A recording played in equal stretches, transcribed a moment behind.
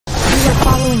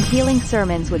following healing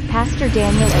sermons with Pastor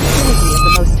Daniel and Trinity of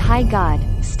the Most High God.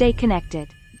 Stay connected.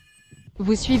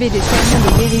 Vous suivez des sermons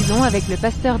de guérison avec le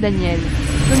pasteur Daniel.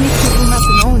 Connectez-vous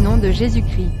maintenant au nom de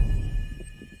Jésus-Christ.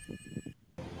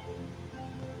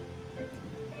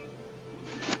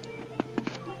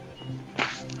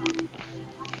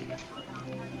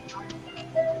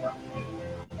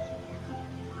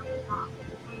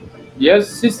 Yes,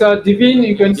 Sister Divine,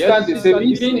 you can start the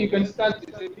service.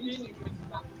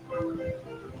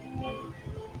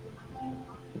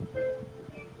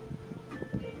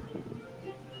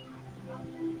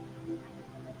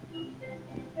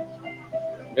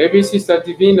 Maybe Sister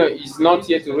Divine is not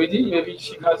yet ready. Maybe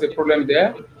she has a problem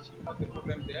there.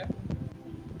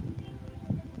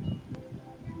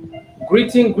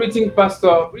 Greeting,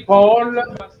 Pastor Paul.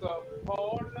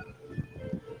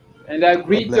 And I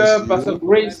greet Pastor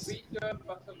Grace.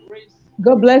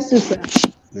 God bless you, sir.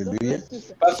 Hallelujah.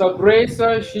 Pastor Grace,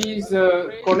 she's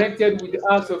connected with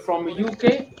us from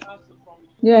UK.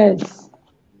 Yes.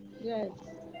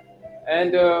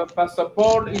 And Pastor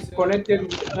Paul is connected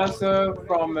with us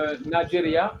from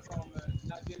Nigeria.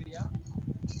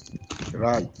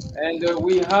 Right. And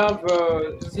we have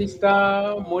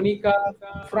Sister Monica,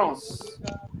 France.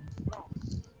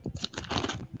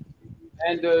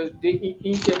 And the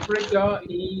interpreter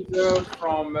is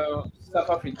from South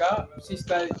Africa,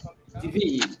 Sister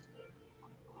Divine.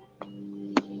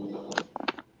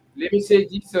 Let me say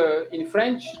this in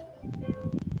French.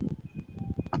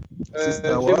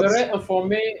 J'aimerais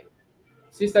informer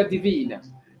Sister Divine.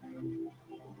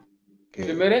 Okay.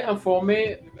 J'aimerais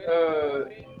informer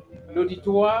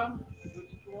l'auditoire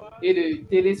et les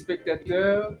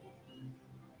téléspectateurs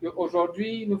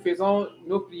qu'aujourd'hui nous faisons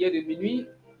nos prières de minuit,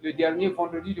 le dernier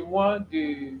vendredi du mois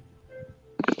de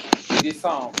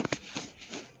décembre.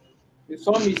 Nous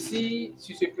sommes ici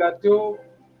sur ce plateau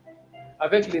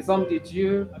avec les hommes de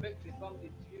Dieu,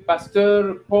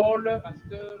 Pasteur Paul,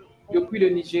 depuis le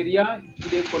Nigeria,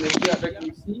 il est connecté avec nous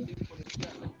ici.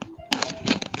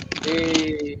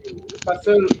 Et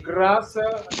Pasteur Grace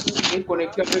est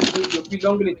connecté avec nous depuis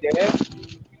l'Angleterre.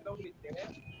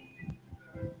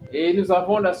 Et nous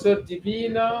avons la sœur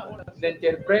Divine,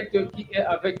 l'interprète, qui est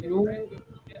avec nous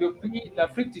depuis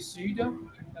l'Afrique du Sud.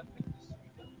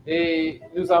 Et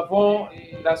nous avons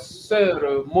la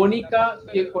sœur Monica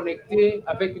qui est connectée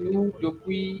avec nous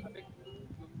depuis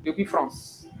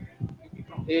France.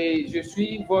 Et je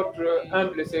suis votre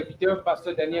humble serviteur,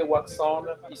 Pasteur Daniel Waxon,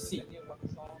 ici.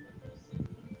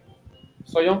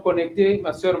 Soyons connectés,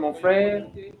 ma sœur, mon frère,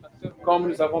 comme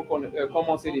nous avons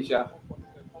commencé déjà.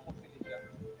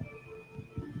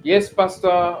 Yes,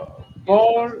 Pastor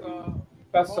Paul,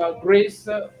 Pastor Grace,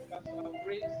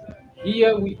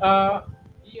 here we are.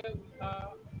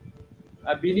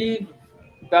 I believe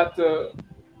that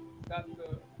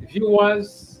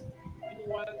viewers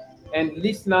and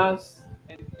listeners,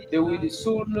 they will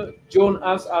soon join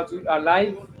us as we are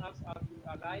live.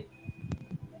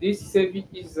 This service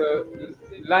is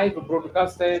live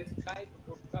broadcasted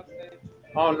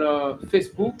on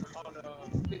Facebook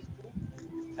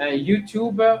and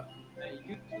YouTube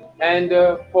and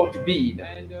Podbean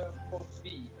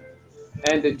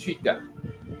and Twitter.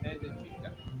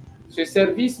 Ce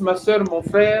service, ma soeur, mon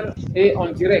frère, est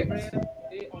en direct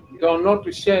dans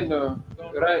notre chaîne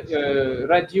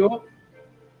radio,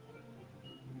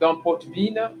 dans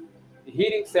Podbean,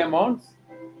 Healing Sermons,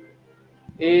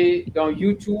 et dans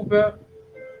YouTube,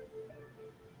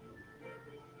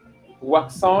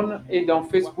 Waxon, et dans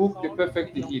Facebook, The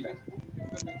Perfect Healer.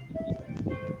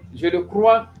 Je le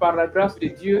crois par la grâce de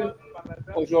Dieu.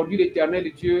 Aujourd'hui,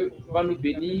 l'Éternel Dieu va nous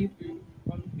bénir,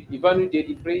 il va nous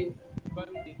délivrer,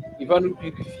 il va nous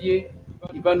purifier,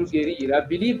 il va nous guérir. I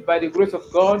believe by the grace of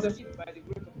God,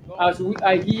 as we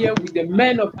are here with the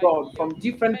men of God from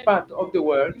different parts of the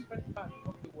world,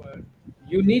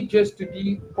 you need just to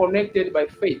be connected by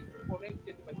faith.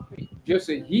 Just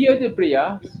hear the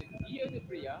prayers,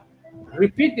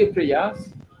 repeat the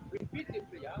prayers,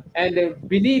 and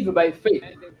believe by faith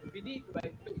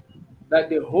that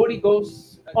the Holy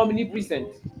Ghost, omnipresent,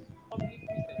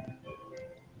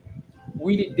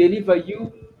 will deliver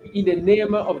you in the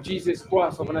name of Jesus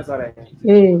Christ of Nazareth.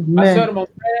 Amen. Ma soeur, mon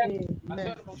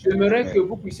frère, j'aimerais que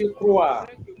vous puissiez croire,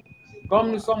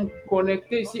 comme nous sommes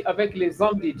connectés ici avec les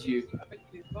hommes de Dieu,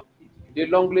 de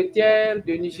l'Angleterre,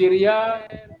 de Nigeria,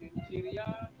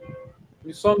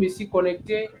 nous sommes ici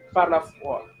connectés par la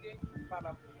foi.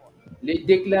 Les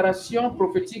déclarations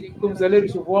prophétiques que vous allez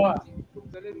recevoir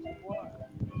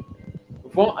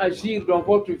vont agir dans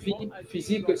votre vie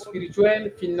physique,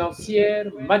 spirituelle,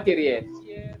 financière, matérielle.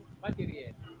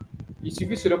 Il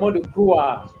suffit seulement de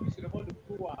croire.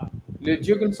 Le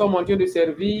Dieu que nous sommes en train de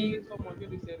servir,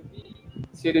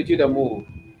 c'est le Dieu d'amour.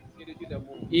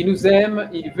 Il nous aime,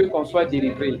 il veut qu'on soit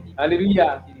délivré.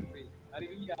 Alléluia.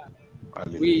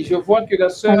 Oui, je vois que la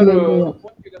sœur Alléluia.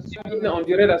 divine, on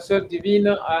dirait la sœur divine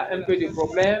a un peu de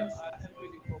problème.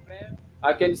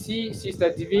 I can see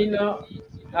Sister Divine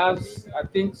has, I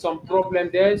think, some problem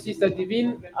there. Sister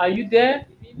Divine, are you there?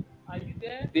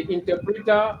 The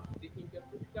interpreter,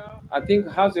 I think,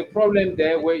 has a problem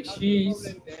there where she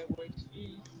is.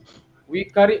 We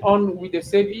carry on with the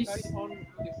service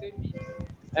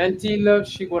until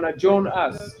she's gonna join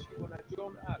us.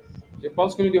 Je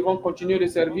pense que nous devons continuer le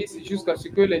service jusqu'à ce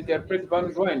que l'interprète va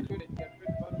nous joindre.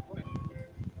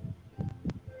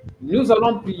 Nous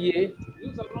allons prier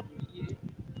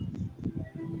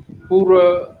pour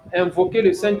invoquer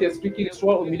le Saint-Esprit qu'il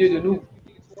soit au milieu de nous.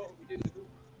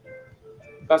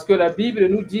 Parce que la Bible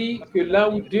nous dit que là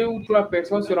où 2 ou 3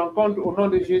 personnes se rencontrent au nom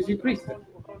de Jésus-Christ,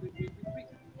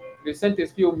 le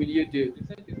Saint-Esprit au milieu d'eux.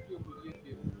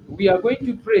 We are going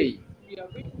to pray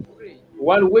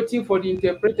while waiting for the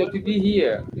interpreter to be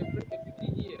here.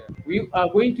 We are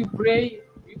going to pray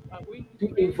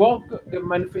to invoke the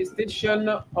manifestation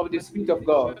of the Spirit of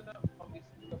God.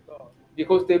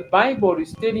 Because the Bible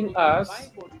is telling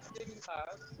us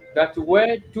that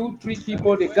where 2, 3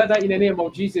 people they gather in the name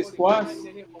of Jesus Christ,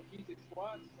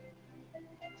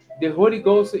 the Holy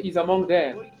Ghost is among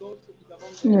them.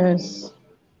 Yes.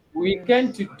 We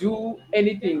can't do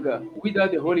anything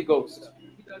without the Holy Ghost.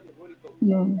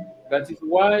 No. That is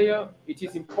why it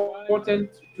is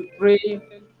important to pray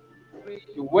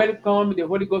to welcome the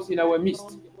Holy Ghost in our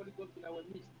midst,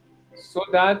 so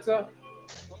that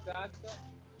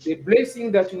the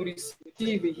blessing that we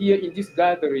receive here in this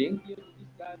gathering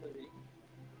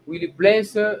will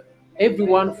bless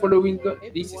everyone following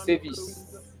this service.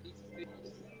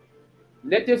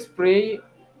 Let us pray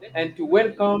and to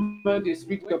welcome the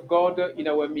Spirit of God in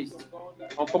our midst.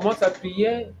 On commence à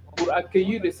prier pour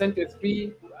accueillir le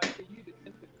Saint-Esprit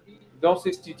dans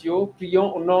ce studio.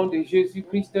 Prions au nom de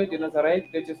Jésus-Christ de Nazareth.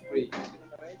 Let us pray.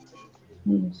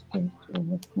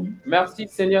 Merci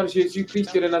Seigneur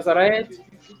Jésus-Christ de Nazareth.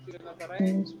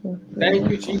 Thank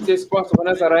you Jesus Christ of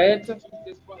Nazareth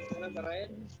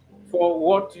for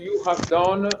what you have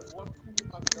done.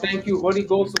 Thank you Holy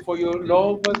Ghost for your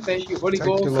love. Thank you Holy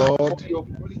Ghost for your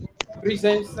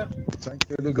presence. Thank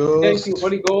you Holy Ghost. Thank you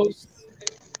Holy Ghost.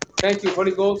 Thank you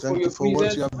Holy Ghost for your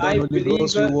presence. You have done, I Holy believe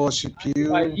Ghost, we worship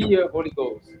you. I hear Holy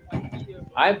Ghost.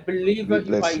 I believe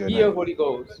bless I your hear name. Holy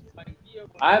Ghost.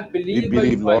 I believe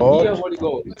believe, I Lord. hear Holy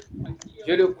Ghost.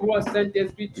 Je le crois,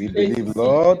 Saint-Esprit, tu We es believe, ici.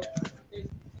 Lord.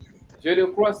 Je le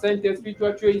crois, Saint-Esprit,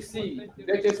 toi tu es ici.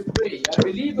 Let us pray. I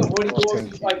believe the Holy Ghost,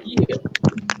 Thank you are here.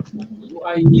 You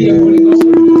are here, Yes. Holy Ghost.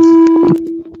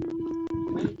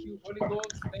 Thank you, Holy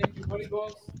Ghost. Thank you, Holy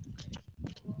Ghost.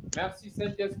 Merci,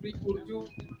 Saint-Esprit, pour tout.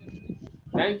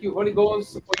 Thank you, Holy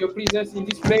Ghost, for your presence in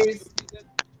this place.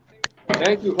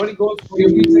 Thank you, Holy Ghost, for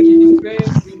your presence in this place.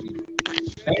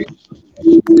 Thank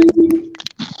you.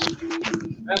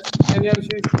 Merci, Seigneur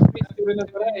Jésus-Christ de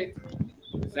Nazareth.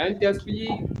 Saint-Esprit,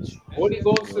 Holy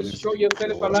Ghost, show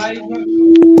yourself alive.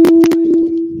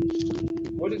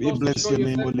 Holy We Ghost, bless show your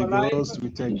name, yourself Holy alive. Ghost. We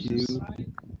thank you.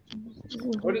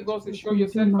 Holy Ghost, show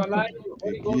yourself alive. We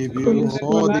Holy Ghost, give show you yourself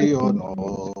all the alive. honor.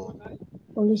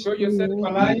 Show yourself We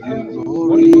alive. give you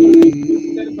Holy Ghost, show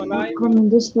yourself glory. alive. Come in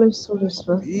this place, Holy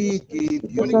Spirit. We give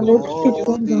you Holy So Ghost, let's show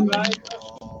all depend yourself the on alive.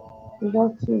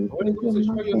 without you, Holy we Ghost, can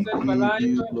show nothing. yourself honor. alive. We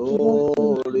give you Without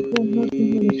you, we can nothing,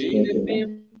 Holy In the Spirit. name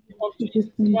of We Jesus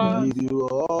depend on Christ. give you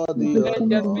all we the depend on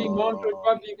Saint-Esprit, you.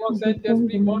 montre-toi vivant. We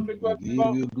Saint-Esprit, depend on you. montre-toi We give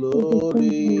vivant. you We depend on you, Holy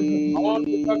Spirit.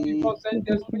 Montre-toi vivant, glory. We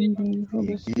Saint-Esprit. depend on you, Holy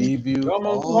We Spirit. give you Dans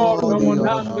mon Holy corps, all dans Spirit, mon the you're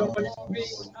âme, dans honor. mon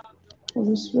esprit.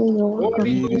 Holy Spirit, you're Holy welcome.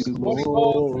 Give Ghost, you Holy Ghost, show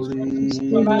Holy yourself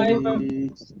Spirit, you're alive. welcome.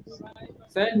 glory.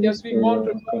 Holy Saint-Esprit, Spirit, you're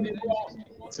montre-toi welcome. vivant.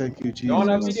 Thank you, Dans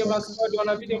la You're vie de ma welcome. Jesus. soeur, dans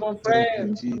la vie de mon Thank frère. you,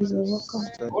 Holy Spirit, you're welcome.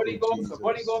 Jesus. Thank Holy you, Ghost,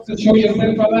 Holy Jesus. Ghost, show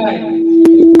yourself alive.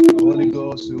 Holy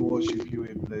Ghost, we worship you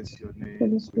and bless your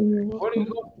Holy name. Spirit, you're Holy welcome.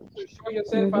 Ghost, show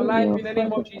yourself You alive are in the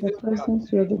name Father of of the Jesus Christ.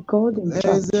 presence. You are the God in charge.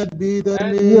 Blessed be the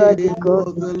You are the name God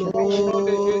of in the charge. Au nom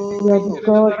de You are the Jésus-Christ Lord. de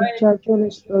God in Nazareth, charge. Holy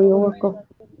Spirit, you're welcome.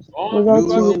 Without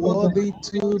You montre-toi you, are we can vivant. do. worthy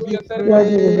to Show be yourself You are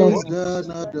the alive. Lord. praised and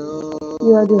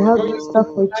You are the Show yourself harvester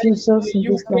for adored. alive in Jesus the in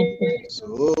this UK. life. So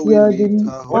You we are lift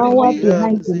the our Holy power holy Ghost, show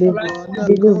behind hands yourself in alive one in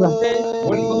the deliverance. UK.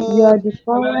 Holy Ghost, You show are accord, the yourself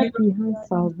power alive. behind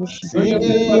salvation. Show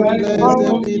yourself You are singing, the alive, Holy power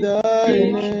blessed Ghost be in behind the thy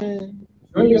UK. restoration. name.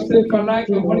 Show Holy yourself Spirit, thank alive,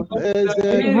 you, Holy Lord. Ghost in We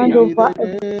Blessed hand Nigeria. be over the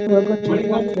everything. We're going to Holy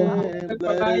hand Ghost, to your show hand. name, yourself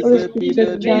alive Holy blessed be Spirit, in the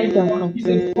the take charge name and of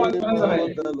Jesus control. Christ of name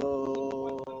of Nazareth. the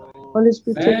Lord. Holy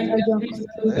Spirit, take And charge and Jesus,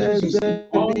 control Blessed Jesus.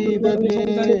 be the Holy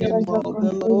Spirit, take name charge and of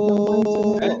the control the mighty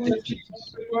name Lord. of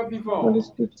Jesus. Holy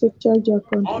Spirit, take charge and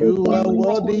control You the are mighty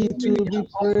worthy name to of be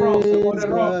Jesus. praised We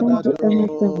and can't do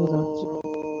anything without you.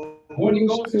 adored. Holy Holy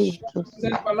Ghost, Spirit, show trust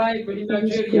you. yourself alive in Holy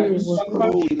Nigeria, Spirit, in welcome. So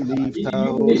Papa, we lift in our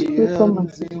Holy UK, holy Spirit, come and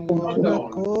hands take in one control.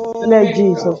 London, in Let America,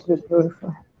 Jesus be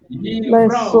glorified. in Let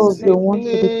France, souls be accord. won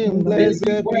to the Name, kingdom. in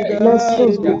blessed be US, Let in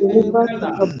souls be Asia, in delivered the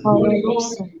from Ghana. the power Holy name. of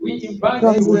Ghost, sin, we invite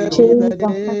from you, the Holy Blessed be Ghost. chains the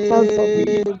and fetters of We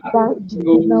name. ask that you, the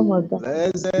Holy Ghost. kingdom of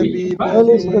darkness. Blessed We be the invite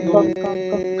Holy you, Holy Spirit, Ghost. come,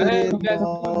 And name merci pour le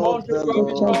of monde, the toi take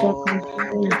vivant. charge and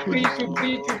control in Tu Jesus' pries, tu name.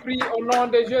 pries, tu Lord. pries au nom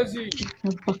de Jésus.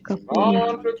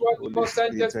 Montre-toi Holy vivant,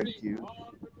 Spirit, thank Saint-Esprit. you.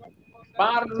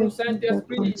 Parle-nous, Take charge and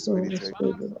Saint-Esprit. Holy control, Spirit, Holy thank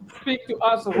you. Spirit. Speak to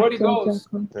us, Take Holy charge and Ghost.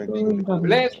 Thank control you, in the Holy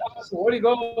Bless name Ghost. of us, Holy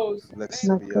Ghost.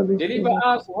 Blessed be your Holy name. Deliver Spirit.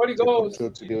 us, Holy Take Ghost.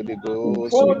 control today, Holy Thank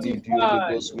Ghost. We you. need you, Holy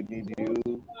Fortify, Ghost. We need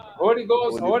you. Holy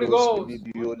Ghost, Holy Holy Ghost, we Ghost.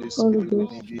 need you. Holy Holy Spirit, we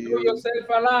Ghost, need Show you. yourself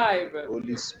alive.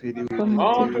 Holy Spirit, we come need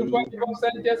and take Montre-toi you. control. vivant,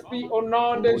 Saint-Esprit, au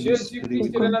nom de Holy Spirit, Jésus-Christ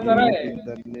Take we de need control. you Nazareth. in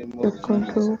the name of Take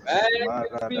control. Jesus. Saint-Esprit,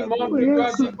 Marada We goria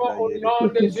montre-toi welcome. vivant santa au yele nom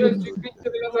Take de control. Jésus-Christ kusukotonde.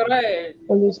 de Nazareth.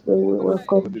 Holy Spirit, we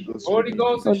welcome. Holy Ghost, we Holy need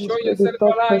Ghost, you. Holy show Spirit, the yourself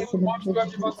third alive. person in Montre-toi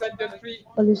this vivant, meeting. Saint-Esprit.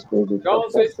 Holy Spirit, the third Dans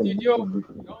ce person in studio, this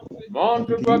meeting.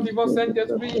 montre-toi Holy vivant, Spirit, the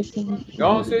third Saint-Esprit. person in this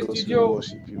Dans Holy ce meeting. Ghost, we studio,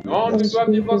 worship you. We Holy bless montre-toi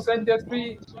you. Spirit, vivant, the third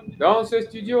Saint-Esprit. Dans ce person,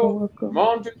 studio, welcome.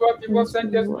 montre-toi vivant, Holy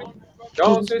Spirit, Saint-Esprit. welcome.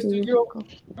 Dans Holy ce Spirit, studio, welcome.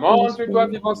 Holy montre-toi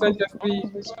Spirit, vivant, welcome. Saint-Esprit.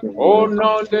 Holy Spirit, Au welcome.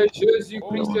 nom de You're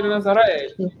Jésus-Christ de welcome.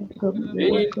 Nazareth. You're welcome. You're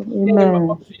In welcome. the name Amen.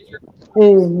 of Jesus.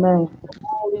 Amen.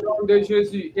 Au nom de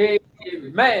Jésus.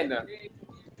 Amen.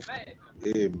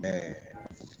 Amen.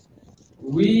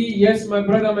 Yes, my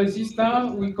brother, my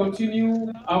sister, we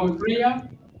continue our prayer.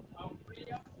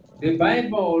 The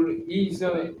Bible is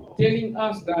telling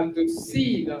us that the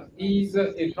sin is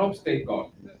an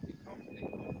obstacle.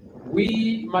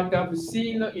 We might have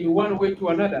sinned in one way to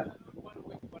another.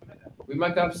 We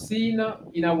might have sinned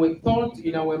in our thought,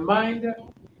 in our mind.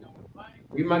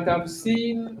 We might have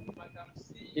sinned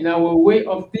in our way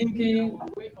of thinking.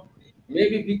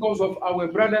 Maybe because of our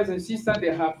brothers and sisters,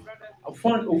 they have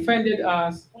offended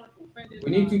us.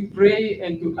 We need to pray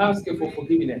and to ask for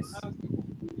forgiveness.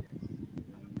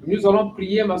 Nous allons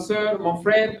prier, ma soeur, mon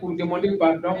frère, pour demander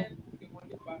pardon,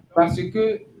 parce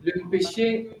que le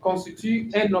péché constitue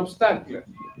un obstacle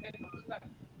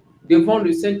devant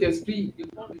le Saint-Esprit.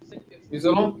 Nous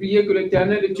allons prier que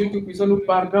l'Éternel Dieu Tout-Puissant nous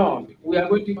pardonne. We are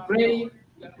going to pray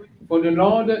for the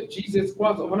Lord Jesus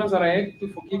Christ of Nazareth to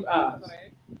forgive us.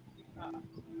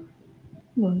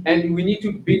 Lord, And we need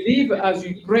to believe as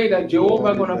we pray that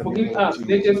Jehovah Lord, is in going to the name forgive of us.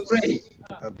 Let us Jesus, pray.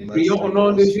 have mercy Prions au on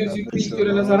nom de us. Have mercy Jésus-Christ de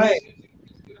on us. Nazareth.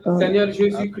 Lord, Seigneur Have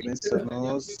Jésus-Christ, mercy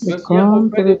on us. we je viens come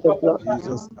auprès de through the toi pour blood.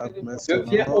 Jesus, pardon. have mercy Je on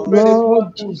viens auprès de us. toi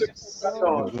Lord pour que tu me Jesus,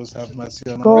 Holy pardonnes. Ghost, have mercy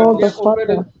on Je God the viens us. auprès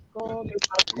de Father, toi pour que tu me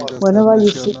pardonnes. Jesus, have whenever you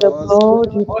mercy see on the us.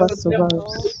 blood, you Moi, je pass viens over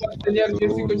auprès de us. toi, Seigneur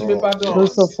Jésus, Oh que tu me Lord, pardonnes.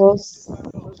 Those of us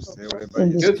wherever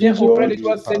in you the Je see the viens auprès blood, de studio, you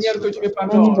toi, will pass Seigneur, que tu me over.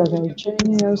 many pardonnes. that are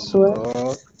joining Oh elsewhere,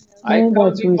 God, I many come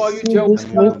that will before you, see in Jehovah. the this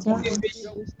name of later, Forgive me.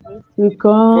 Jesus, we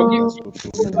Forgive come me,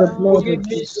 in the Jehovah. blood Forgive of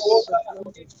me, Jesus. Jehovah.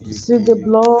 we See the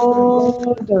give Father,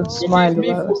 Lord, blood and Forgive smile me,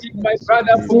 over us. forgive my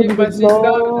brother, give See forgive the my sister.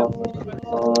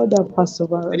 blood that pass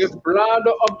over The us. blood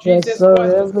of We are Jesus sorry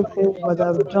Christ to everything we sanctify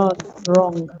have my done soul.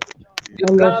 wrong. The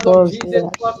All blood of of us Jesus here,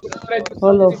 Christ of Nazareth to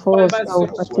all of sanctify us my that will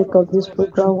soul. partake of this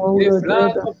program one way The or the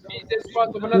blood other. of Jesus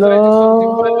Christ of Nazareth to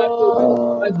sanctify my body,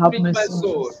 my Lord, have spirit, my mercy on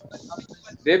soul. us.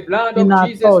 The blood In of our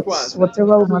Jesus thoughts, Christ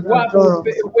whatever to we might have wipe done wrong,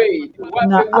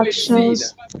 in wipe our away sin,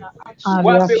 actions to and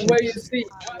wipe away reactions, sin,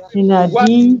 in to our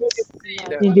wipe away deeds,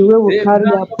 sin. in the way we The carry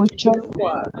blood our of posture, Jesus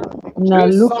Christ, in our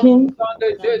le sang looking, puissant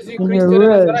de in Jésus-Christ our de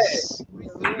Nazareth, words.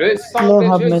 le sang Lord, de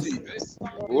have Jésus, mercy.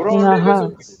 pour In our enlever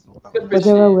hearts, ce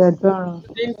whatever péché. we are doing wrong,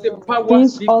 Since the power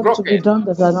things be ought to be broken, done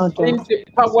that are not done. since the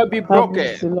power be Have broken,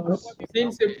 mercy, Lord.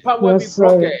 since the We power are be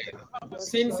broken, sorry.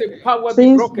 since the power be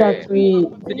Things broken, that we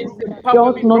since the power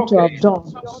ought be not to broken, have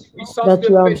done, puissance that de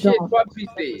you have péché done. soit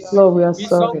brisée, Lord, we are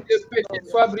puissance sorry. de péché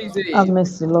soit Have brisée,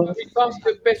 mercy, Lord. puissance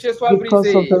de péché soit Because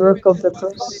of brisée, the work of the puissance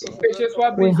cross, de péché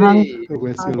soit we hang brisée. have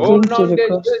mercy and on Au cling us. to nom the de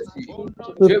cross. Jésus,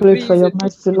 We je plead for brise your toute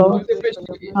mercy, Lord, puissance de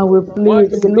péché. and we Moi,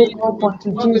 plead, je we look brise up toute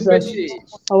unto puissance de Jesus, péché.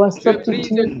 our Je brise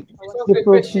substitute, toute puissance the de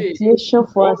péché. propitiation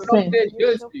for Au our nom sin, de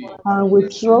Jésus. and we In the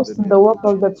trust in the name work of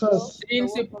of the Jesus. cross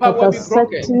Since the that power be has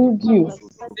broken, settled you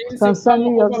since the power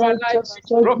concerning your over my life righteous be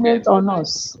broken, judgment on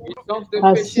us puissance de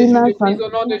as péché, je sinners te and brise au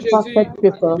nom de Jésus. imperfect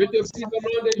people Je te brise au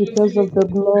nom de because Jésus. of the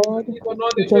Je te blood, brise au nom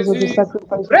de because of the Jésus.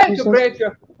 sacrifice of Break, Jesus. break,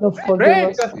 Lord, forgive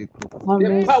break us. Have the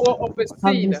mercy. power of the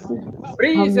Have sin. mercy. Have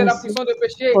Brise la mercy. puissance de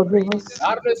péché. Forgive us.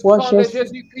 Par le Wash sang de us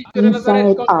Jésus-Christ de Nazareth,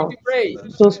 inside continue out, to pray.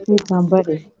 soul, spirit, and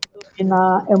body. in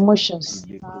our emotions,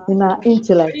 in our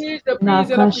intellect, in our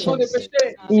brise la puissance des conscience,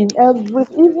 péchés. in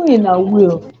even in our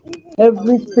will,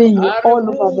 everything I all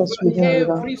over remove us within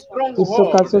us. every We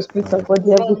soak our stronghold soul, spirit, our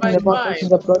body, from everything my about us in mind.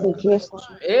 the blood of Jesus,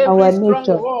 Every our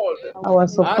nature, stronghold, our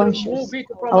I remove subconscious, it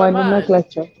from my our mind.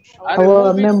 nomenclature, I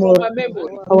our remove it from memory, my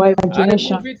memory. our I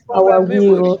remove imagination, it from my our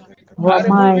memory. will, our I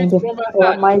remove it mind, from my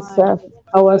our heart. mindset,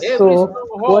 our Every soul.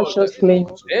 Wash stronghold, us clean,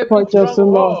 every purge us, O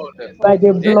Lord, stronghold, by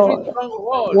the every blood,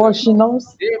 stronghold, washing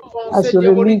us des as pensées you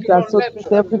diaboliques, release that soul, j'enlève spirit,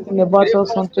 cela. everything about Des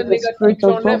us unto pensées the négatives, Spirit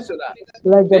of j'enlève God. cela.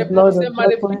 Let the Des blood pensées of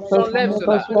God maléfiques, cleanse us and j'enlève make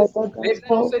cela. us white Des as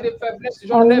snow. pensées de faiblesse,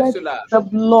 And j'enlève let cela. the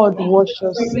blood wash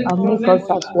us and make J'enlève us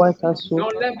as cela. white as snow.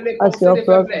 J'enlève les As pensées your de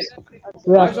faiblesse. prophets,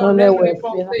 we Moi, acknowledge j'enlève les we're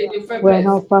pensées sinners. de We're faiblesse.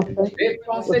 not perfect. Les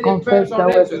We pensées de peur, confess that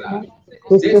j'enlève we're cela. sinners.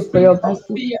 We The seek for your spirit of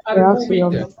mercy. fear, I We ask remove for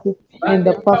your it. mercy. By In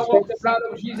the the power of perfect the blood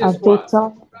of Jesus and Christ.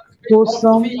 total, Spirit of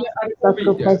wholesome fear, I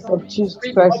remove it. sacrifice of Jesus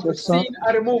Spirit Christ, of your Son, sin,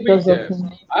 I remove because of it.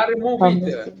 him. I remove Have it.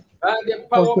 mercy. By the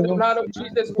power of Forgive the us. blood of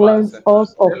Jesus Christ. Cleanse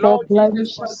us The of all Lord Jesus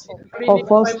Christ blemishes, is cleaning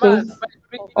of all my mind, stains, my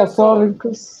spirit, my of all soul.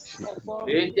 wrinkles,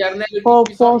 L'Éternel le all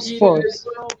Tout-Puissant, false il faults.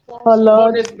 nettoie Oh mon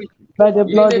Lord, esprit. by the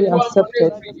Il blood we nettoie mon accept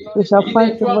it. esprit. We shall Il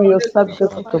find nettoie favor in mon your sight esprit.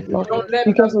 because of the blood,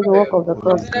 J'enlève la because of the work peur. of the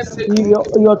cross. J'enlève le doute.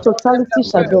 Your J'enlève totality la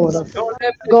shall be peur. with us.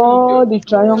 J'enlève le doute. God, the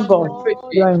triumph Puissance God, du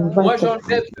you péché. are Moi, invited.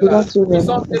 j'enlève cela. Without you, we are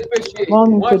Puissance nothing. du péché.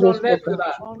 Come Moi, into this j'enlève program.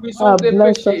 cela. Puissance du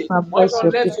Bless us péché. and Moi, bless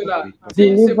your j'enlève people. cela.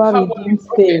 Since the Deliver, power be redeem,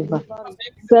 broken. save.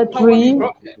 Since the Set power be free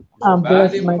broken. and By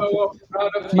bless the my power of people. the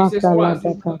blood of Jesus Christ.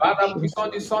 Par la Makaladakabashe.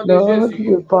 puissance du sang de Lord, Jésus.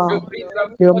 we Je bow. brise la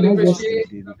Your puissance du majesty, péché.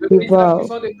 Je we brise la bow.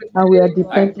 puissance du And we are péché.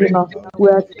 I break depending on, it. we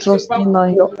are Since the trusting power.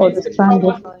 on your Since the understanding.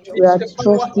 power. We Since are the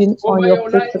power trusting on over your your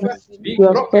life faithfulness. be We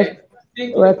are, broken.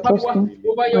 Since we the are power trusting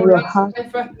over on your your heart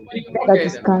life be that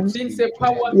is broken. kind. Since the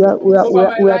power over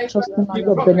my We are life trusting on be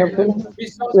your broken. benevolence.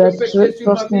 Puissance We de are péché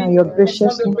sur ma trusting on vie. your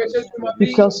Puissance de graciousness. péché sur ma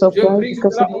vie. Because of Je life, brise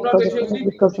because cela of au the nom de consequences, Jésus.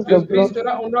 because of Je the brise blood.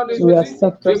 cela au nom de You Jésus.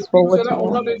 accept Je us for brise what cela you au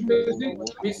are. nom de Jésus.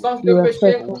 Puissance de You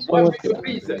accept péché, us for moi what je you te are.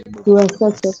 brise. You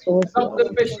accept us for what you Puissance de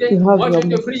are. péché, You have moi your je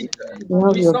te mercy. brise. You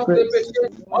have your Puissance de grace. péché,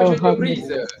 moi Oh, je te have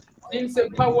brise. mercy. Since the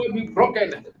power be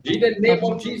broken, in the name Have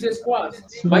of mercy. Jesus Christ,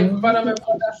 my Father, my Lord,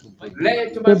 Father,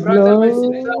 let my the brother, my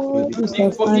sister blood is be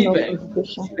a sign of forgiven.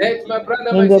 purification. Let my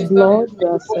brother, In my the sister blood, we be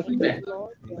are accepted. forgiven.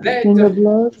 Let In the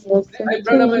blood, we are my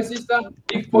brother, my accepted. sister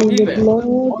be In the forgiven. blood,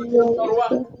 Mon we Dieu, are mon roi,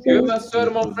 que accepted. ma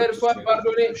soeur, mon frère soient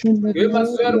pardonnés. In the Que ma blood,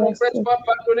 soeur, we are mon frère accepted. soient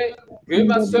pardonnés. Que In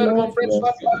ma the soeur, blood, mon frère we are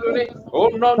soient accepted. pardonnés. Au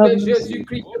nom Have de mercy.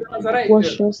 Jésus-Christ de Nazareth.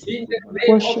 Wash us. In the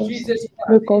name Wash of us. Jesus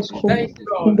Make Christ. us whole. Thank you,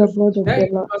 In Lord. the blood of the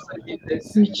Thank you, Lamb. Master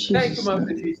Jesus. In Thank you, Jesus'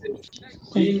 Master name. Jesus.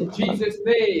 Thank you, In Father. Jesus'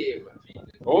 name.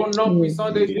 Au nom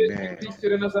puissant de Amen. Jésus-Christ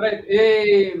de Nazareth.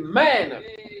 Amen.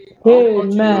 On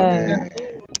continue. Amen.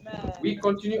 We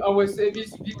continue our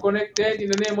service. Be connected in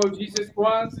the name of Jesus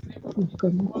Christ. We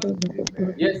connected with the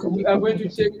blood. We Yes, we are connected going with to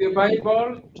the take the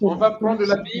Bible. shall On be va prendre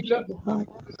la blessed and shall Bible. be hard.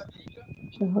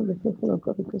 Shall have the people of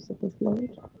God because of His blood.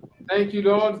 Thank you,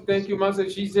 Lord. Thank you, Master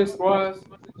Jesus Christ.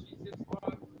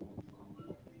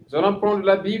 Nous allons prendre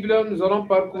la Bible. Nous allons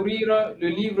parcourir le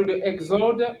livre de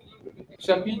Exode,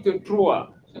 chapitre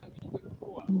 3.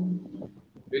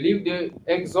 Le livre de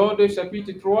Exode,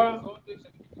 chapitre 3.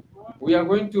 We are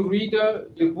going to read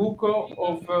the book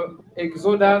of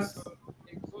Exodus,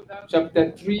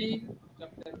 chapter 3,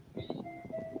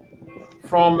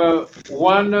 from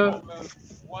 1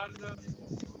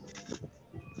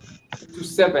 to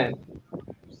 7.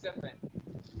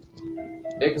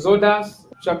 Exodus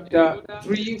chapter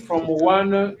 3 from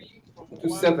 1 to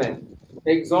 7.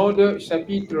 Exode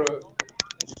chapitre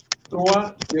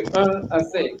 3 de 1 à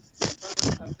 7.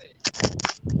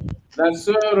 La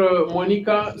sœur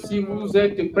Monica, si vous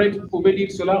êtes prête, vous pouvez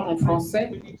lire cela en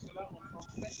français.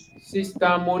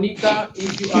 Sister Monica,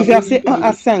 if you Du are ready verset to 1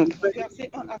 à read, 5.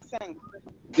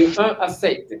 de 1 à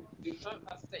 7.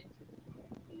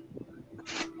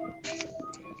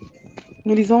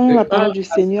 Nous lisons De la 1 parole du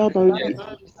à Seigneur 7. dans le Yes.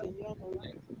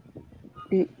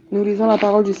 Nous lisons la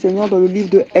parole du Seigneur dans le livre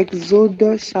de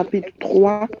Exode, chapitre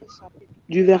 3,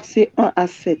 du verset 1 à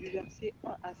 7.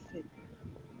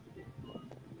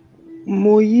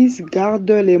 Moïse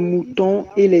garde les moutons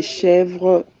et les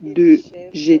chèvres de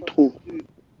Jéthro,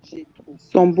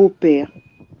 son beau-père,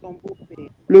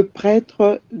 le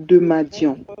prêtre de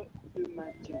Madian.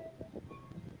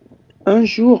 Un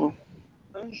jour,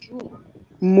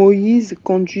 Moïse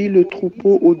conduit le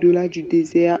troupeau au-delà du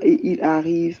désert et il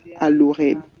arrive à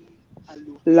l'Horeb,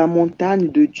 la montagne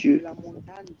de Dieu.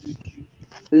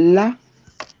 Là,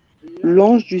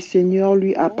 l'ange du Seigneur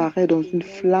lui apparaît dans une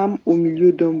flamme au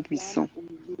milieu d'un buisson.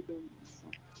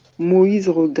 Moïse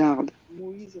regarde.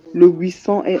 Le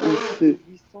buisson est en feu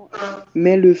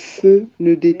mais le feu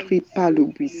ne détruit pas le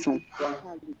buisson.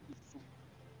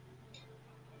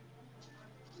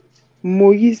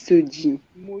 Moïse se dit,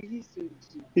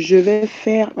 je vais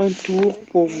faire un tour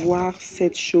pour voir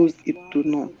cette chose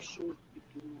étonnante.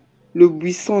 Le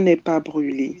buisson n'est pas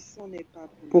brûlé.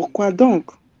 Pourquoi donc?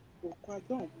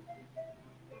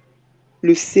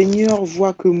 Le Seigneur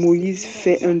voit que Moïse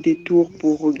fait un détour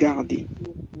pour regarder.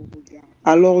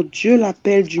 Alors Dieu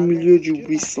l'appelle du milieu du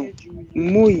buisson.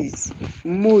 Moïse,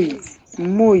 Moïse,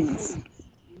 Moïse.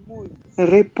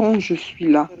 Réponds, je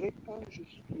suis là.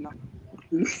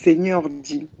 Le Seigneur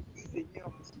dit,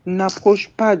 n'approche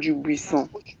pas du buisson.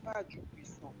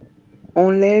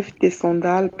 Enlève tes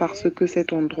sandales parce que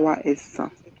cet endroit est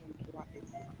saint.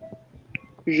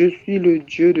 Je suis le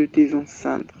Dieu de tes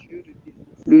ancêtres,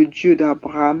 le Dieu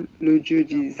d'Abraham, le Dieu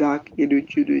d'Isaac et le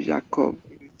Dieu de Jacob.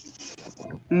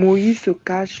 Moïse se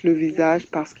cache le visage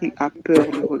parce qu'il a peur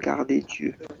de regarder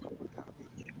Dieu.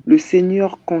 Le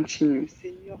Seigneur continue.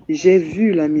 J'ai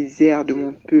vu la misère de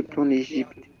mon peuple en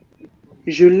Égypte.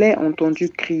 Je l'ai entendu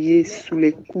crier sous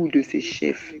les coups de ses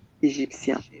chefs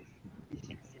égyptiens.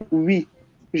 Oui,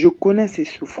 je connais ses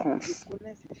souffrances.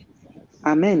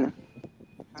 Amen.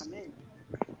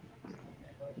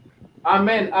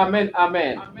 Amen, amen,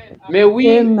 amen. May we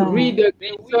Amen. read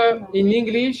this in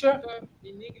English?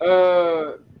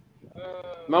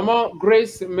 Mama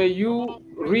Grace, may you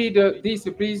read this,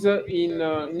 please, in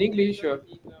English?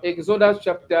 Exodus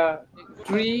chapter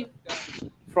 3,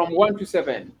 from 1 to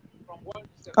 7.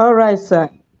 All right, sir.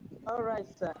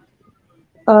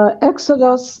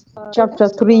 Exodus chapter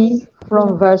 3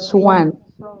 from verse 1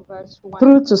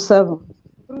 through to 7.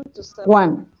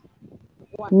 1.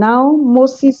 Now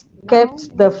Moses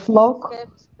kept the flock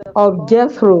of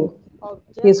Jethro,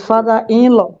 his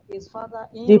father-in-law,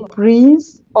 the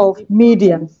prince of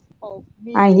Midian,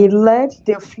 and he led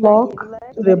the flock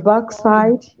to the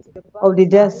backside of the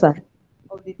desert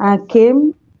and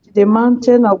came to the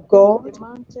mountain of God,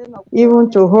 even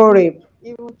to Horeb.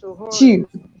 2.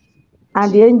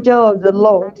 And the angel of the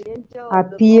Lord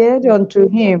appeared unto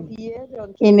him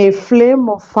in a flame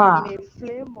of fire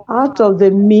out of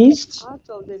the midst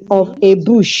of a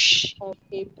bush.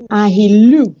 And he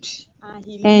looked,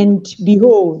 and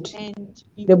behold,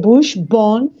 the bush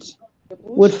burnt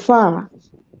with fire,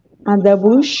 and the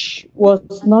bush was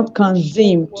not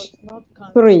consumed.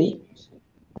 3.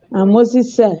 And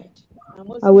Moses said,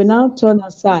 I will now turn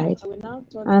aside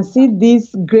and see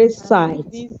this great sight,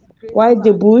 why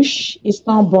the bush is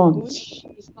not burnt.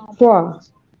 4.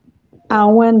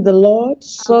 And when the Lord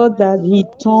saw that he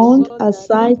turned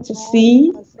aside to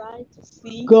see,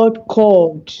 God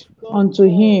called unto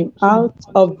him out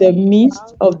of the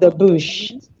midst of the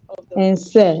bush and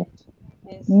said,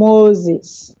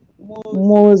 Moses,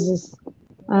 Moses.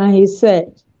 And he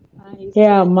said, Here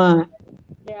am I.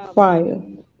 Fire.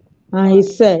 And he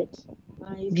said,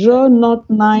 Draw not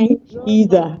nigh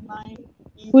hither.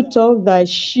 Put off thy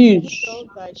shoes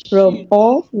from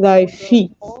off thy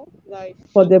feet,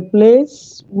 for the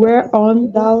place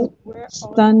whereon thou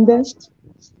standest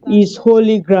is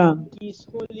holy ground.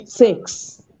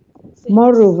 6.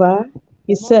 Moreover,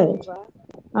 he said,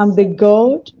 I'm the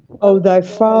God of thy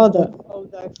father,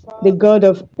 the God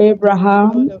of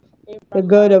Abraham, the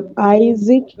God of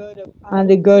Isaac, and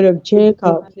the God of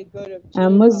Jacob.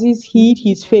 And Moses hid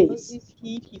his face,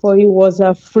 for he was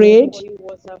afraid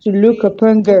to look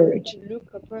upon God.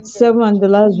 7. And the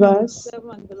last verse,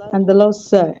 and the Lord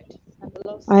said,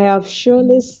 I have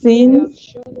surely seen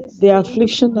the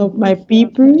affliction of my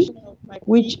people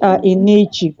which are in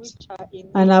Egypt,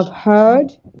 and have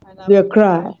heard their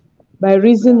cry by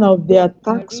reason of their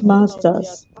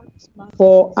taskmasters,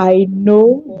 for I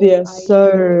know their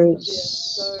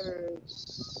sorrows.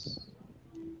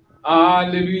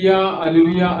 Hallelujah,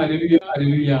 hallelujah, hallelujah,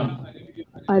 hallelujah.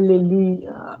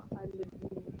 Hallelujah.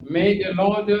 May the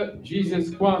Lord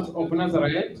Jesus Christ of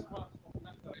Nazareth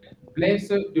bless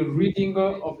the reading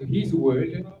of his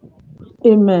word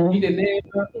in Amen. the name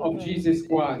of Jesus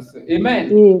Christ.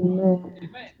 Amen. Amen.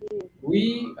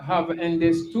 We have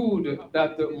understood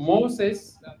that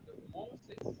Moses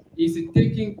is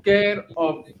taking care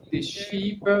of the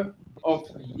sheep of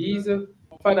his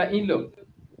father-in-law.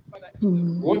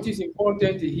 What is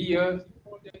important here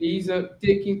is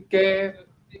taking care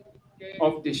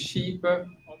of the sheep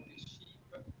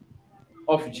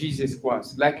of Jesus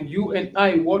Christ. Like you and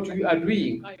I, what we are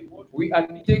doing, we are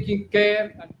taking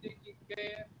care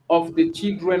of the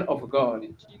children of God.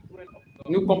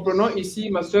 Nous comprenons ici,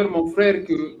 ma soeur, mon frère,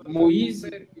 que Moïse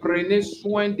prenait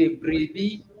soin des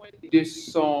brebis de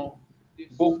son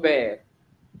beau-père.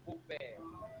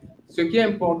 Ce qui est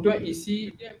important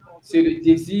ici, c'est le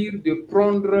désir de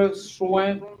prendre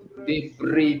soin des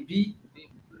brebis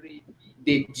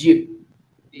de Dieu.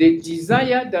 The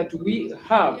desire that we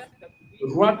have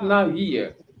right now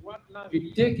here to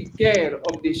take care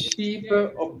of the sheep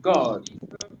of God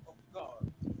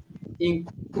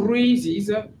increases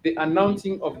the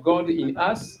anointing of God in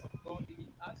us,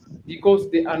 because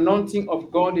the anointing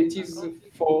of God, it is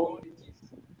for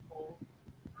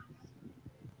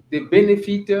the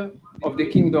benefit of the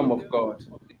kingdom of God.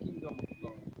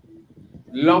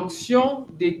 L'onction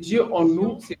de Dieu en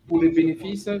nous, c'est pour le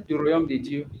bénéfice du royaume de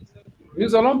Dieu.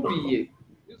 Nous allons prier.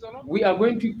 We are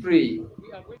going to pray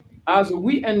as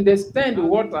we understand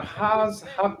what has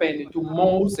happened to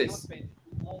Moses.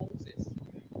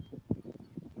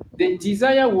 The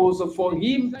desire was for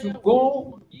him to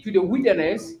go to the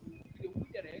wilderness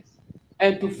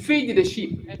and to feed the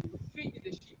sheep.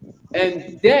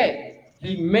 And there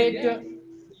he met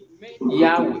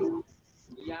Yahweh.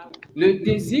 Le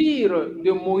désir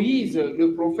de Moïse,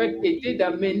 le prophète, était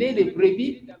d'amener les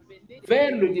brebis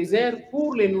vers le désert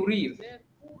pour les nourrir.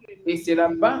 Et c'est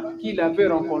là-bas qu'il avait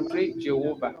rencontré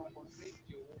Jéhovah.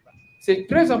 C'est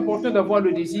très important d'avoir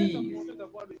le désir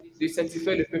de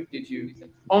satisfaire le peuple de Dieu.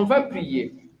 On va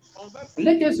prier.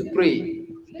 Let us pray.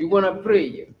 We want to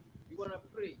pray.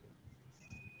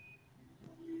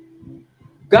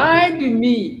 Guide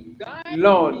me,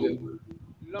 Lord,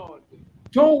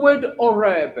 toward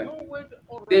Horeb,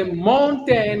 the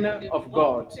mountain of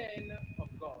God,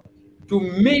 to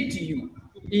meet you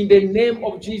in the name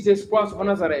of Jesus Christ of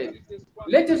Nazareth.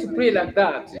 Let us pray like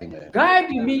that.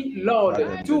 Guide me, Lord,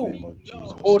 to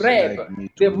Horeb,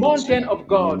 the mountain of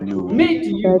God, to meet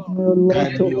you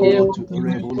Guide in me, the O name Lord, of to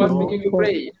Jesus Horeb, O Christ. Lord, Begin to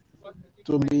pray.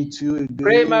 to meet you again,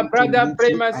 Pray, my to brother, meet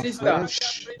pray, you my sister.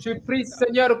 afresh. Tu pries,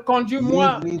 Seigneur,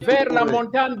 conduis-moi Lead me to vers la Horeb.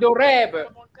 montagne d'Horeb.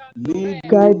 Lead me,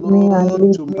 Guide me and Lord,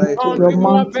 lead to me my to your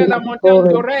Conduis-moi vers la mountain, montagne Horeb,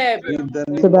 d'Horeb. in the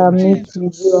so name that I of meet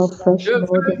with you Jesus. afresh, Je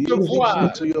Lord, veux in te Lead Jesus' me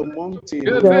voir. name. to your mountain,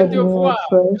 Je O veux Guide te Lord. me voir.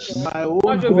 afresh My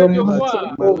Moi, own je to veux your te Horeb, voir.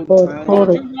 mountain, my O own God, time.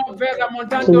 Horeb, Conduis-moi vers la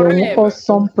montagne to your d'Horeb.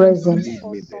 awesome presence, Lead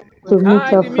me there. to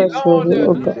meet Guide me, afresh with Lord, you,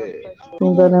 O Lead me God, there.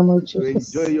 in the to name of To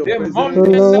enjoy Jesus. your the O mountain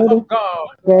presence. of Lord, God,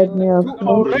 guide me to To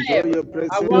afresh enjoy Horeb. your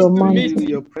I to presence, want your to to be meet in mountain.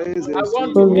 your you. I presence, O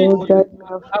want O to meet Lord, Lord. you. guide me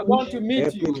I want afresh to meet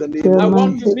Help me in you. the to name your I of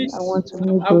want to mountain. meet I Jesus. you. want to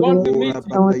meet I with want you. to Oh, meet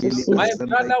I you. want to Rabadayili see My you. Kasanda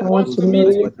brother I want wants to to know meet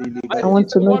Yabadolo you. you. My I Badilebe. want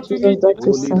to sister know wants to Jesus meet you. that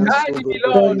you Olina sent. Guide Sodo me,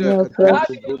 Lord. Guide me Bradili afresh Guide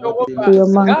Katoto me, Brodadili to Jehovah. your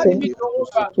Guide Kasanda mountain, me, Yakoso.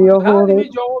 Jehovah. to your Guide holy, me,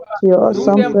 Jehovah, to your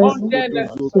to awesome the Olibri presence, mountain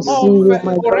Kodozo to see of you,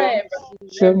 my Tolobozida. God. Horeb,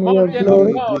 the Show me your mountain of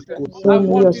glory. God. Olibri I Show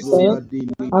me want to Kodozo see yourself. you.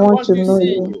 Badili I I want want to to know see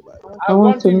Kasanda you. you. Yaba. I I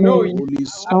want want to to know know you. you. Holy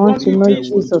I I want want to to Spirit, know I meet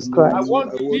want you. to Jesus know I Christ, you.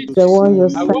 want I to want meet to the you. see one you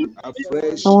I you want sent. to meet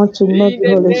I afresh. you. want to know In the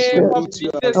the Holy name Spirit. of Meet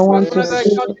you I Jesus want Christ, to brother, afresh. I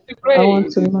see you. continue to I pray.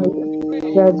 want to Holy know you.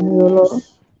 Guide me, O Lord.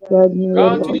 Ghost, Guide me, O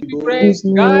Lord. Continue Holy to pray. Lead Ghost,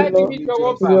 me, O Guide to Lord, me, meet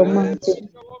you to Jehovah. your afresh. mountain.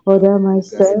 Order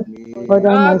Guide myself, me,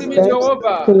 order my Guide me, Lord, steps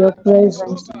Jehovah. to your to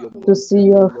presence, see your to see mountain,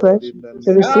 you O Lord, afresh, in the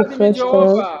to name of receive Guide me, fresh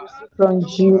oil Jesus. Jehovah. from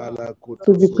you,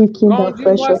 to be quickened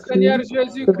afresh Conduis-moi, of Seigneur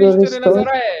you, to be Jésus-Christ de restored,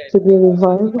 Nazareth. to be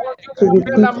revived, to Conduis-moi be Guide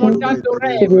vers me la to quickened, montagne Horeb,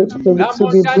 d'Horeb, la to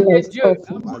be montagne de blessed Dieu, of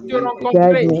pour you. te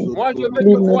Guide rencontrer. me. Moi, je veux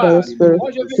te Lead me by your voir. spirit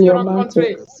Moi, je veux to te your mountain,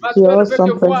 rencontrer. Ma to your soeur veut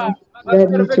te awesome voir. presence. Ma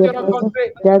Guide soeur me to veut te your presence.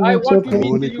 rencontrer. Guide I me to want your to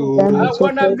meet presence. Holy you. Guide me I to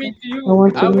your want Ghost. to presence. meet I you.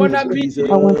 want to I meet want Oh, to you. meet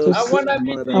I you. want to I Jesus. see want to you.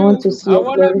 meet I want you. to Marabaso see I your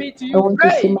want to glory. Kototo. meet I you. want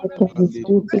to see Pray. my King in his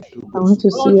beauty. Alekoto I want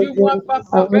to see your Conduis-moi, glory. Bosoto. papa,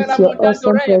 I vers want la your montagne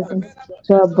awesome d'Horeb. presence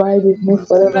to abide with me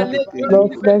Pour forever. l'année Masekete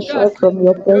Lord, fresh out 2024, Lekasanda. from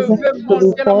your je presence veux to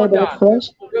be monter la poured out montagne.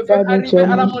 fresh. Je veux Guide me to arriver your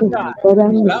à la mountain. montagne. Holy Lord, I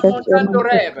may La set your montagne Ghost.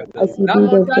 mountain de rêve. as you La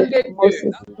did of montagne de Dieu.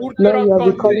 Moses. Pour te Lord, you have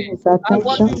been calling rencontrer. his I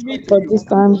want attention to meet for you. this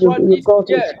time For you this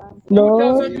got it. year,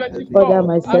 Lord, In the name order 2024, of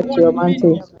my I step to want your to meet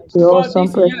mountain, you. Jesus. to your For awesome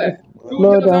this year, presence.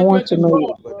 Lord, I want to know 2024,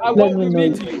 you. I Let want me to know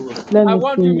meet you. you. Let I me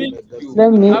want see to you. meet you.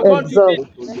 Let me I want to exalt meet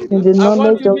you. in the I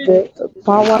want knowledge to of meet the you.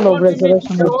 I power of want to meet you,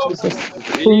 resurrection of Jehovah. Jesus,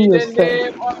 whom In you the sent.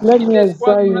 name of Let me Jesus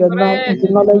Christ exalt of in Nazareth, the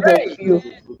knowledge of pray. you,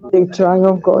 the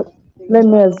triumph God. Let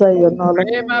me exalt your knowledge.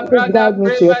 Pray, my Please brother, guide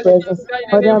me pray, to your my presence. sister,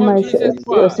 in the Order name of my Jesus steps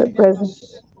to your Christ.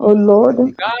 presence. Oh Lord,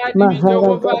 Guide me,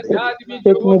 Jehovah, Maharagade. guide me,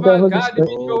 Take me the Jehovah, Holy guide Spirit.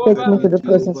 me, Oh, Take guide Jehovah. me to me, the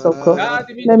presence of God. Jehovah.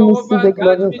 Guide me, Let me see Jehovah, the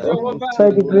guide glory of me, My God. Jehovah. By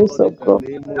mountain, the oh grace Lord, in of the God.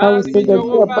 name of I will Guide see me, the Jesus.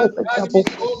 Jehovah, above guide me, example.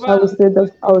 Jehovah.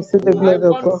 I will see the Oh, I glory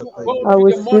of want God. to Rabakata go I to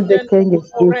will the Yelekes. see the mountain King of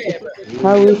is beauty. Horeb,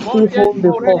 I Holy the will see mountain home Ghost.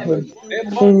 before Horeb, him. the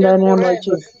In the mountain name of Horeb,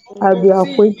 Jesus. I'll to be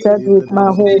see you, acquainted In the with to name my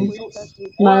of see home, you. Jesus.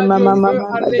 my Moi, je mama, veux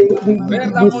mama, aller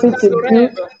vers la the montagne city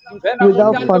d'Horeb, built vers la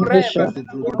without montagne d'Horeb, foundation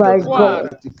pour te by voir, God.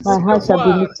 My pour te heart shall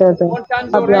be voir. lifted there.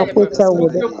 Montagne I'll be d'Horeb, acquainted pour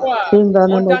with te it. voir. In the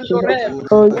name of Montagne Jesus. d'Horeb,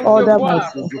 Oh, pour te order my voir.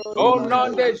 steps. Au nom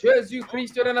de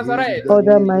Jésus-Christ de In Nazareth. the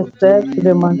Order name my of steps to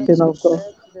the mountain of God.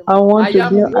 Jesus. I want I to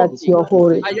am be at walking. your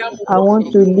holy. I am I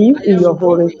want to walking. live I in am your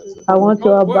holy. walking. I want to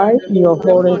Your abide word, in your the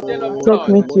holy. mountain of Take God.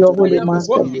 me to your I holy am mountain.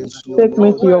 walking. Take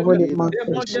me Your to your word, holy the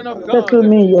mountain. mountain of Settle God.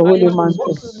 me in your I holy am mountain,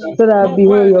 walking. so that I Your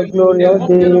behold word, your glory the all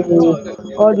mountain of day, God.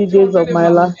 all the days of my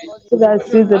life, so that I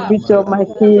see the beauty of my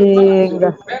King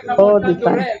Vers la all the montagne de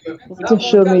time. rêve, la To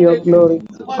show me montagne your des vues. glory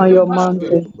Moi, on je your marche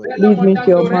mountain. vers la Lead me to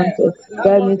montagne de your rêve, mountain. la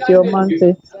Guide me to montagne your des vues.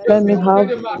 mountain. Je Let me continue have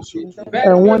de marcher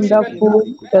a vers wonderful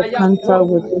 2024. I am encounter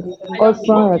with walking. you. I am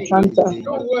Awesome walking. encounter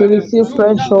Your to word, receive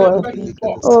fresh oil.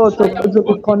 2024. Oh, I am to be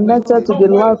walking. connected to No the word,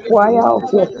 life wire of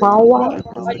your power, 2024.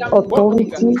 I am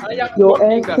walking. authority, I am your walking.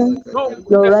 essence, No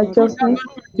your word, righteousness,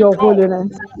 your 2024.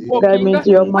 holiness. Guide Walking. me to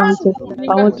your I'm mountain. walking.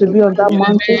 I want to be on that In the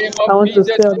mountain. name I of want to Jesus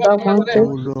stay on Christ that of Nazareth.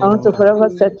 mountain. I want to forever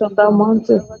set on that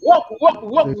mountain. Walk, walk,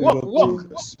 walk, walk, walk.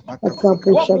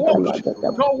 Walk, walk.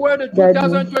 No word Guide me,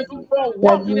 2024. guide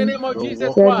Walk in the me, name of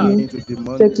Jesus guide Christ. me.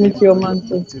 Take me to your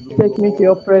mountain. Take me to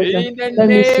your presence. In the Let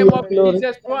me see name your of glory.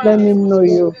 Jesus Let me Christ. know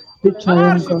you, the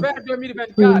triumph Marche God. vers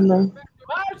 2024. Amen.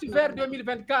 Marche vers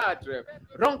 2024.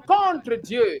 Rencontre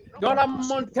Dieu dans la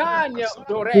montagne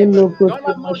de You rêve, look good dans to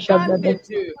la my montagne Shaddai. de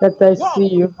Dieu. That I Walk, see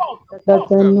you, walk, that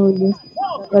I walk. know you,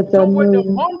 Walk that I toward know the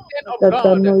you, mountain of that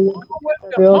I God. know you, Toward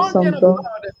the the mountain awesome of God,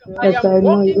 God. I that am I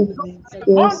know walking you, toward the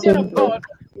the mountain awesome of God. God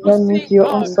to Guide me see to your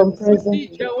God, awesome to presence. see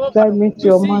Jehovah, Guide me to to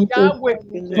your see mountain. Yahweh.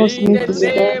 Cause In me the to be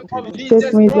there. name of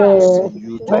Take Jesus me Christ. there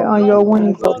by Au on nom your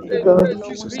wings of puissant de eagle,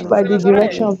 Jésus-Christ by de the Nazareth.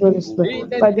 direction of the Holy Spirit, In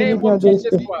the by the name leading of of the Holy Jesus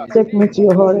Spirit. Christ. Take me to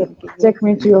your holy. Take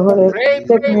me to your holy. Pray,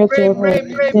 Take pray, me to pray, your pray, holy.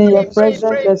 pray, In your pray, pray, presence,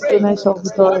 pray, there's pray. fullness of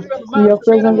Moi, joy. je In your marche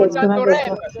vers la presence, there's montagne de fullness of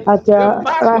joy. rêve. At Je your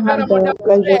marche right vers la hand, there are montagne de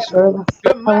pleasures rêve. forever.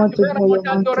 Je I marche want to vers la know your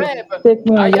montagne de mountain. rêve. Take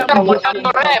me I on your am walking.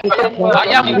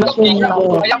 I am you show walking. me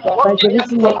there. I am By the walking.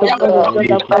 reason of the I am blood of God walking.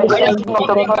 that flows I am through me to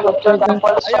come walking. to your presence,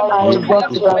 I am I will walking. walk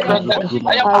to that I am mountain. walking.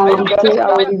 I I will am stay, I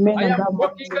walking. will remain I on am that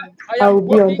walking. mountain. I I am will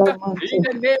be on walking that in mountain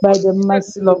the name by of the Jesus.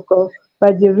 mercy of God,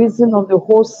 by the reason of the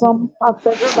wholesome,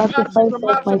 perfect sacrifice Je of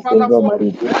marche my par la Savior, foi my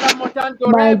Redeemer, vers la montagne de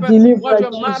my rêve. Moi, deliverer, je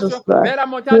marche Jesus Christ. vers la The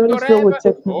montagne de Holy Spirit will rêve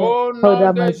take me there. au Hold nom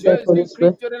on de myself, Holy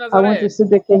Spirit. Jésus-Christ de I want to Nazareth. see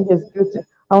the King, His beauty.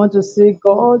 I want to see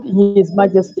God in His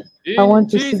majesty. I In want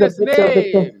to see the Jesus' beauty of the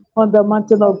King. name. On the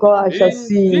mountain of God, I shall In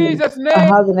see. Jesus' I name.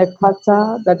 have an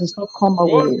encounter that is not come Au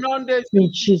away. nom de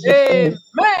In Jésus. Jesus' name.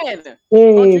 Amen.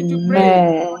 Continue to pray.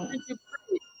 Amen. Continue to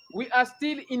pray. We are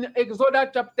still in Exodus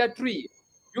chapter 3.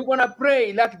 You're going to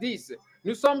pray like this.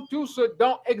 Nous sommes tous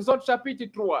dans Exode chapitre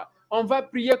 3. On va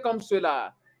prier comme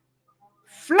cela.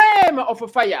 Flame of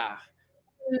fire,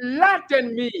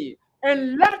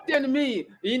 enlighten me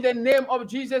in the name of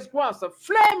Jesus Christ.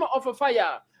 Flame of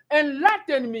fire,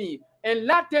 enlighten me,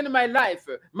 enlighten my life,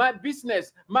 my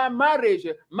business, my marriage,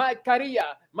 my career,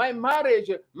 my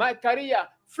marriage, my career.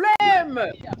 Flame of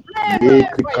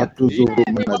fire in the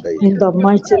name of In Jesus the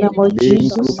mighty name of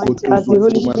Jesus, as the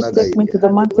Holy Spirit take me to the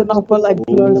mountain of God, I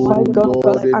glorify God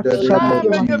because action shall be Flamme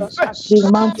given de me. feu, The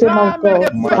mountain of flamme de God,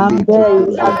 feu,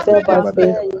 I'm there flamme de by feu.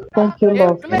 faith. Thank you,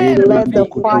 Lord. Éclaire ma Let the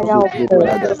vie, fire of God,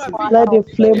 éclaire ma vie, let the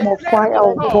flame of éclaire fire mon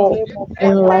of corps, God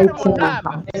éclaire mon enlighten my âme,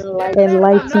 heart, éclaire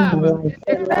mon enlighten my âme, life,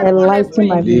 éclaire mon enlighten esprit.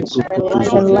 my ministry, Au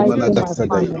nom de enlighten my Jésus-Christ.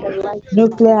 family.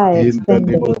 Nuclear are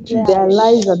extended, their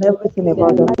lives and everything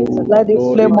about them. Let the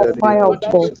flame of fire of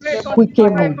Continue God de prier, continue de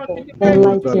quicken prier, me, continue de prier,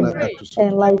 continue de enlighten me, prier.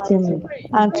 enlighten me,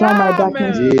 and turn my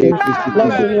darkness Flamme, to day.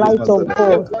 Let the flamme, light of flamme de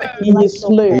God feu, in His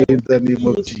flame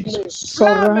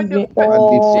flamme surround de me feu.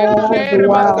 all the Éclaire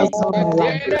ma while vie, upon my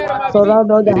life. éclaire ma vie.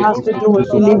 Surround all that has Au to nom do de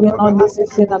with Jésus. living unnecessary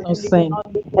sin and unseen,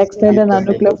 extending a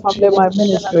nuclear family, my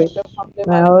ministry,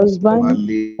 my husband,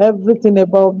 everything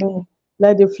about me.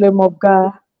 Let the flame of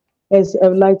God is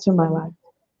enlighten my life.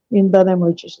 In the name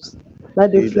of Jesus.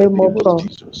 Let the flame of God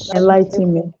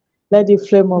enlighten me. Let the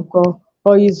flame of God,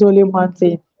 or His holy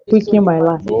mountain, quicken my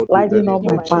life, lighting up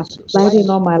my path, lighting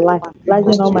up my life,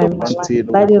 lighting up my ministry,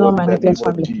 lighting up my nuclear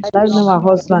family, lighting up my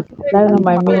husband, lighting up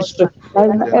my ministry,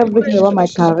 lighting up everything about my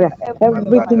career,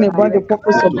 everything about the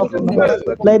purpose of Flamme God de for my life.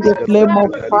 feu, Let the flame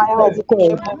of flamme de fire feu, of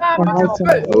God flamme de enlighten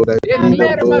feu. my life,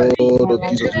 Éclaire ma enlighten vie, my life.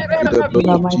 éclaire ma In the vie, mighty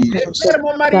name of Jesus. éclaire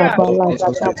mon mariage,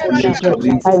 éclaire ma Kabalagadaboshige.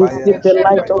 famille, I receive the éclaire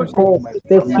light mes of projets. God,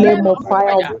 the flame Flame of of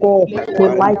fire of fire, God to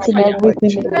flame of lighten fire,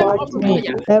 everything flame about of me,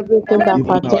 fire, everything flame that of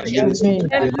pertains fire. to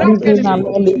me, Enlighten living and me,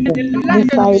 not living,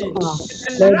 enlighten inside me, out.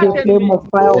 Let the enlighten flame me, of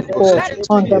fire of God enlighten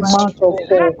on me, the mount of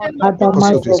God, enlighten my at the family,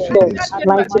 mount of God, enlighten my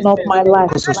lighting up business, my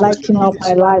life, enlighten lighting my up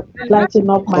my business, life, lighting enlighten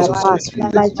up my my path,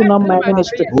 business, lighting up enlighten my my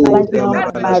ministry, career, lighting up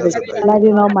my enlighten my marriage, career,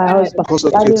 lighting up my enlighten husband, my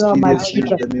career, lighting up my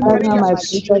children, enlighten my lighting up career. my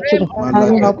spiritual Flame children, of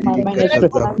lighting fire, up my flame ministry,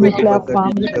 of nuclear fire,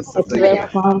 family, flame of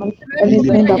extract fire, family, flame of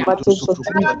anything that fire, pertains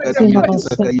unto me, flamme de sin feu, and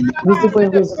unseen, visible flamme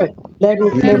and de feu. invisible. Let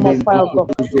the Éclaire flame mon of fire corps,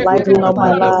 go éclaire lighting ma up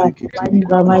my famille, life in éclaire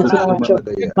the the mighty name of Jesus.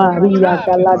 Maria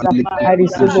Galada, I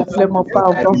receive the flame of fire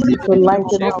of God to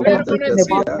lighten up everything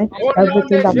about me,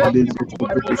 everything that concerns me.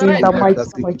 In the mighty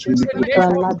name of Jesus.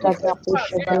 Galada,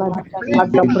 Gapusha, Galada,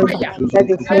 Agabrida. Let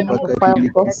the flame of the fire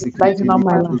of God lighten up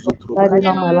my life. Lighten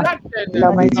up my life. In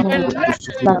the mighty name of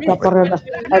Jesus. Gagaparada.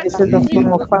 I receive the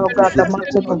flame of fire of God, the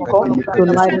mountain of God, to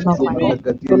lighten up my day,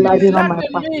 to lighten up my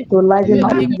path, to lighten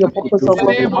up the purpose of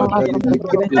God for my life from the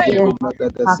beginning to the end.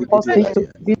 And cause things to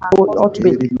be ought to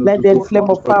be. Let the flame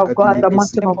of fire of God, the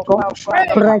mountain of God,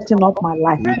 brighten up my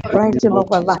life, brighten up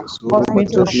my life, cause me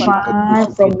to shine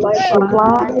from light to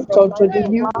light unto the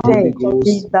new day.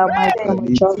 In the mighty name of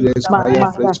Jesus.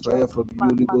 Fresh fire from the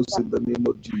Holy Ghost in the name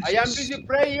of Jesus. I am busy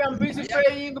praying, I'm busy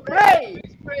praying, pray.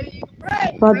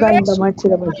 Father, in the mighty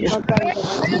name of Jesus.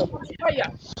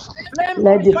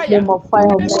 Let the flame of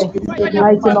fire of God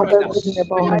lighten up everything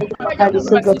about me. I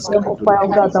receive the flame of fire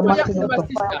of God, the mountain of God,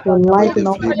 to lighten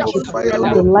up my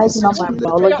children, to lighten up my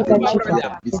biological children,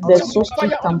 in the soul,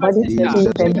 spirit, and body,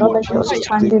 in the knowledge,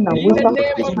 understanding, and wisdom,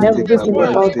 in everything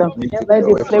about them. Let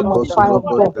the flame of fire of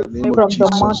God from the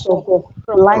mouth of God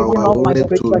lighten up my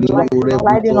spiritual life,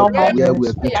 lighten up my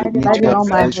ministry, lighten up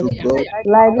my ministry,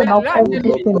 lighten up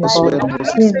everything about me.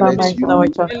 In the mighty name of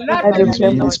Jesus. Let the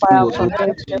flame of fire from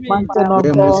the mountain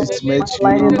of God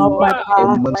lighten up my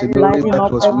path, lighten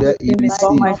up everything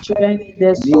about my children,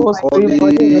 their soul, spirit,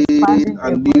 body, understanding,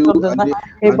 the wisdom of the night,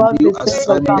 about the things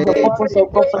of God, the purpose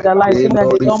of God for their life, so that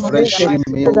they don't miss it,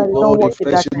 so that they don't walk in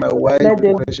darkness.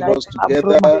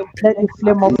 Let the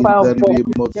flame of fire of God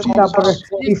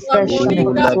refresh me,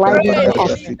 lighten me up,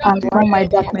 and turn my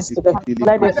darkness to them.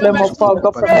 Let the flame of fire of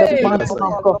God from the mountain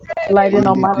of God lighten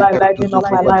up my life, lighten up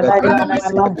my life, lighten up my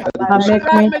life, and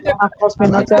make me and cause me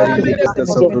not to have to do this thing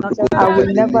again. I will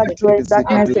never dread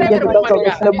darkness again because of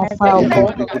the flame of fire of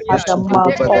God at the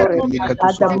mount already,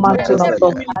 at the mountain of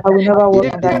God. I will never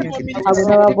walk in darkness. I will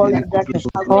never walk in darkness.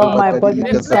 All my body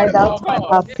inside out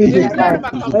are filled with fire.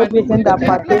 Everything that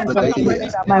pertains unto me,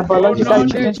 my biological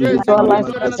children, spiritual life,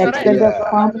 extended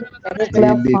family,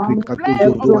 nuclear family,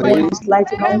 everyone is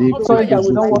lighting up so that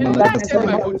we don't walk in darkness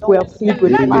anymore. We are filled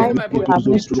with light, our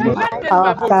ministry,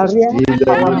 our career,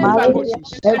 our marriage,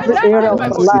 every area of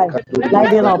our life,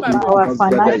 lighting up our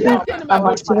finances, our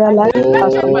material life,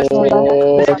 our spiritual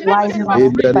life is lighting up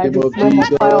by the flame of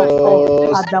fire of God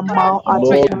at the mount at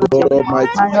the mountain.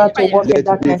 I have to walk in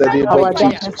darkness. Our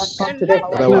darkness has come today.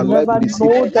 We'll never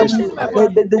know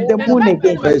the moon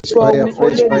again. So we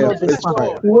only know the sun.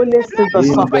 We only see the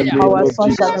sun. Our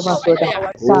sun shall never go down.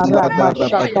 Sarah,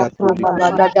 Mashaka,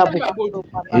 Promaladagabu.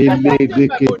 I'm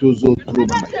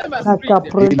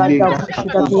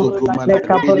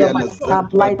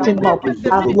lighting up.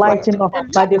 I'm lighting up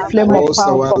by the flame of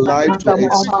power.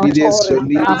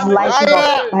 I'm lighting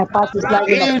up. My path is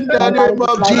lighting up. In the name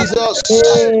of Jesus.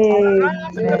 Amen.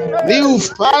 New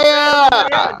fire.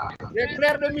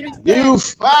 New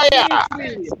fire.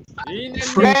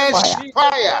 Fresh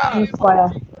fire. New fire.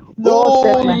 Oh Lord,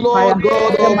 set my fire. Lord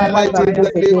God Set my life Almighty, in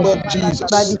the name of by Jesus.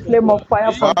 the flame of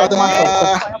fire from the mouth of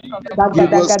God.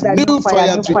 Give us new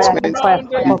fire New fire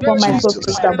upon my soul,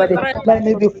 spirit, and body. Let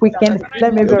me be quickened.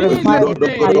 Let me be refined.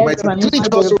 And let my ministry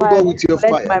be revived.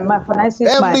 Let my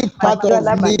finances, my material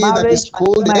life, my marriage,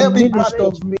 my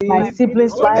ministry, my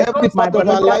siblings' life, my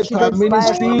biological children's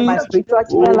life, my spiritual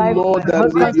children's life, my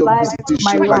husband's life,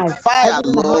 my life.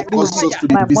 Everything I have to do,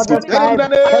 my mother's life,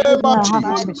 everything I have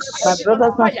to do. My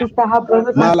brothers and sisters have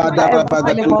brothers and sisters,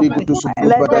 everything about me.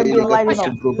 Let them be lighting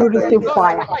up. We receive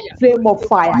fire, flame of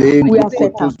fire. We are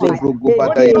set ablaze.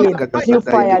 New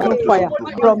fire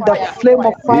from the flame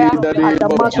of fire at the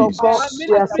mouth of God.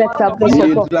 We are set ablaze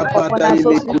of God. Upon our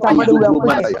soul, somebody we are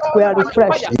quickened, we are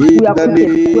refreshed, we are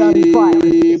quickened, we are revived.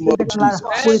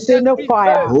 We receive new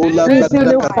fire. We receive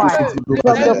new fire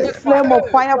from the flame of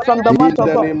fire from the mouth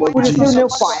of God. We receive new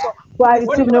fire. We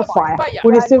receive new fire.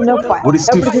 We receive new fire. We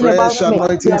receive Everything fresh about me, we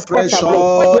anointing, are set fresh ablaze.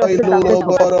 oil, We are set ablaze.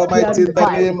 Lord God We are Almighty, in the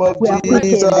revived. name of We are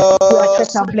quickened. We are set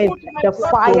Jesus. ablaze. The To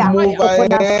fire move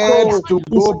upon our ahead, soul to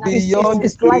go beyond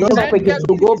is lighting up again.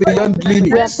 to go beyond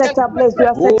We are limits. set ablaze. We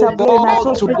are set Oh ablaze in our soul,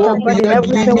 God, to spirit, go and body. In beyond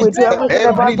everything we limits. do, everything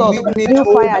Every about us. limit, New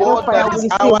oh fire, God, that we is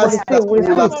receive, ours that we will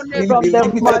receive have been from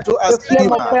limited to the us flame of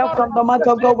human. fire from the mouth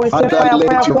of God. We say Father, fire, let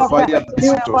fire, your fire, fire. fire New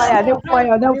visit us. fire, new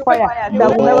fire, new fire that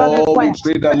will never be Oh, we quenched.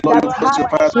 pray that That Lord right cause your heart.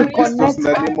 fire to We visit us connect in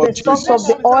the name the of source of the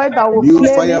Jesus. oil that will New flame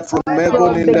fire it from from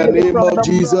heaven in the name of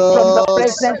from the Jesus.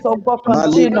 presence of God Maliku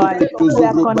continually. We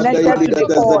are kutuzuvru badai connected to the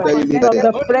ligata oil zadai from ligaya.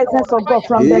 the presence of God,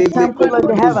 from the Ele temple of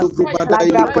the heavens. kutuzuvru badai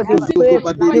Like that, for likutuzuvru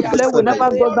badai the flame will ligasadai.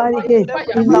 never go down again.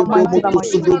 In the Lebo mighty name of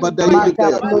Jesus. mutuzuvru badai Mata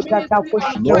ligaya. plotaka Lord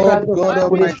pushikebrado. God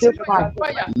We receive Almighty, fire.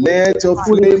 let a We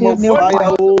flame receive of new fire,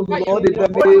 fire. oh Lord, in the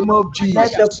name of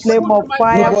Let the Jesus. flame of Give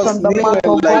fire us from the new mouth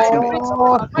of enlightenment,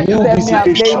 God new set me ablaze,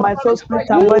 visitation. my soul, spirit,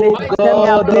 and body. Oh Set me God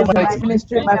ablaze in my Almighty,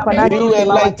 ministry, in my new finances, in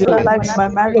my material enlightenment, life, in my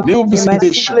marriage, new in my visitation.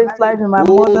 siblings' life, in my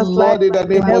Oh mother's life, Lord, in the in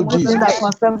name of everything that Jesus.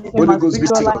 concerns me, in Holy my Ghost spiritual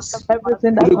visit life, us.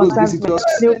 everything that Holy Ghost concerns visit me. us.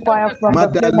 New fire from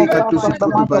the flame of Madalika fire to from the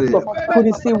mouth of God. Suprubare. We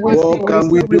receive, we receive, What we can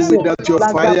we receive, we do receive. without your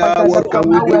Like that, fire? What can from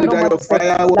we now do we are no without more your the same.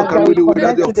 fire? What Like can that, we we do without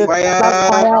connect your to the light fire?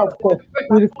 fire of God.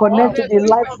 We connect to the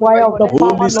light fire of the Holy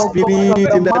power of God from Spirit,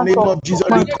 the in the mouth name of of Jesus,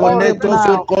 Mount Oreb reconnect us,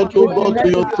 O now. God, We O God, to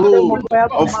connect to your the flame of throne fire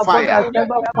of from above fire. that's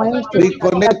never quenched.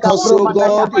 Reconnect us, O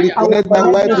God, I will reconnect my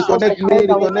connect to wife, the source of reconnect fire me,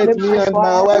 that will reconnect flame me my and my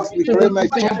fire wife, to the reconnect my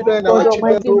kingdom of children, our God children,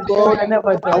 Almighty O that God, I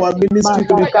never die. our ministry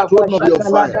to the Madaka throne of your Bashakalada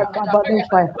fire. Kaba, new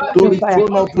fire, To new the fire,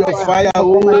 throne of new your fire fire,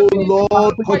 upon my oh children, upon my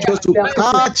Lord, cause us to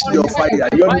catch my your ministry, fire,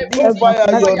 your new every my fire,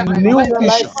 finances, your my new material life,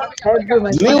 vision. every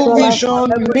my New spiritual life,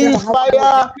 vision, everything new that has to do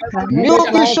with fire, my new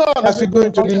mother's life, vision as we go everything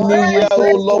into involved the in my new year. life,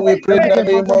 Oh Lord, we pray in the everything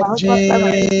name involved in my of husband's life,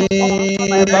 my sister's life,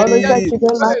 my biological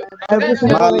children's life, Jesus.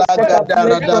 everything that we set up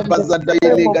place from the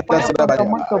flame of fire from the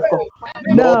mouth of God. Lord,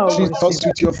 Now we treat receive. us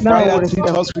with your Now fire, we treat receive.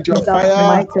 us with your In the fire,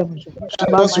 mighty name.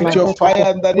 treat us with your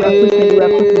fire in the We are quickened, we are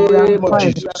quickened, we are on name of fire.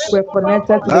 Jesus. We are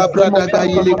connected to the flame of Labradaga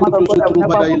fire from yele the mouth of God kutusu that will never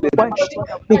trubada be yele. quenched.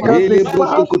 Because the Ele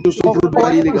brosto source kutusu of God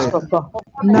trubada is yele. from God.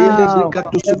 Ele Now,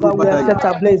 brikatu ever we are subrubada set yele.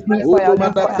 ablaze, Olo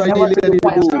new fire, madasa never yele to be quenched.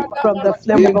 gadibo. From the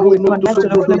flame of God, Embro we no to connect to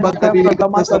the flame of subrubada fire yele from the gata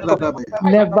mouth of God, sabrada baya.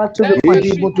 never to be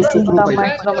quenched. Ele to In the subrubaya.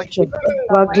 mighty name of Jesus.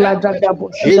 We are glad that the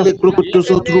bush. Ele krokutu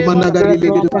sutrubana gadi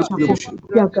yele gadibo.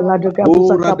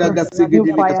 Oh, radaga New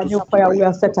fire, we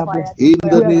are set ablaze. in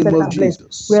the We are name set of ablaze.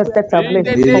 We Jesus. are set In ablaze.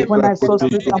 the Ele name Upon of our soul, krakutu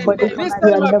spirit, and body, Listen,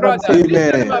 we are my never the brother. same. Listen,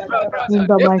 Amen. my brother. In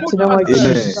the Écoute, mighty name ma of soeur. Amen.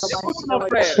 Jesus. Écoute, mon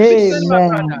frère. Listen, my Amen.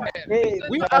 brother.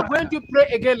 We are going to pray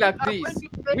again like this.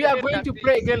 We are going to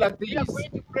pray again like this.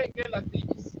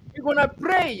 We're going to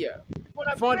pray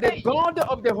for the God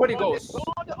of the Holy Ghost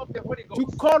to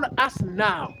call us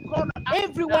now.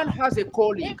 Everyone has a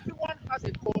calling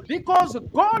because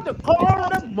God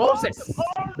called Moses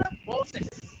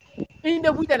in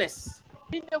the wilderness.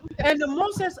 And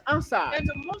Moses answered.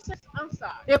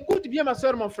 Écoute bien, ma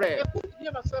soeur, mon frère.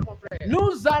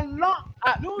 Nous allons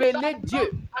appeler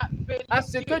Dieu à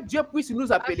ce que Dieu puisse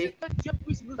nous appeler.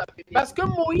 Parce que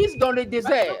Moïse dans le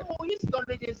désert,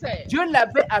 Dieu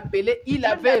l'avait appelé, il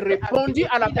avait répondu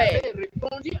à l'appel.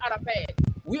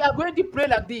 We are going to pray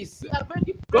like this.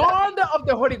 God of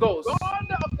the Holy Ghost,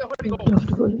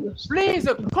 please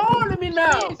call me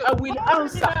now. I will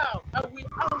answer.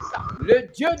 Le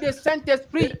Dieu du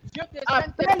Saint-Esprit,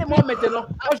 appelle-moi maintenant. Moi,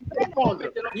 je vais répondre.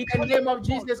 In the name of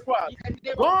Jesus Christ.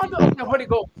 God of the Holy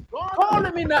Ghost,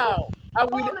 call me now. I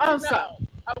will answer.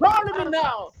 Call me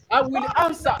now. I will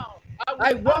answer.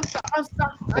 I want to answer.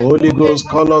 Holy Ghost,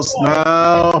 call us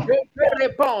now. Je vais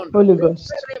répondre. Holy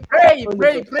Ghost. Pray, Holy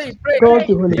pray, Ghost. pray, pray. God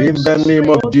the Holy In Ghost. the name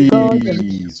of God the Holy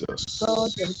Ghost. Jesus.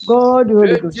 God the Holy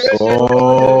Le Ghost. Dieu des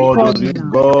God, Call Saints, me Holy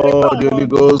now. God, the Holy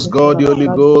Ghost, God, the Holy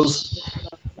Ghost.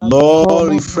 Oh, Lord, my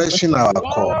refreshing our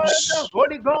God, the cause,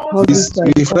 Holy Ghost, Holy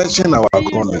Ghost. refreshing our please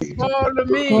calling, call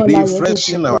me. Call I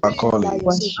refreshing our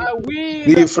callings, I will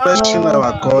refreshing answer.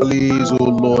 our callings, oh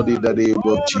Lord, in the name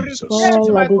of Oh, Jesus. refresh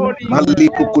my calling.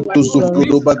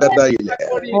 Malikukutuzubrudubagadaile. My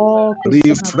calling. Oh,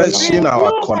 Christian Refreshing Apollo. our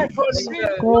Renew my callings, calling.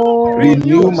 God,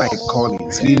 renew my Renew.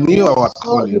 callings, renew Renew. our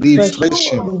calling, refresh me.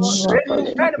 refreshing Renew us, our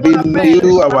calling. Renouvelle mon appel.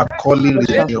 renew our calling, Refresh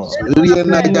renew us. us, Renew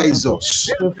re-energize us. us,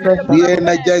 Refresh us.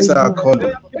 re-energize our Renew us.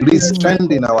 calling, Le Renew us.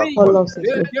 re-strengthen our Saint-Esprit, Call calling. us le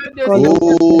again. Dieu des Call us Saints, Oh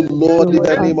again. We Lord, in will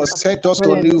the name of answer. set us to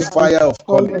Call a us new again. fire of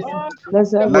Call calling. us.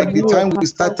 Let's have Like the renew a time we heart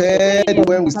started that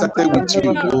when is we planted started call and with never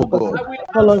you, me. be oh forgotten. God. I will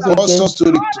Call us answer. Cause us again. to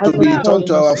Call be me Every now. returned calling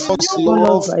to our us. first Call us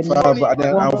love Renew by name,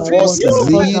 one and by first one.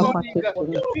 All my zeal. that calling. partake to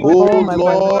me. Oh All my Lord,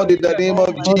 biological in the name children.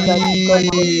 of All that is called my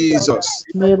Jesus,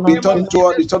 male and return female.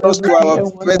 us to Everything our that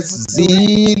one that has first to do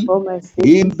with zeal all my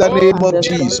in siblings the name and of their Jesus.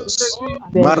 families,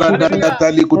 their children, Alléluia.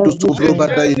 Maradadadali Le everything.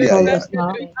 Dieu des Call kutusubrubadaileaya. us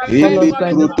now. Ele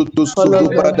kruto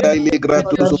subada ile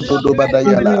grato subrodo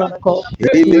badayala.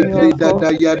 Ele grida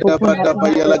dayada bada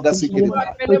bayala gasikiri.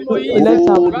 Let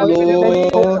Oh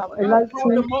Lord,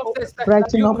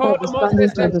 brighten up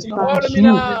understanding to understand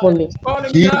you fully.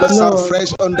 give us a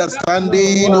fresh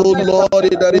understanding, oh Lord,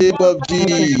 in the name of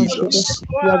Jesus.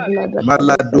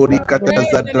 Maladori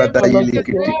katazadrada ile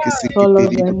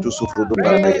kitikisikitere kuto subrodo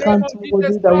badaya.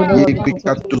 Ile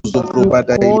kikato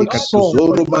subrodo ile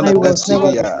katuzoro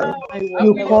managasiria.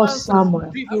 You call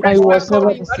Samuel. I was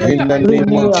never the same. In the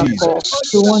name of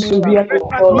Jesus. You want to hear your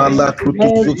call.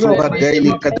 Biological children, my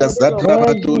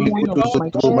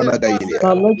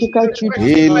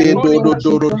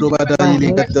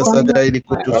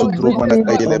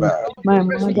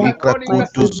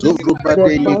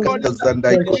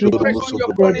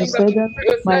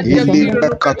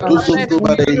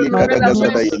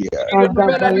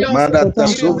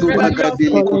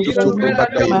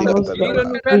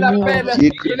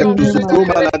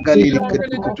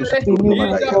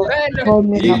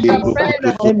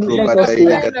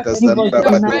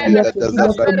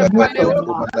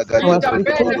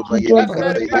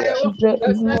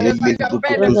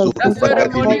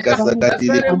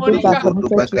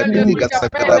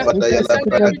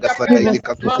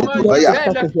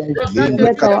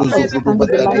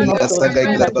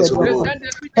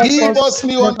Give us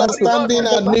new understanding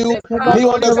and new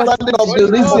understanding of the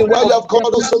reason why you have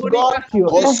called us, oh God.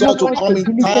 Cause us to come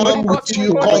in time with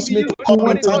you. Cause me to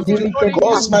come in time with you.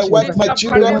 Cause my wife, my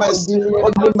children,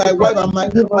 my wife and my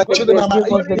children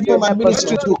and even my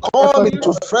ministry to come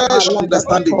into fresh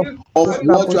understanding of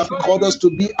what you have called us to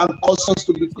be and cause us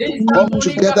to come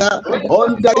together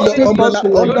under your umbrella,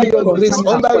 under your grace,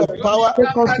 under your power,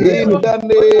 in the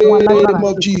name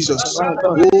of Jesus.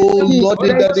 Oh Lord,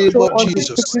 in the name of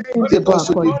Jesus, take us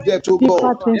to the depth, oh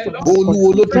God.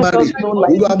 Olúwolódùmarè,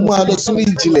 Olúwa mú wa lọ sínú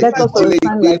ìjìnlẹ̀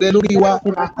ìpè rẹ lórí wa,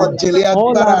 ìjìnlẹ̀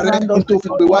agbára rẹ n tó fi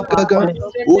pè wá gangan.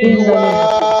 Olúwa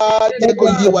jẹ́ kó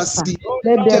yé wa sí,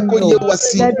 jẹ́ kó yé wa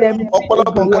sí.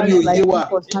 Ọ̀pọ̀lọpọ̀ nǹkan ni ò yé wa,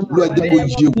 Olúwa jẹ́ kó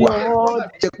yé wa,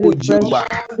 jẹ́ kó yé wa,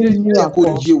 jẹ́ kó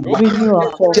yé wa,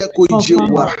 jẹ́ kó yé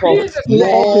wa.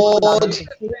 Lord,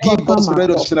 give us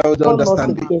revelation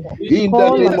understanding in the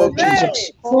name of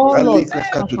Jesus.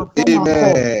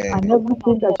 Amen. And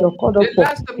everything that you're called up for,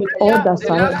 with all that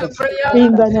surrounds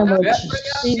in the name of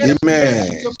Jesus.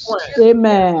 Amen.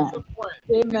 Amen.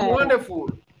 Wonderful.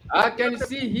 I can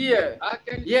see here.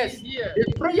 Yes,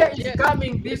 the prayer is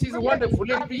coming. This is wonderful.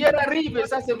 Les prières arrivent.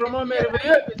 Ça, c'est vraiment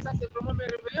merveilleux.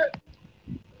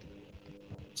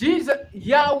 Jesus,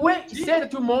 Yahweh said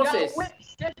to Moses,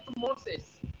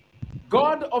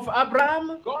 God of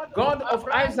Abraham, God of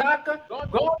Isaac,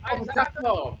 God of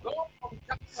Jacob.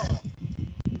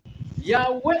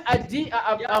 Yahweh a dit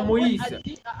à Moïse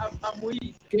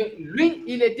que lui,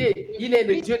 il est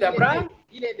le Dieu d'Abraham,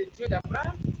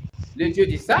 le Dieu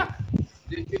d'Isaac,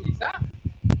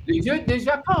 le Dieu de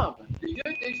Jacob.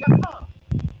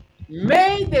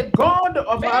 May the God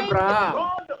of Abraham,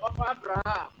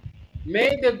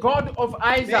 may the God of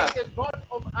Isaac,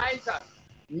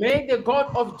 may the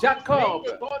God of Jacob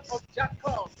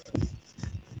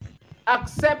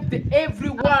accept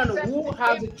everyone who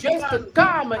has just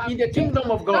come in the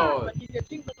kingdom of God.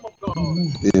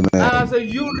 Amen. As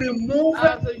you remove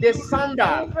the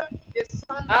sandal,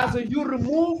 as you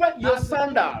remove your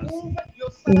sandals,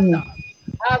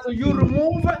 as you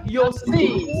remove your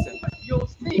sins,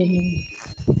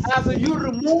 as you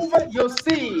remove your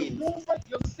sins,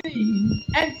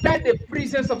 enter the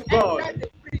presence of God.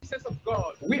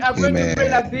 We are going to pray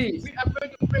like this.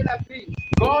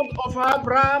 God of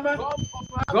Abraham,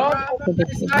 God of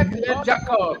Isaac and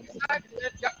Jacob,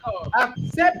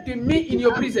 accept me in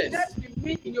your presence.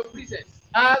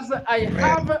 As I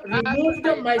have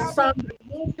removed my son.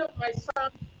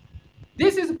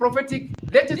 This is prophetic.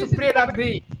 Let us pray like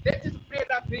this.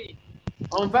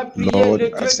 On va prier Lord, le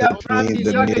Dieu accept me d'Abraham, in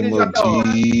the name of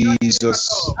Jesus.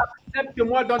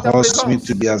 Accepte-moi dans ta Cause me présence.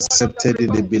 to be accepted in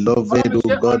the beloved,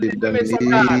 oh God, in the name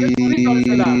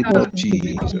of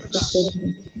Jesus.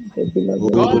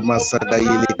 Oh,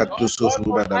 Masadaile Katuso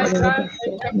Rubadala.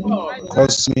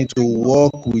 Cause me to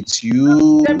walk with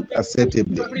you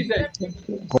acceptably.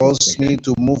 Cause me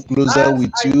to move closer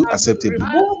with you acceptably.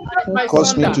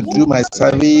 Cause me to do my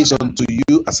service unto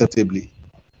you acceptably.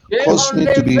 cause me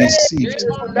to be received.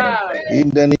 In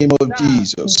the name of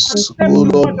Jesus. Oh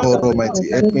Lord God Almighty,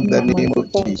 help me in the name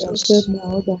of Jesus.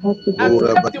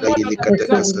 Ora batayili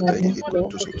katakasata yili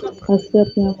kutusoto.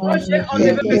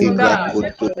 Yili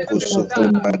rakotokosoto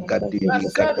bakadili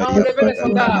kadaya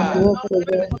bakadaya.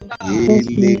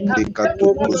 Yili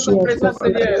klikatokosoto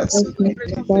bakadasiki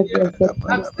tili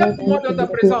kadabala.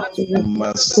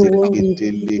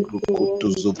 Maseketele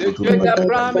krukotosoto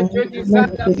bakadaya.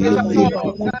 Yili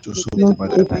krukotosoto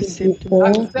bakadaya.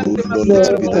 Oh Lord, let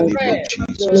it be the name of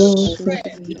Jesus.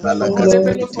 Malagas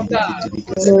kitili kitili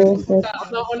kasiki.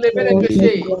 Yili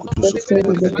krukotosoto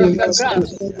bakadili kasiki.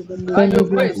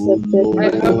 Oh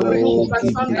Lord,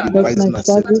 give me divine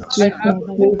acceptance.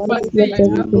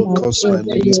 Oh Lord, cause my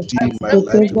ministry, my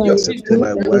life to be accepted,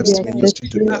 my wife's ministry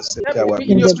to be accepted, our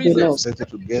ministry to be accepted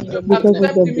together.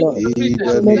 In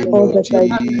the name of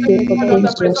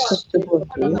Jesus.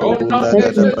 Oh,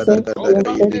 nagada badaga daga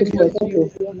yele kete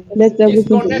kete.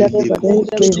 Yele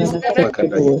kutu sufu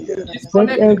bakada yele.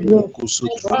 Yele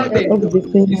kusutu bakada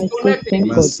yele.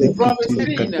 Masekete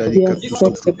likadari katu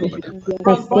sufu bakada.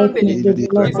 Yele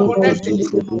kutu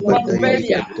sufu bakada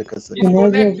yele kata kasaka.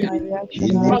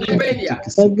 Yele kete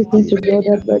kesekete.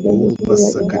 Oh,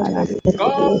 masakata.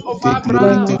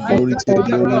 Take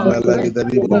glory, Malaga, in the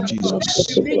name of Jesus.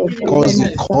 Cause the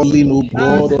calling, O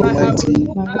God Almighty,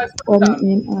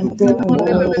 to be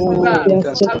more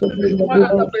acceptable.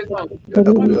 That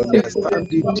I will understand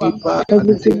it deeper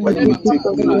and deeper. You will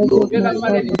take me, O Lord,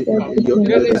 in your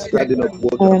understanding of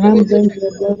what you have done.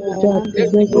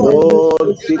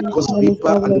 Lord, take us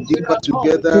deeper and deeper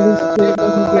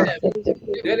together.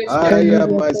 I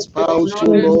am my spouse, O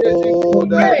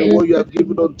Lord, and the one you have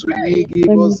given unto me,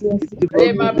 give us the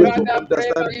grace to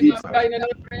understand deeper.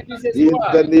 In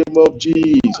the name of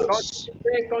Jesus.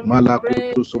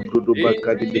 Malakutu subrudu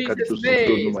bakadi likatu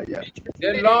subrudu maya.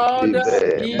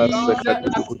 Amen.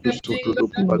 Masakatu kutu subrudu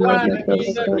bakadi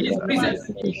likatu.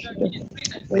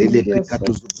 Ele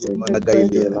krikatu subrudu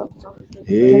managayele.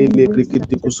 Ele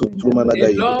krikiti kusubrudu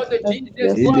managayele.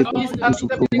 Ele kutu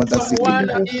subrudu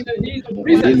manasikita.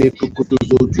 Ele kutu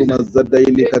subrudu mazada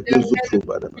ele katu subrudu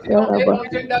badaba.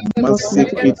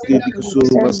 Masikiti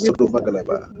kusuru masuru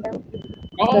bagalaba.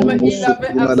 Oh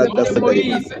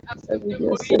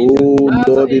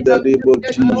Lord, in the name of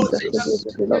Jesus.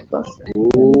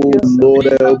 Oh Lord,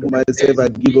 I open myself, I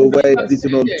give over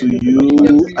everything unto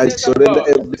you. I surrender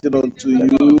everything unto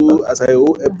you as I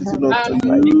owe everything unto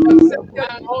you.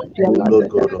 Oh Lord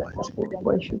God Almighty.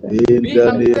 In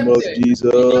the name of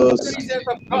Jesus.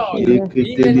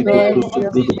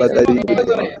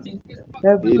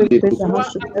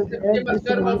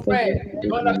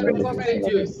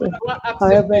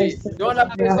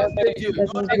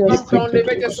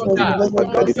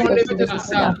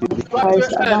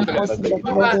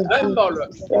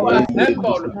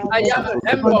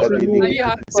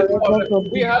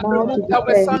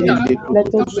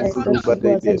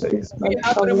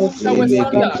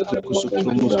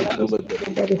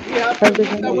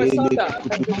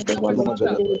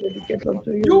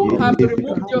 You have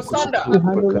removed your sandal.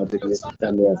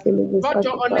 Quand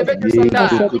on avait des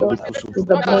sandales,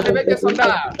 on avait des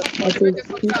sandales.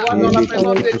 Sois dans la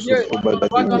présence de Dieu,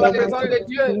 sois dans la présence de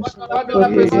Dieu, sois dans la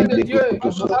présence de Dieu,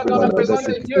 sois dans la présence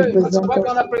de Dieu, sois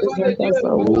dans la présence de Dieu.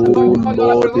 Oh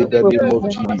Lord, in the name of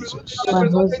Jesus.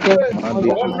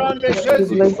 Au nom de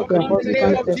Jésus, in the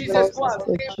name of Jesus Christ,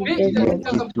 be in the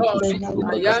presence of God.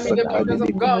 I am in the presence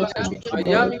of God. I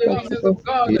am in the presence of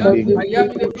God. I am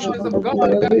in the presence of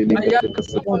God. I am in the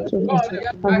presence of God.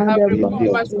 I have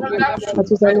removed my standards.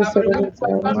 I have removed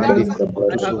my standards.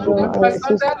 I have removed my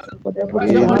standards. Moi,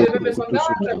 j'ai enlevé mes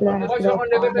standards. Moi, j'ai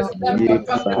enlevé mes standards.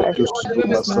 Papa, j'ai enlevé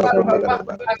mes standards.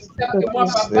 Papa, accepte-moi,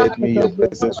 papa. Set me in your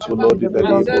presence, O Lord, in the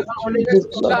name Marcel of a enlevé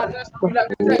ses Jesus. standards. Il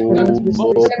accepte. Oh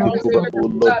Mon Lord, frère a take enlevé over, ses oh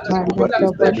Lord, standards. take over Il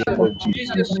in the accepte. name of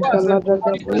Jesus Jesus. Christ,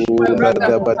 Oh my brother,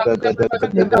 Lada bada gada gada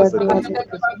gada gada.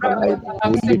 accept my brother,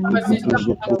 Uli accept my kukutu sister.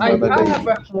 zuku I managai.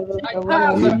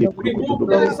 have Ili kukutu removed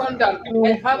my baya. sandal.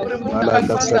 I have removed my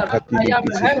Malada sandal. sakati I am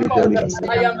likisi humbled. kitari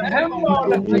I am asakati.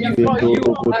 humbled Ili before you.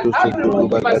 ndoro I goto have sukutu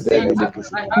removed my bagada sins.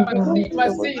 likisi. I have removed my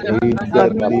sin. In I the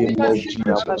have removed name my of sin.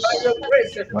 By Jesus. your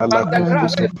grace, par ta Malakutu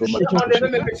grâce, sufruma j'ai enlevé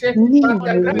mes kutusuku. péchés. Par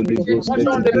ta grâce, Holy Ghost, moi j'ai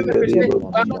let it be enlevé in mes the péchés. name of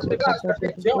Par ta Jesus. grâce,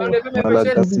 j'ai enlevé mes péchés.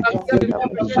 Malaga sikiti Accepte-moi,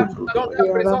 likutu papa, sufrudu dans ta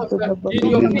baya. présence, in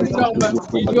your Ili kingdom, kukutu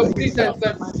zuku in your magai. presence,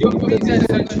 your In the presence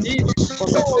name of is Jesus.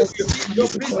 joy, your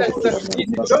presence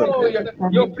is joy,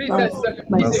 your presence is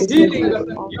Masikiti healing, baya.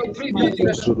 your presence Ili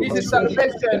kusuru is masuru.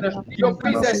 salvation, your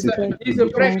presence is a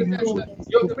Masikiti breakthrough,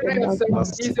 Your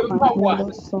presence is a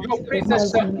power. Your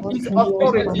presence is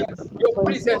authority. Your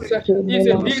presence is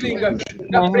a healing.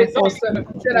 La présence,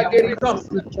 c'est la guérison.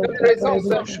 La présence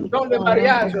dans le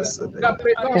mariage. La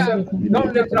présence dans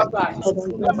le travail.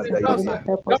 La présence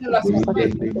dans la santé.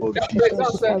 La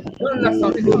présence dans la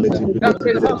santé. La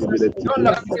présence dans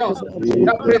la puissance.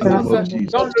 La présence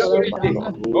dans l'autorité.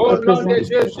 Au nom de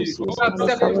Jésus,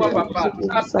 accepte-moi, Papa.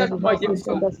 Accepte-moi, Jésus.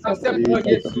 Accepte-moi,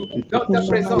 Jésus. Dans ta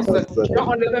présence, j'ai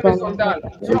enlevé mes sandales.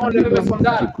 J'ai enlevé mes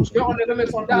sandales. J'ai enlevé mes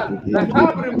sandales. I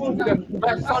have removed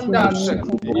my sandals. In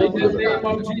the name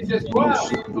of Jesus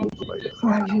Christ. Au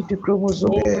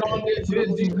nom de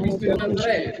Jésus-Christ de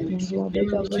Nazareth. In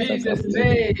Jesus'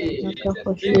 name.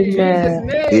 In Jesus'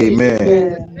 name.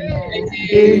 Amen.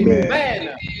 Amen.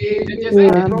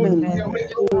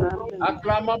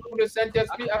 Acclamons pour le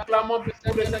Saint-Esprit. Acclamons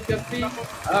pour le Saint-Esprit.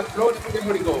 Applaudissons pour the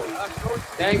Holy Ghost.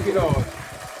 Thank you, Lord.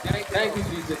 Thank you,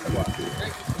 Jesus.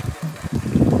 Thank you.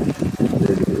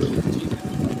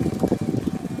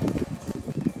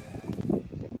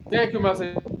 Thank you,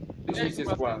 Master Jesus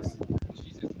Christ.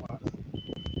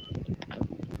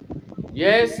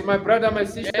 Yes, my brother, my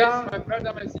sister.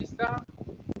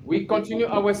 We continue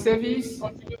our service.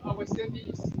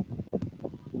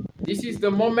 This is the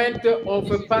moment of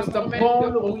Pastor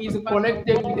Paul, who is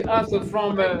connected with us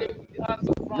from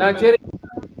Nigeria.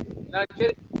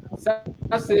 Ça,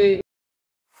 c'est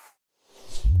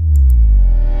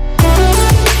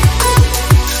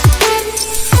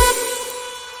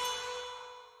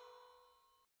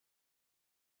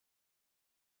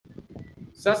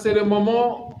Ça, c'est le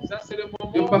moment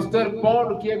du pasteur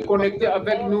Paul qui est connecté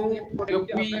avec nous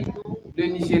depuis le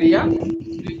Nigeria.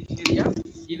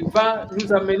 Il va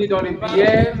nous amener dans les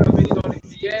prières.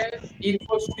 Il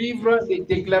faut suivre les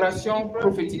déclarations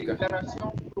prophétiques.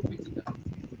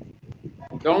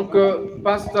 Donc,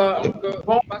 pasteur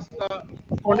Paul,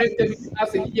 connecté with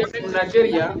us here in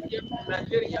Nigeria,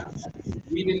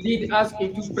 will lead us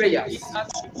into prayers.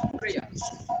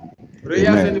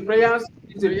 Prayers and prayers.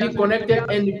 To be connected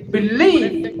and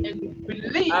believe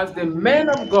as the man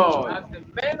of God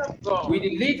will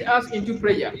lead us into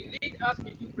prayer.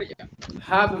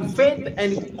 Have faith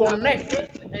and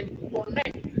connect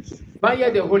via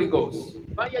the Holy Ghost.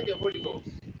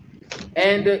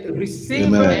 And receive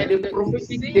the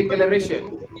prophetic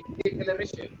declaration.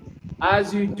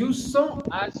 As you do so,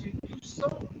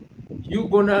 you're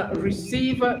gonna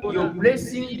receive your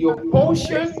blessing, your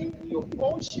portion.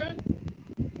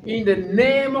 In the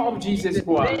name of Jesus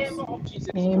Christ.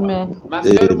 Amen. Ma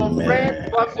soeur, mon frère,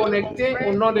 sois connecté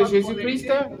au nom de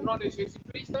Jésus-Christ.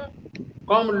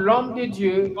 Comme l'homme de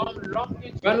Dieu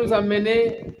va nous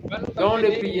amener dans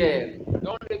les prières.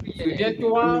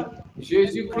 Souviens-toi,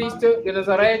 Jésus-Christ de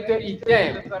Nazareth, il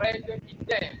t'aime.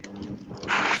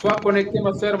 Sois connecté,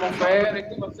 ma soeur, mon frère.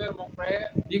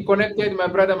 Be connected, my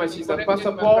brother, my sister.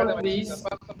 Pastor Paul, please.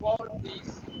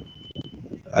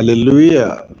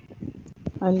 Hallelujah.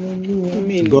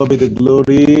 Hallelujah. To God be the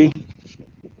glory.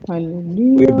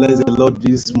 Hallelujah. We bless the Lord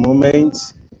this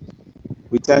moment.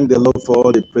 We thank the Lord for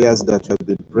all the prayers that we have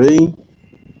been praying.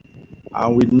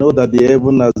 And we know that the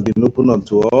heaven has been opened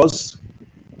unto us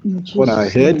on our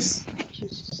heads.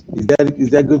 Is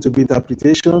there going to be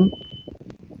interpretation?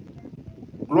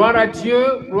 Gloire à Dieu,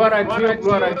 gloire à Dieu,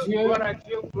 gloire à Dieu.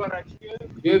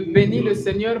 Je bénis le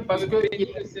Seigneur parce qu'il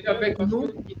est avec nous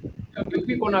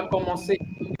depuis qu'on a commencé.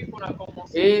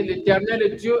 Et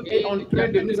l'Éternel Dieu est en train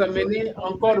de nous amener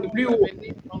encore plus haut.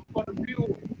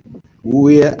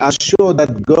 We are sure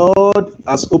that God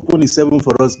has opened His heaven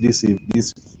for us this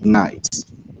night.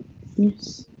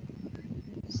 Yes.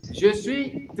 Je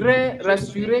suis très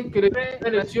rassuré que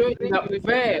l'Éternel Dieu a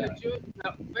ouvert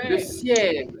le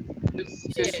ciel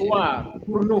ce soir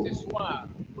pour nous.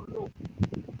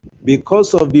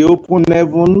 Because of the open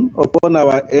heaven upon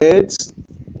our heads,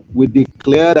 we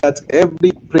declare that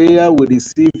every prayer will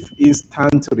receive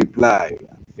instant reply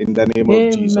in the name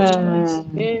of Jesus Christ.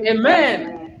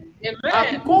 Amen.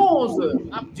 À cause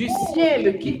du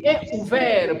ciel qui est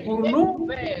ouvert pour nous,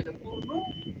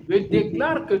 je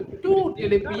déclare que toutes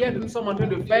les prières que nous sommes en train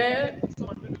de faire,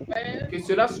 que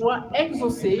cela soit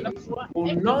exaucé au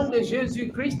nom de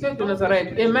Jésus-Christ de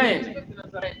Nazareth. Amen.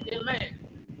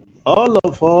 All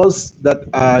of us that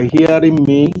are hearing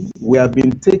me, we have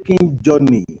been taking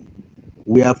journey.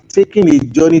 We have taken a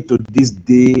journey to this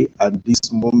day and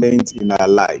this moment in our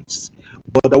lives.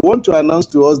 But I want to announce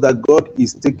to us that God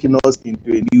is taking us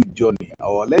into a new journey.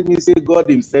 Or let me say, God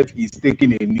Himself is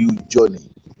taking a new journey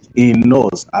in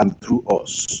us and through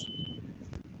us.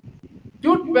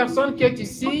 Toute personne qui est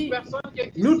ici,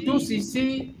 nous tous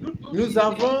ici, nous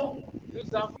avons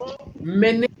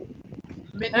mené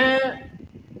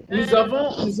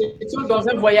nous étions dans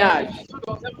un voyage.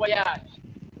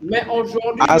 Mais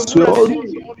aujourd'hui, As je vous we all,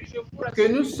 rassure que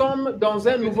nous sommes dans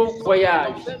un nouveau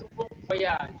voyage.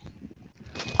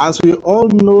 as we all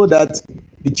know that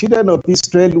the children of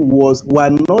Israel were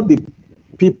not the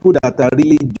people that are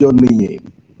really journeying.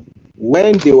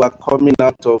 When they were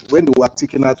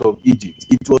taken out of Egypt,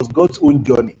 it was God's own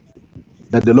journey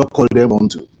that the Lord called them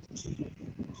onto.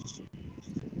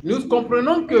 Nous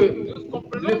comprenons que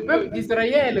le peuple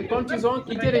d'Israël, quand ils ont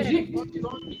quitté l'Égypte,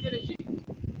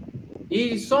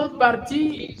 ils sont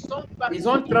partis, ils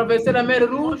ont traversé la mer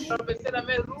Rouge.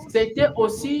 C'était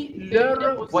aussi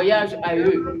leur voyage à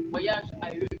eux.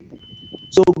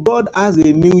 So God has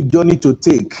a new journey to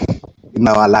take in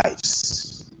our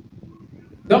lives.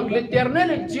 Donc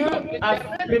l'Éternel Dieu a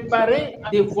préparé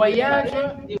des voyages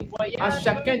à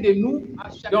chacun de nous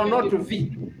dans notre vie.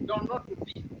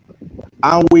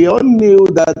 And we all knew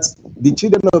that the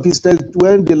children of Israel,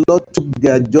 when the Lord took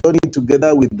their journey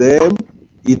together with them,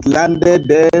 it landed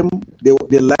them,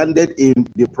 they landed in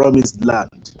the promised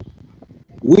land.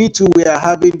 We too, we are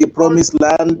having the promised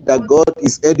land that God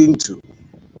is heading to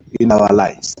in our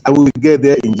lives. And we will get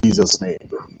there in Jesus' name.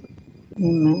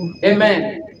 Amen.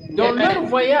 Amen. Dans leur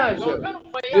voyage,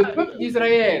 le peuple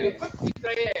d'Israël,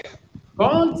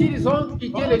 quand ils ont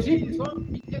quitté l'Égypte,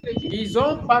 ils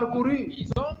ont parcouru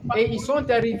et ils sont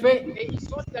arrivés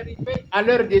à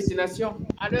leur destination.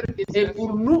 Et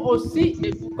pour nous aussi,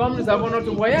 comme nous avons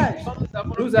notre voyage,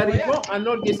 nous arrivons à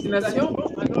notre destination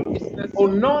au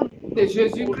nom de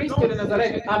Jésus-Christ de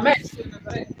Nazareth. Amen.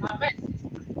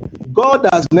 God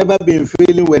has never been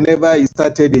failing whenever he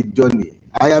started a journey.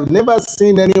 I have never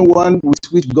seen anyone with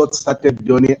which God started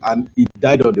journey and he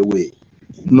died on the way.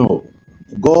 No.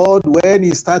 God, when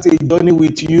he starts a journey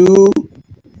with you,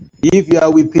 if you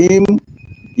are with him,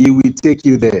 he will take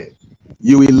you there.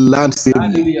 You will land safely.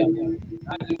 Alléluia.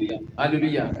 Alléluia.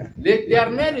 Alléluia.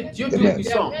 L'Éternel Dieu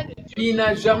Tout-Puissant, il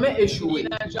n'a jamais échoué.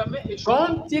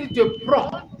 Quand il te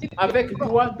prend avec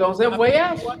toi dans un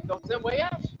voyage,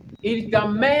 il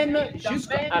t'amène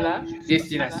jusqu'à la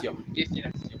destination.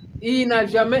 Il n'a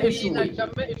jamais échoué.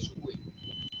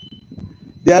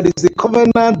 There is a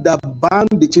covenant that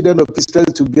bound the children of Israel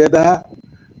together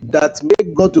that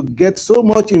made God to get so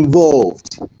much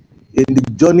involved in the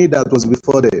journey that was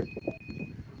before them.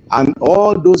 And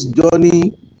all those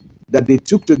journey that they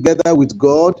took together with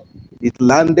God, it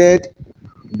landed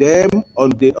them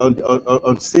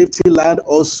on safety land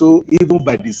also, even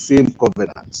by the same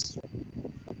covenant.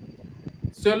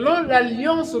 Selon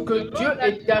l'alliance que Dieu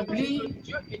établit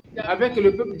avec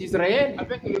le peuple d'Israël,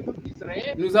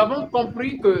 nous avons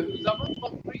compris que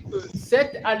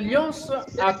cette alliance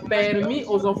a permis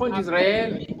aux enfants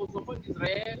d'Israël,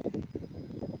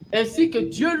 ainsi que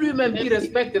Dieu lui-même qui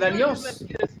respecte l'alliance,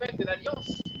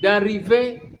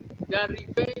 d'arriver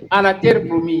à la terre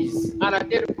promise.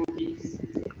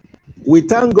 We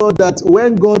thank God that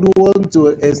when God wants to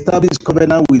establish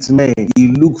covenant with men, he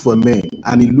looked for men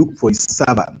and he looked for his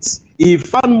servants. He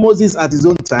found Moses at his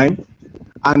own time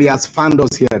and he has found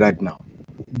us here right now.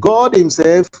 God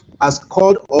himself has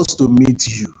called us to meet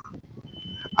you.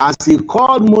 As he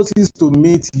called Moses to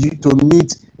meet you, to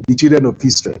meet the children of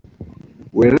Israel.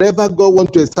 Wherever God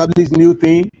wants to establish new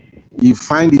thing, he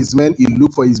finds his men, he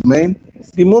looks for his men.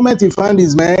 The moment he finds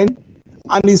his men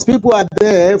and his people are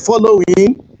there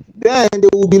following, then they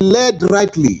will be led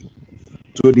rightly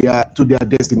to their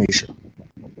destination.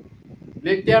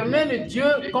 L'Éternel Dieu,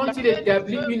 quand il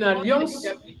établit une alliance,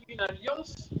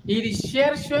 il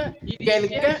cherche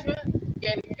quelqu'un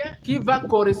qui va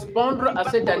correspondre à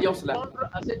cette alliance-là.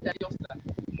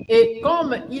 Et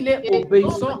comme il est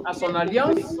obéissant à son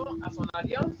alliance,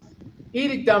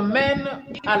 il t'amène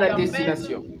à la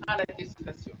destination.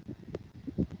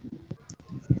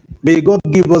 May God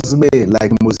give us men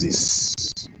like Moses.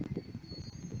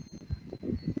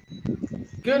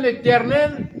 Que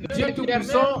l'Éternel, Dieu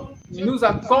Tout-Puissant, nous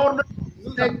accorde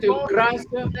cette grâce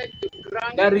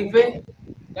d'arriver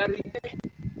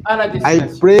à la destination.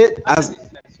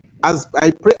 I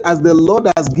pray as the Lord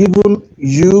has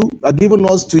given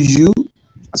us to you,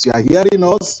 as you are hearing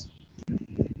us,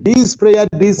 this prayer,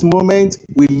 this moment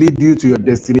will lead you to your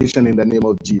destination in the name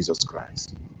of Jesus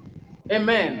Christ.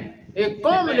 Amen. Et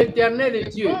comme l'Éternel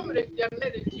Dieu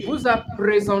vous a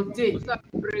présenté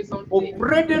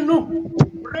auprès de nous,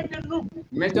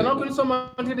 maintenant que nous sommes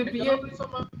en train de prier,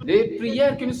 les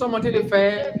prières que nous sommes en train de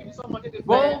faire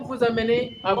vont vous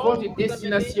amener à votre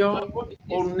destination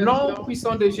au nom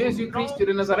puissant de Jésus-Christ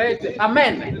de Nazareth.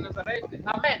 Amen.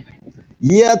 Amen.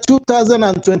 Year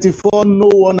 2024, no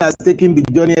one has taken the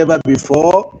journey ever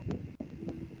before.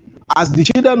 As the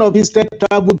children of Israel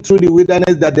traveled through the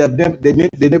wilderness that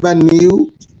they never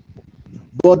knew,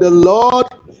 but the Lord,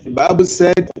 the Bible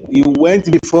said, he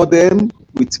went before them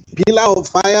with pillar of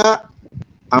fire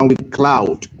and with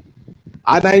cloud.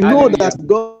 And I know Hallelujah. that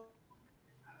God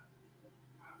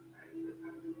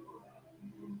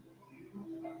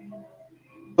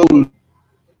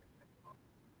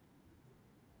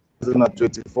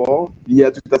 2024,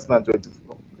 year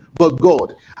 2024. But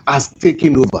God has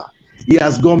taken over. He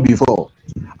has gone before.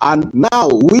 And now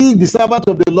we, the servant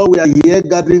of the Lord, we are here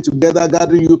gathering together,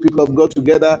 gathering you people of God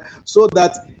together, so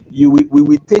that we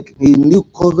will take a new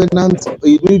covenant,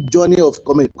 a new journey of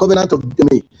covenant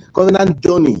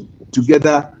journey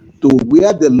together to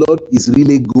where the Lord is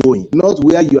really going, not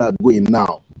where you are going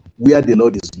now, where the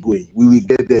Lord is going. We will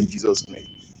get there in Jesus' name.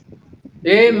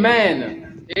 Amen.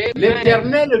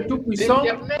 L'Éternel le Tout-Puissant,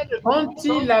 quand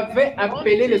il avait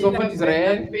appelé les enfants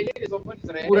d'Israël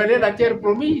pour aller à la terre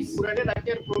promise,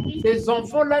 ces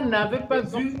enfants-là n'avaient pas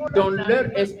vu dans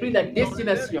leur esprit la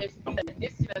destination.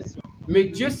 Mais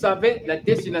Dieu savait la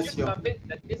destination.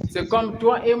 C'est comme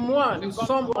toi et moi, nous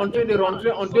sommes en train de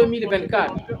rentrer en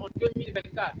 2024.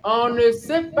 On ne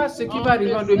sait pas ce qui va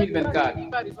arriver en 2024.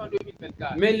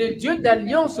 Mais le Dieu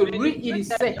d'alliance, lui, il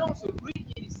sait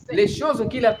les choses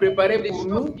qu'il a préparées pour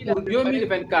nous pour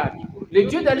 2024. Le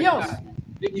Dieu d'alliance,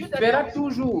 il fera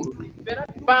toujours,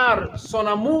 par son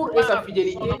amour et sa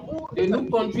fidélité, de nous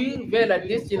conduire vers la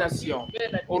destination.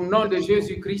 Au nom de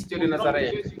Jésus-Christ de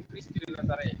Nazareth.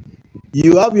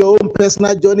 You have your own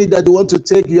personal journey that you want to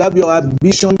take. You have your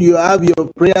ambition. You have your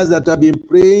prayers that you have been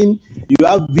praying. You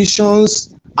have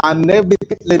visions and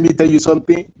everything. Let me tell you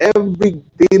something.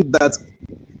 Everything that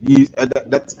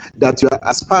you are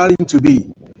aspiring to be,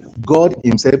 God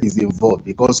himself is involved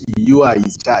because you are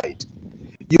his child.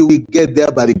 You will get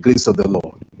there by the grace of the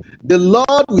Lord. The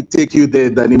Lord will take you there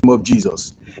in the name of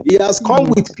Jesus. He has come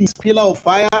with his pillar of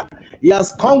fire. He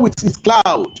has come with his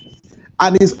cloud.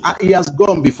 And he has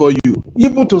gone before you,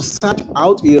 even to search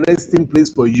out a resting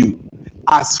place for you.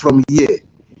 As from here,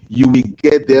 you will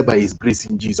get there by his grace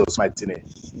in Jesus' mighty name.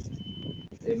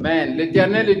 Amen.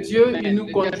 L'Éternel Dieu, il nous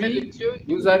conduit.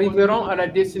 Nous arriverons à la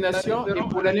destination et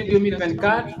pour l'année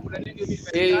 2024.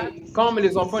 Et comme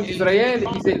les enfants d'Israël,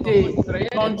 ils étaient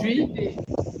conduits.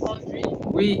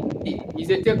 Oui,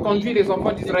 ils étaient conduits, les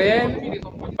enfants d'Israël,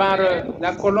 par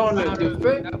la colonne de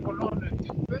feu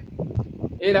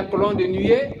et la colonne de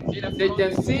nuée. C'est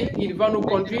ainsi qu'il va nous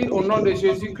conduire au nom de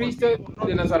Jésus-Christ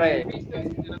de Nazareth.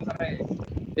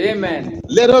 Amen.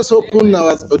 Let us open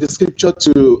the scripture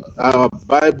to our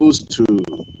Bibles to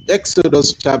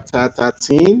Exodus chapter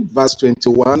 13, verse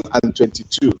 21 and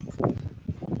 22.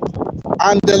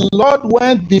 And the Lord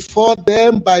went before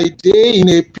them by day in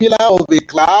a pillar of a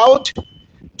cloud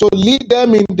to lead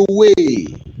them in the way,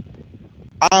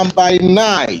 and by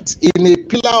night in a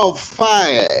pillar of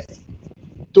fire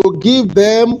to give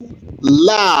them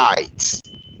light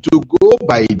to go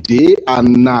by day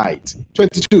and night.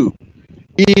 22.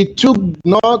 He took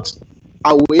not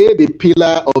away the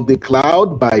pillar of the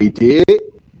cloud by day,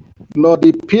 nor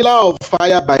the pillar of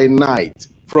fire by night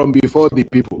from before the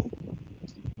people.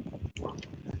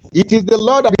 It is the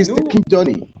Lord that is taking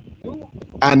journey,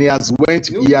 and he has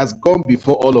gone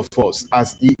before all of us,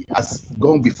 as he has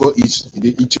gone before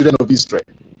the children of Israel.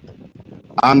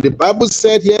 And the Bible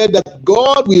said here that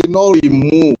God will not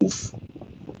remove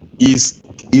his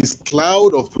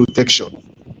cloud of protection,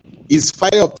 his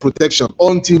fire of protection,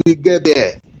 until we get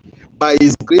there. By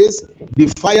his grace, the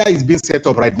fire is being set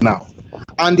up right now,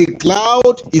 and the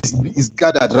cloud is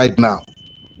gathered right now.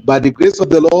 By the grace of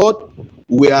the Lord,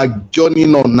 we are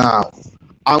journeying on now,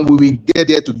 and we will get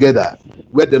there together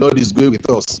where the Lord is going with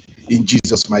us in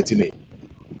Jesus' mighty name.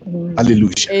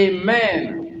 Hallelujah.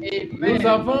 Amen. Nous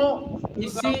avons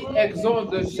ici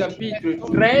Exode chapitre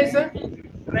 13.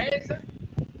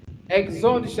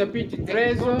 Exode chapitre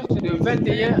 13 de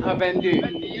 21 à 22.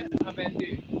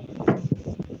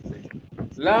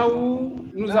 Là où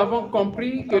nous avons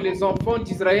compris que les enfants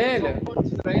d'Israël,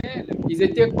 ils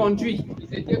étaient conduits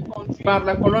par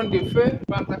la colonne de feu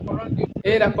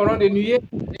et la colonne de nuée.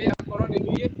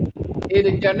 Et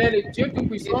l'Éternel Dieu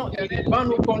Tout-Puissant, il va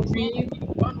nous conduire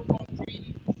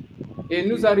et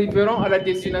nous arriverons à la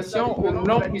destination au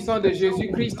nom puissant de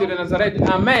Jésus-Christ de Nazareth.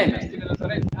 Amen.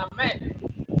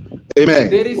 Amen.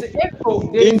 There is echo.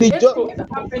 There is echo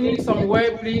happening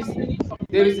somewhere, please.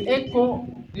 There is echo.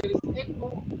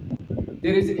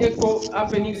 There is echo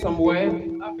happening somewhere.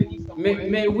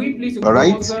 May we please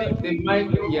close the mic?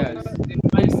 Yes.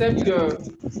 Except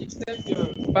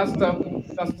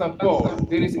Pastor Paul.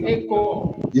 There is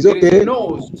echo. It's okay. There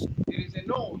is a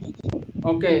noise.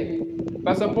 Okay.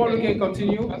 Pastor Paul, you can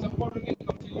continue.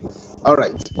 All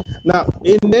right. Now,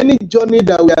 in any journey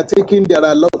that we are taking, there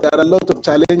are a lot of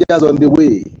challenges on the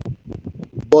way.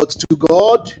 But to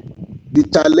God, the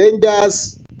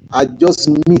challenges are just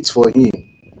meat for Him,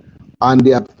 and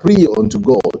they are free unto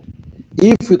God.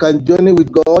 If we can journey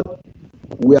with God,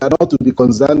 we are not to be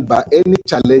concerned by any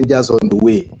challenges on the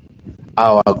way.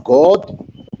 Our God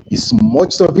is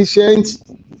much sufficient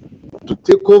to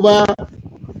take over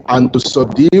and to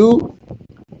subdue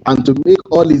and to make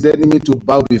all His enemies to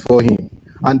bow before Him.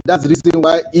 And that's the reason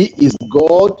why He is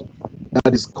God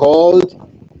that is called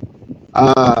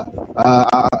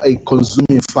a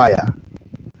consuming fire.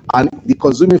 And the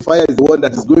consuming fire is the one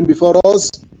that is going before us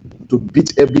to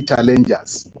beat every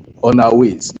challenges on our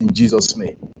ways, in Jesus'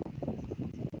 name.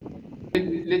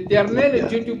 L'Éternel est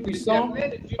Dieu Tout-Puissant,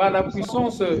 par la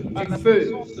puissance du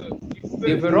feu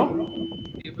dévorant,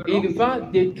 il va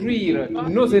détruire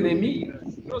nos ennemis,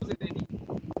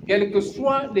 quelles que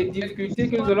soient les difficultés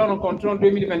que nous allons rencontrer en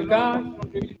 2024.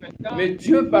 Mais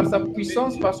Dieu, par sa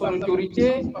puissance, par son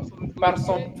autorité, par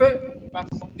son feu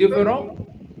dévorant,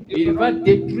 il va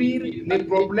détruire les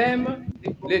problèmes,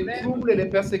 les troubles, les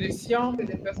persécutions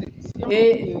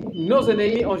et nos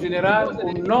ennemis en général,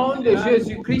 au nom de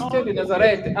Jésus-Christ de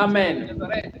Nazareth. Amen.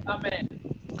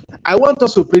 I want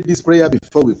us to pray this prayer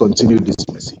before we continue this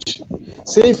message.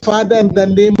 Say, Father, in the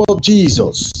name of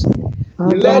Jesus,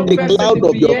 let the cloud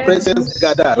of your presence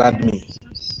gather around me.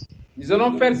 Nous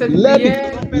allons faire cette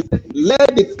prière.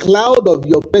 Let the cloud of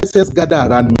your presence gather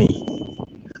around me,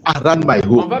 around my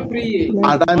home,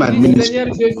 around my ministry.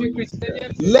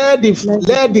 Let the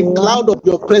cloud of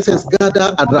your presence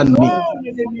gather around me.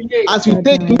 As we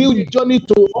take new journey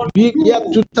to year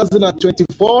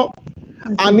 2024,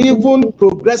 and even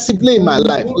progressively in my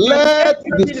life, let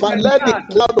the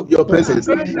cloud of your presence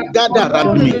gather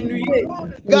around me.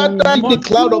 Gather the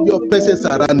cloud of your presence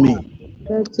around me.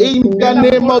 In the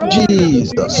name of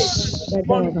Jesus.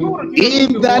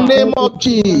 In the name of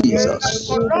Jesus.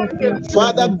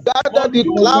 Father, gather the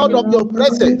cloud of your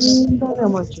presence.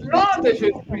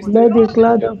 Let the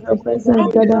cloud of your presence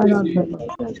gather around me.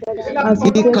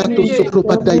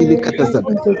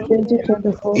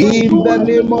 In the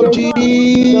name of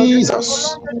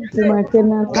Jesus.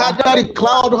 Gather the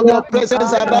cloud of your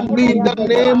presence around me in the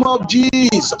name of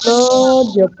Jesus.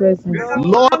 Lord, your presence.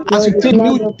 Lord, as you take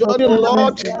new journey,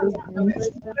 Lord,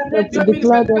 the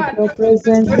cloud of your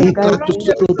presence,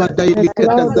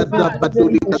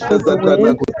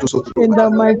 in the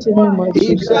mighty name of Jesus.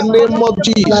 In the name of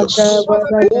Jesus.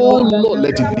 Oh Lord,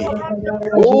 let it be.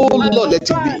 Oh Lord, let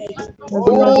it be.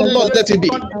 Oh Lord, let it be.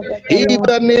 In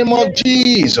the name of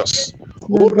Jesus.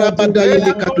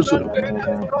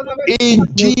 In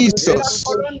Jesus'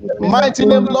 mighty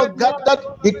name, Lord God, that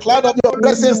the cloud of your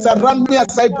presence around me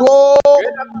as I go.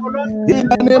 In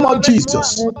the name of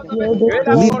Jesus.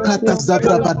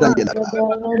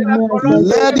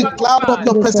 Let the cloud of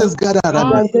your presence gather around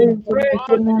me.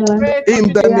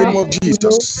 In the name of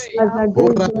Jesus.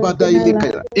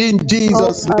 In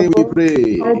Jesus' name we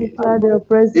pray.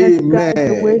 Amen.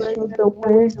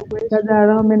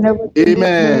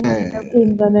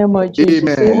 In the name of Jesus.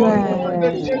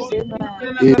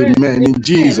 Amen. In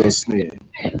Jesus' name.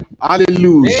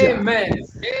 Hallelujah. Amen.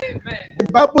 The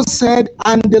Bible said,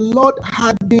 and the Lord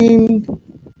had been,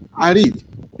 I read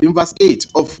in verse 8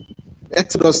 of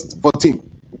Exodus 14,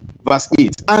 verse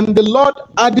 8. And the Lord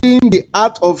hardened the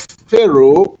heart of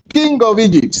Pharaoh, king of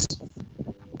Egypt,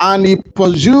 and he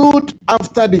pursued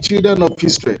after the children of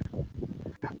Israel.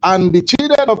 And the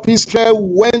children of Israel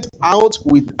went out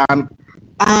with an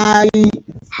high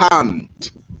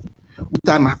hand. With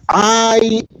an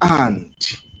high hand.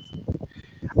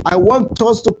 I want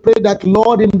us to pray that,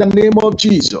 Lord, in the name of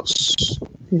Jesus,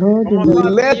 Lord,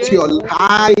 let your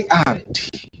high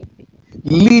hand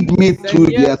lead me through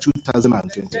the year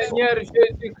 2024.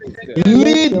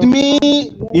 Lead me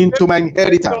into my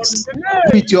inheritance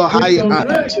with your high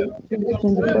hand.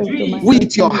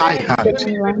 With your high hand.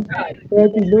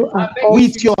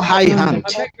 With your high hand.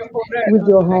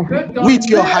 With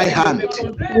your high hand.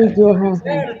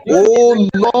 Oh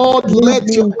Lord,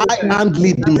 let your high hand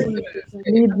lead me.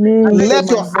 Let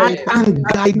your high hand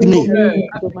guide me.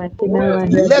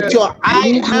 Let your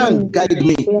high hand guide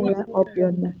me.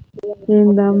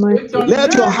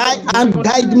 Let your high hand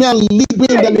guide me and lead me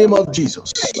in the name of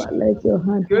Jesus.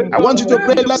 I want you to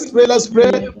pray. Let's pray. Let's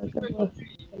pray.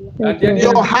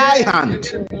 Your high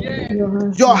hand.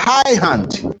 Your high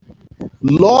hand.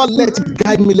 Lord, let it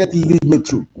guide me. Let it lead me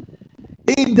through.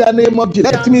 In the name of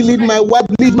Jesus. Let me lead my wife,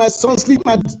 lead my sons, lead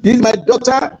my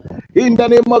daughter In the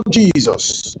name of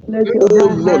Jesus. Let Oh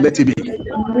your Lord, hand let it be.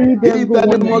 lead In the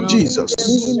everyone name of around, Jesus.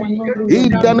 even and In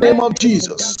everyone the name around. of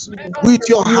Jesus. With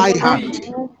your You high come hand.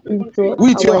 into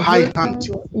With your our high head, hand.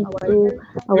 into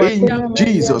our In tenement,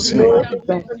 Jesus' name. Lord,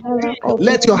 the pillar of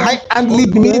Let your high hand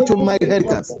lead me to my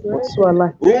inheritance.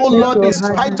 life. Oh Let Lord, your high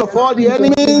despite hand of all the lead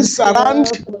us enemies around.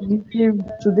 from Egypt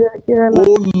to the Israelites.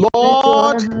 Oh Let your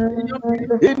high Lord, hand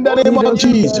in the name lead of us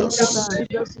on the Jesus. other side.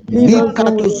 Lead us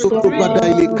on with the cloud of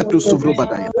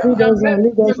heaven. Lead us on,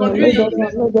 lead us on, lead us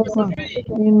on, lead us on.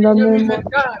 In the name of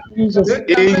Jesus.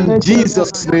 In Let your right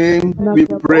Jesus' name we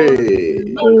hand.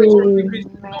 pray.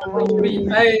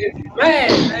 Amen.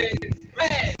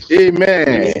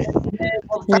 Amen.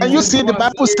 Can you see the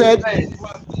Bible said,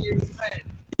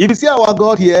 if you see our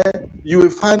God here, you will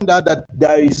find out that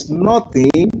there is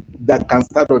nothing that can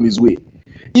stand on his way.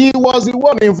 He was the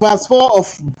one in verse 4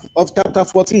 of chapter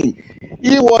 14.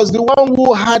 He was the one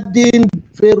who hardened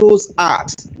Pharaoh's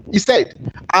heart. He said,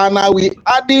 and I will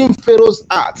harden Pharaoh's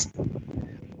heart,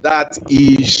 that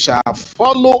he shall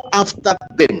follow after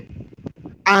them,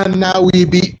 and I will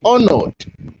be honored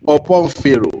upon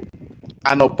Pharaoh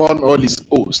and upon all his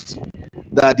hosts,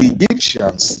 that the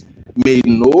Egyptians may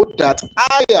know that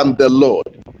I am the Lord.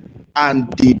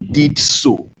 And they did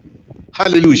so.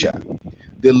 Hallelujah.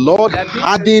 The Lord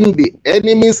hardened the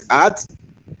enemy's heart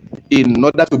in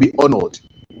order to be honored.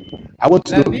 I want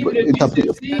to La Bible dit interpret.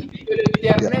 ceci, que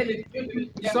l'Éternel est Dieu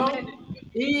Tout-Puissant,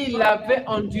 il avait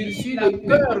endurci le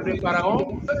cœur de Pharaon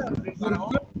pour que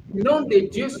le nom de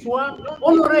Dieu soit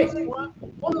honoré.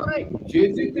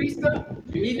 Jésus-Christ,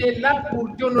 il est là pour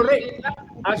t'honorer.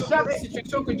 À chaque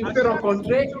situation que tu peux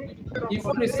rencontrer, il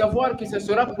faut le savoir que ce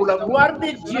sera pour la gloire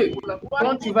de Dieu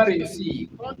quand tu vas réussir.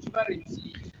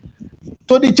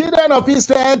 To the children of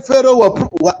Israel, Pharaoh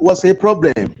was a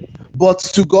problem. But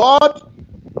to God,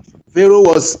 Pharaoh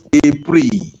was a prey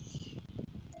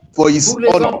for his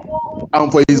honor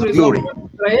and for his glory.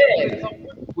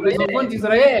 Pour les enfants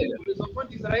d'Israël,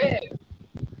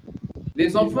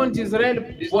 les enfants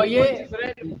d'Israël voyaient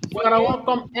Pharaon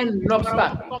comme un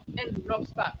obstacle.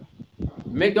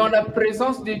 Mais dans la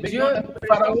présence de Dieu,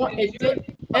 Pharaon était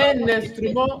un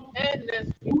instrument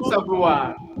pour sa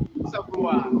gloire.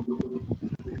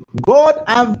 God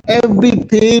has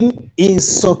everything in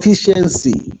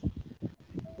sufficiency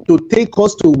to take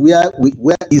us to where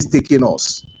He's taking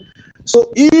us.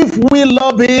 So if we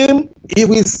love Him, if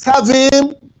we serve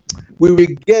Him, we will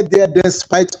get there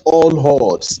despite all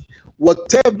odds.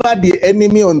 Whatever the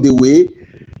enemy on the way,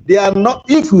 they are not.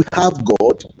 If we have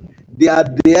God, they are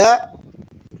there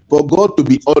for God to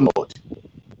be honored.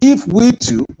 If we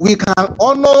too, we can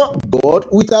honor God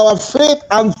with our faith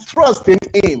and trust in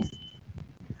Him,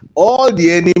 all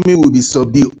the enemy will be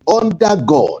subdued under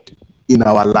God in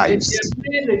our lives.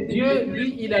 L'éternel Dieu,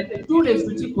 lui, il a tous les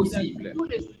outils possibles. Tous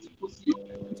les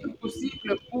outils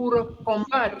possibles pour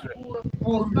combattre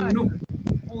pour nous.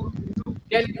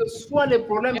 Quels que soient les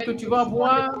problèmes que tu vas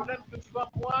avoir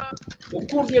au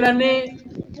cours de l'année,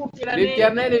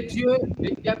 l'éternel Dieu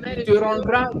te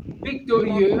rendra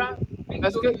victorieux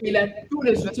parce qu'il a tous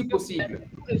les outils possibles.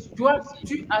 Toi,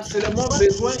 tu as seulement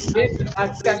besoin d'être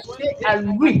attaché à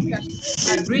lui.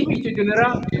 Et lui, il te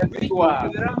donnera la victoire.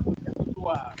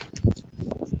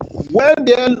 When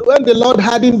the Lord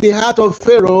hardened the heart of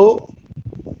Pharaoh,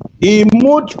 he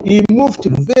moved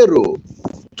Pharaoh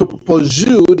to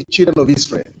pursue the children of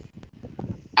Israel.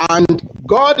 And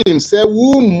God himself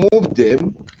who moved the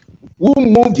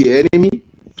enemy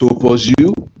to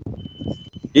pursue,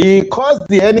 he caused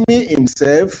the enemy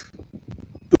himself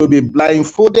to be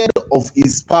blindfolded of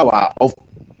his power, of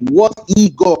what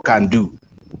God can do.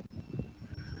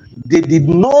 They did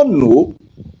not know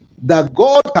that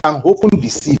God can open the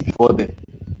sea before them.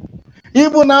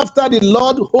 Even after the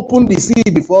Lord opened the sea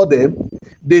before them,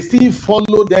 the sea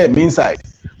followed them inside.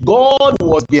 God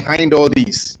was behind all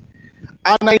this.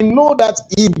 And I know that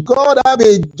if God have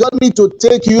a journey to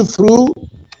take you through,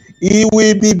 He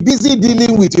will be busy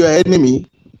dealing with your enemy.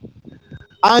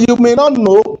 And you may not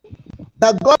know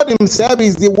that God himself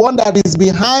is the one that is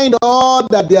behind all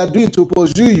that they are doing to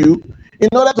pursue you in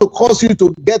order to cause you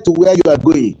to get to where you are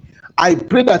going. I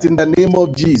pray that in the name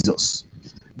of Jesus,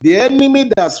 the enemy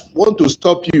that want to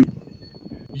stop you,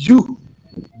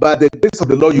 by the grace of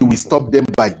the Lord, you will stop them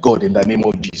by God in the name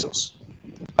of Jesus.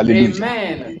 Hallelujah.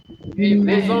 Amen.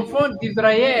 Les enfants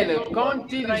d'Israël,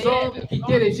 quand ils ont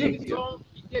quitté l'Égypte,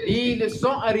 ils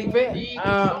sont arrivés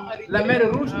à la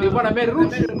mer Rouge, devant la mer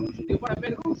Rouge.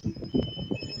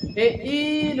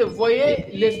 Et ils voyaient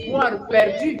l'espoir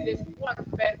perdu.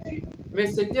 Mais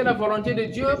c'était la volonté de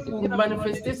Dieu pour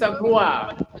manifester sa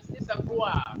gloire.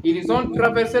 Ils ont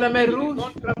traversé la mer Rouge.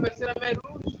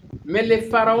 Mais les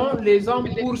pharaons les ont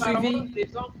poursuivis.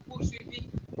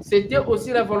 C'était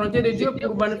aussi la volonté de Dieu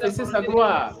pour manifester sa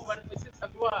gloire.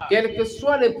 Quels que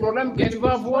soient les problèmes que tu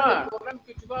vas avoir,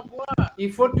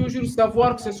 il faut toujours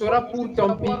savoir que ce sera pour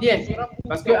ton bien.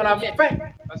 Parce qu'à la fin,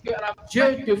 Dieu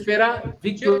te fera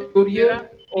victorieux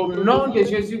au nom de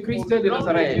Jésus-Christ de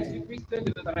Nazareth.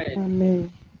 Amen.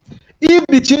 If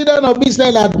the children of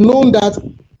Israel had known that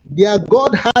their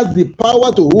God has the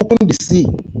power to open the sea,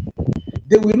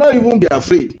 they will not even be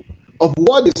afraid of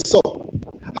what they saw,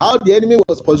 how the enemy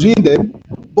was pursuing them.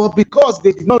 But because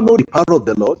they did not know the power of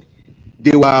the Lord,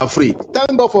 they were afraid.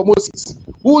 Thank God for Moses,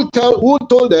 who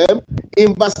told them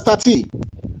in verse 13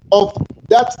 of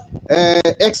that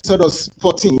Exodus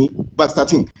 14, verse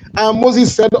 13. And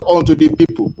Moses said unto the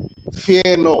people,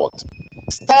 fear not,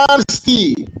 stand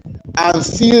still and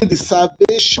see the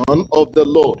salvation of the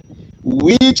Lord,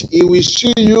 which he will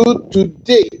shew you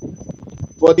today.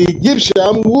 For the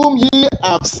Egyptian whom ye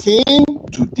have seen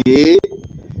today,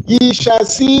 ye shall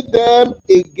see them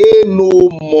again no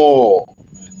more.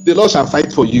 The Lord shall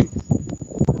fight for you,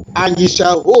 and ye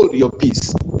shall hold your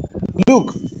peace.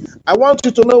 Look, I want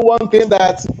you to know one thing,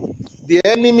 that the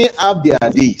enemy have their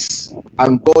days,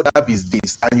 and God have his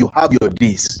days, and you have your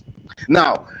days.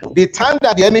 Now, the time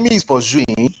that the enemy is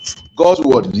pursuing, God's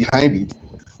word behind it.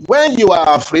 When you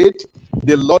are afraid,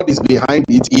 the Lord is behind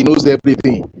it. He knows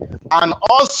everything. And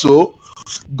also,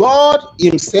 God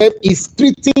himself is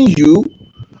treating you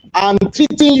and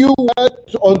treating you well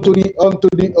onto the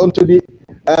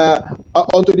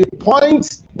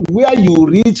point where you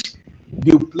reach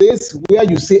the place where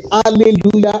you say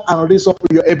hallelujah and raise up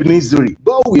your Ebenezer.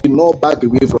 God will not back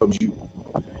away from you.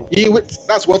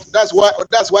 That's why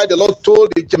the Lord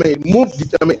told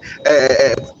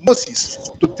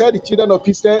Moses to tell the children of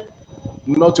Israel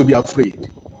not to be afraid,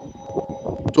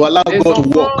 to allow God to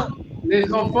walk.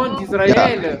 Les enfants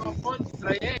d'Israël,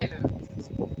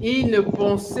 ils ne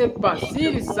pensaient pas,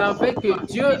 s'ils savaient que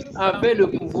Dieu avait le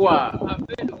pouvoir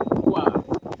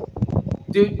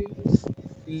de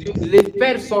les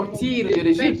faire sortir de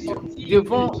l'Égypte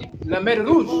devant la mer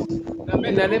Rouge,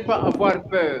 ils n'allaient pas avoir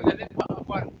peur.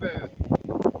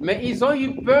 Mais ils ont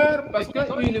eu peur parce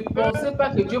qu'ils ne pensaient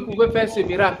pas que Dieu pouvait faire ce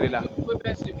miracle-là.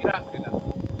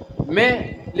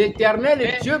 Mais l'Éternel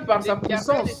est Dieu par sa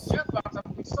puissance.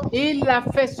 Il a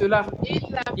fait cela.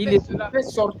 Il les a fait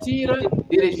sortir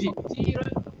de l'Égypte.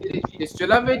 Et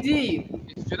cela veut dire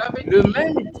le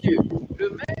même Dieu,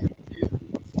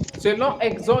 selon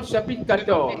Exode chapitre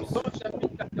 14,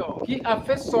 qui a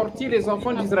fait sortir les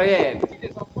enfants d'Israël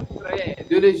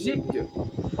de l'Égypte.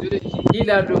 Il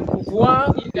a le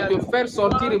pouvoir de te faire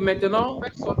sortir maintenant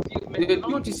de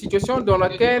toute situation dans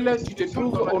laquelle tu te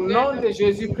trouves au nom de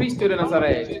Jésus-Christ de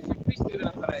Nazareth.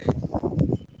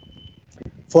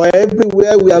 For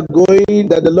everywhere we are going,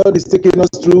 that the Lord is taking us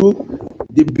through,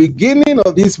 the beginning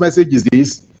of this message is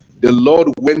this: the Lord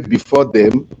went before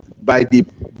them by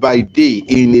day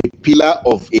in a pillar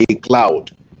of a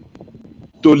cloud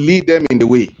to lead them in the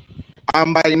way,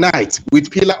 and by night with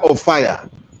pillar of fire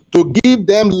to give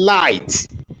them light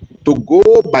to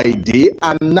go by day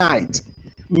and night.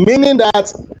 Meaning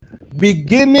that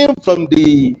beginning from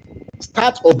the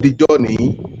start of the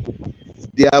journey,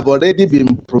 they have already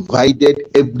been provided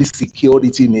every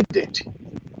security needed.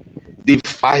 The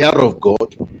fire of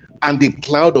God and the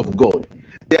cloud of God,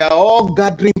 they are all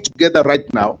gathering together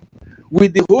right now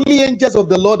with the holy angels of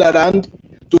the Lord around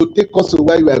to take us to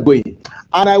where you are going.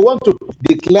 And I want to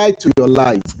declare to your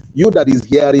life, you that is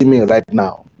hearing me right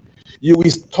now, you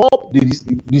will stop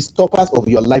the stoppers of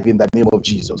your life in the name of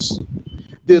Jesus.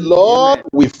 The Lord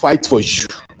will fight for you.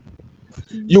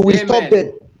 You will stop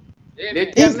them.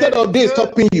 Instead of they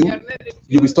stopping you,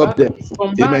 you will stop them.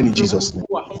 Amen in Jesus' name.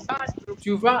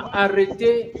 Tu vas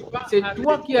arrêter, c'est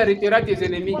toi qui arrêteras tes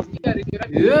ennemis.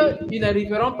 Eux, ils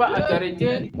n'arriveront pas à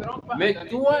t'arrêter, mais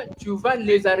toi, tu vas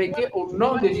les arrêter au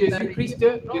nom de Jésus-Christ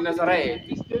de Nazareth.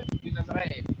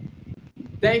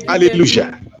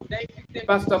 Hallelujah.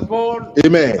 Pastor Paul.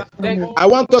 Amen. I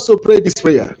want us to pray this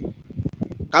prayer.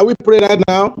 Can we pray right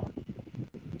now?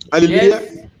 Hallelujah.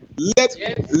 Yes.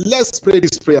 Let's pray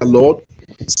this prayer, Lord.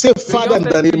 Say, Father, in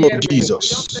the name of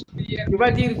Jesus,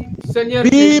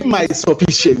 be my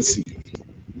sufficiency.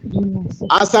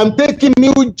 As I'm taking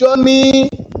new journey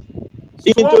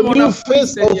into new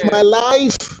phase of my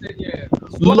life,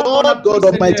 Lord God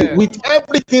Almighty, with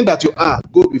everything that you are,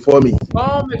 go before me.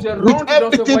 With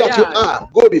everything that you are,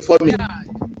 go before me.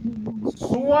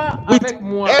 With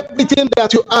everything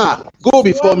that you are, go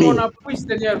before me.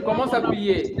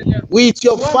 With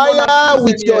your fire,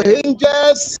 with your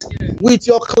angels, with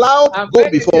your cloud, go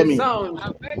before me.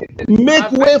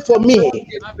 Make way for me.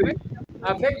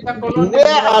 Avec ta colonne de Where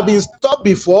I've been gloire. stopped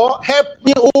before, help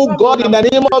me, oh God, in the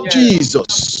name of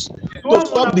Jesus, to Sois mon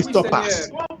stop the appui, stoppers.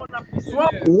 Seigneur. Sois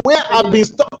Where I've been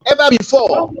stopped ever before,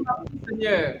 mon appui,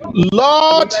 Seigneur.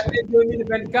 Lord, L'année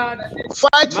 2024,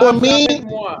 fight for marche me avec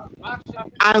moi.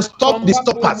 and stop the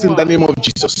Combat pour stoppers in moi. the name of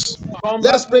Jesus. Combat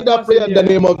Let's pray pour that moi, prayer in the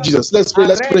Seigneur. name of Jesus. Let's pray,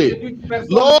 let's Arrête pray. toute personne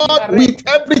qui Lord, arrête. with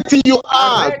everything you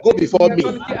are, Arrête go toute before me.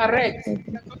 personne qui arrête.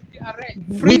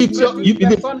 With your, Frustre toute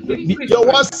personne qui your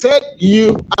frustre. word said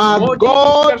you are Maudit toute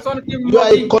God, personne qui you are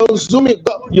a maudit. consuming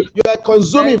God, you are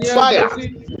consuming Seigneur fire.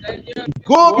 Jésus,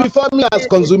 Go before me as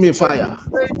consuming fire.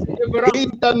 ébranle. In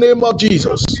the name of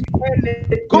Jesus.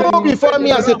 Go before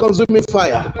me as a consuming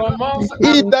fire. Commence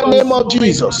In the à name of consommer.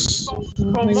 Jesus.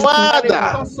 Commence à les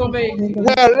Father, consommer.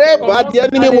 wherever Commence the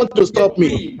enemy à les wants to stop me,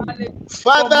 détruire. Commence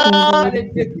Father, à les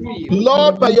détruire.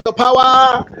 Lord, by your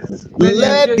power,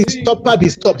 let the stopper be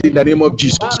stopped in the name of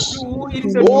Jesus. Partout où il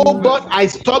se Oh trouve, God, I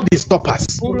stop the stoppers.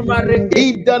 pour m'arrêter.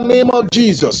 In the name of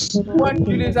Jesus. Toi,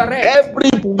 tu les arrêtes.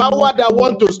 Every power that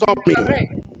want to stop me,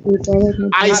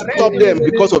 I stop them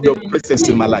because of your presence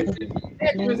in my life.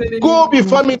 Go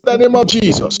before me in the name of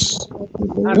Jesus.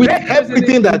 With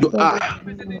everything that you are,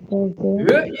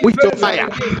 with your fire,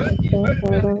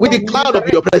 with the cloud of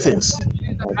your presence.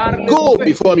 Go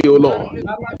before me, O Lord.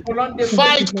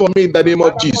 Fight for me in the name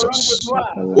of Jesus.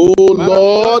 Oh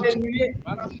Lord,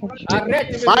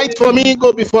 fight for me,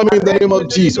 go before me in the name of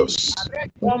Jesus.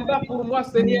 Combat pour moi,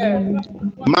 Seigneur.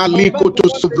 Maliko to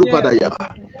Subrupadaya.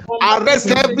 Arrest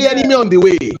every enemy on the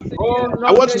way.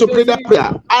 I want you to pray that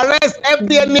prayer. Arrest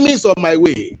every enemy on my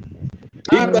way.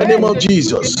 In the name of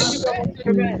Jesus.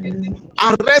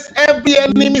 Arrest every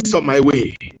enemy on my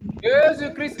way.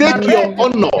 Take your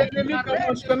honor.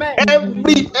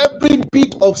 Every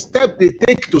bit of step they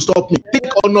take to stop me,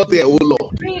 take honor there, oh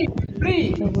Lord.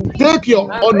 Take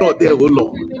your honor there, oh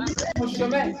Lord.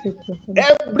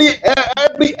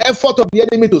 Every effort of the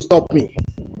enemy to stop me,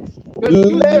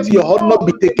 let your honor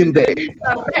be taken there.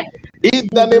 In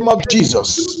the name of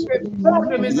Jesus,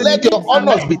 let your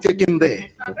honors be taken there.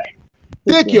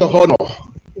 Take your honor.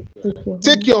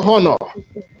 Take your honor.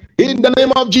 In the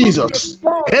name of Jesus,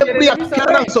 every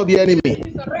appearance of the enemy,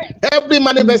 every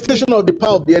manifestation of the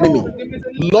power of the enemy,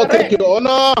 Lord, take your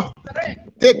honor,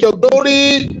 take your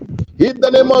glory. In the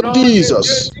name of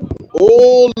Jesus.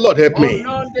 Oh Lord, help me.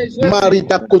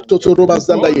 Marita Kototoroba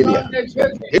Zandayelia.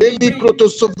 Eli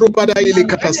Krotosofrobada Eli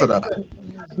Katasara.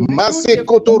 Mase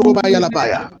Kotoroba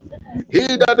Yalabaya.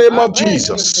 In the name of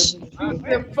Jesus.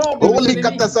 Holy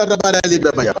Katasarabada Eli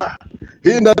Babayaba.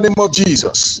 In the name of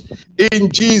Jesus. In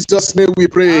Jesus' name we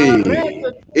pray.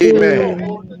 Amen.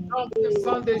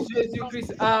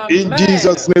 In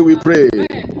Jesus' name we pray.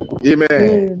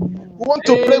 Amen. We want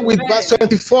to pray with verse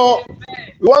 24.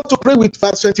 We want to pray with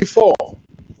verse 24.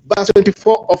 Verse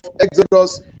 24 of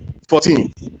Exodus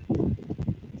 14.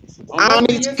 And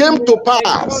it came to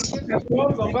pass.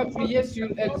 On va prier sur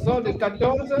Exode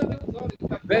 14,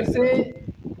 verset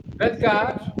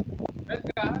 24.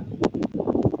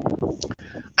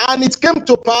 And it came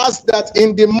to pass that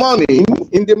in the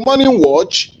morning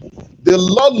watch, the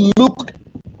Lord looked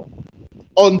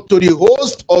unto the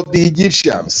host of the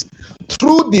Egyptians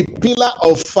through the pillar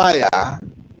of fire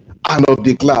and of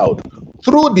the cloud.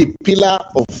 Through the pillar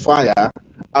of fire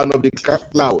and of the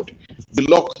cloud, the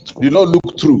Lord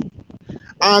looked through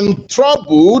and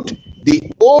troubled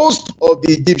the host of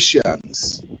the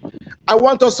Egyptians. I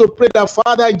want us to pray that,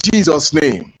 Father, in Jesus'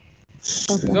 name,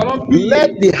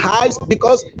 let the eyes,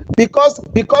 because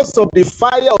of the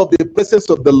fire of the presence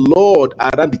of the Lord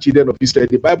around the children of Israel,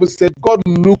 the Bible said God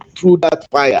looked through that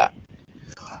fire.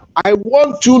 I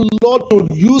want you, Lord, to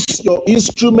use your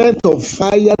instrument of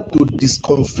fire to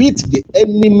discomfit the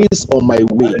enemies on my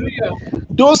way.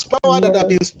 Those powers that have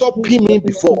been stopping me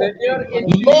before,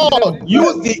 Lord,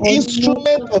 use the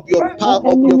instrument of your power,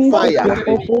 of your fire.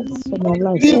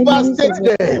 Devastate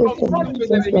them.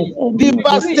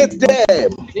 Devastate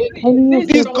them.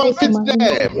 Discomfit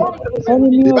them.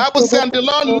 The Bible said the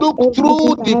Lord looked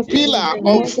through the pillar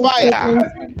of fire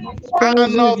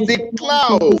and of the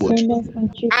cloud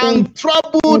and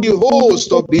trouble the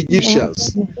host of the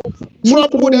Egyptians.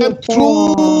 Trouble them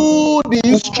through the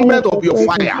instrument of your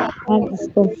fire.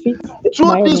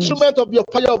 Through the instrument of your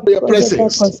fire, of your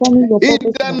presence. In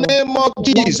the name of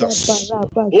Jesus.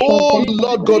 Oh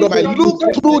Lord God Almighty, look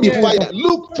through the fire.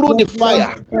 Look through the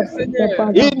fire.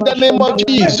 In the name of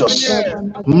Jesus.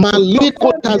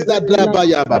 Maliko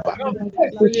tazadrabaya baba.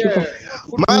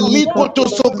 Maliko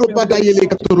tosofrobadayele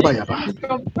katurbayaba.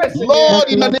 Lord,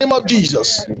 in the name of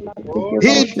Jesus.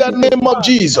 In the name of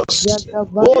Jesus.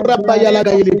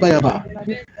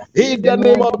 In the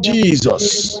name of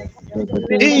Jesus.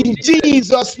 In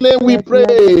Jesus' name we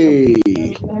pray.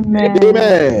 Amen.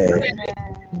 Amen.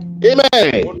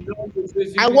 Amen.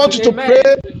 I want you to pray.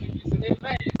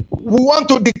 We want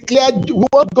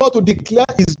God to declare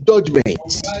his judgment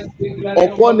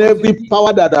upon every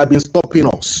power that has been stopping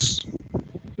us.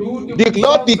 The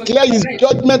Lord declare his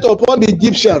judgment upon the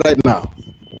Egyptian right now.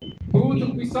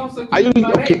 Are you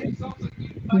okay?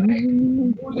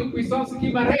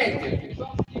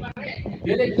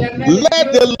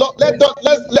 Let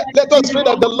us pray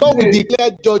that the Lord will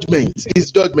declare judgment,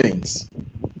 his judgments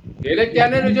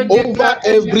over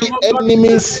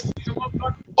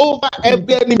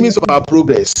every enemies of our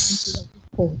progress.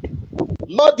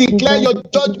 Lord, declare your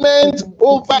judgment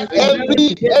over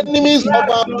every enemies of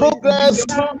our progress,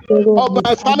 of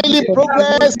our family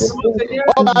progress,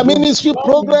 of our ministry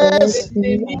progress.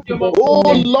 Oh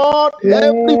Lord,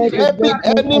 every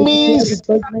enemies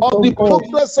of the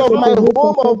progress of my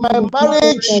home, of my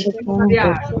marriage.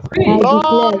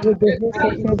 Lord,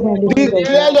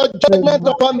 declare your judgment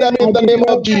upon them in the name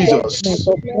of Jesus,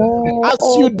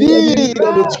 as you did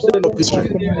on the children of Israel.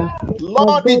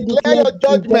 Lord, declare your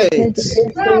judgment in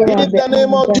the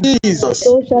name of Jesus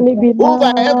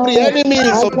over every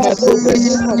enemies of my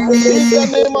progress. In the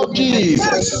name of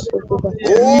Jesus.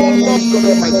 Oh Lord God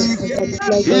Almighty.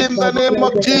 In the name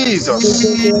of Jesus. In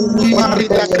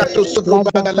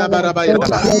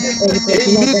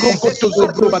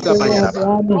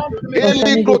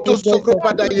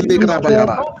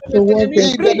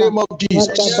the name of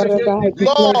Jesus.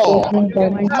 Lord,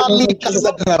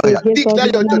 declare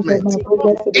your judgment.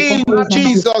 In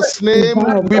Jesus' name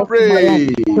we pray.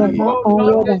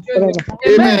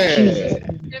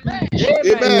 Amen.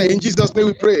 Amen. In Jesus' name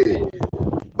we pray.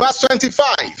 Verse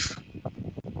 25.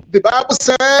 The Bible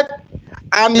said,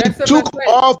 and he took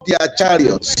off their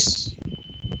chariots.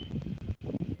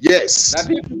 Yes.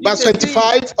 Verse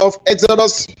 25 of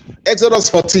Exodus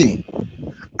 14.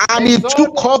 And he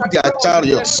took off their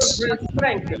chariots.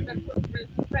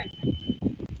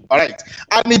 All right.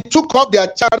 And he took off their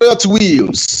chariot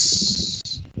wheels.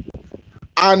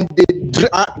 And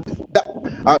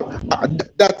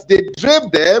that they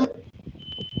drave them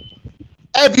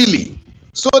heavily,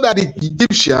 so that the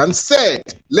Egyptians said,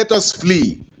 let us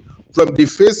flee from the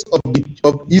face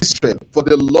of Israel, for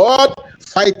the Lord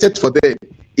fighteth for them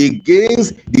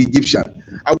against the Egyptian.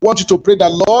 I want you to pray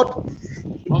that, Lord,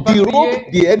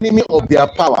 derobe the enemy of their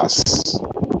powers.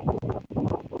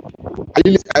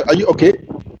 Are you okay?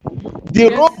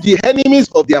 Derobe the enemies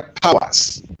of their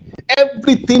powers.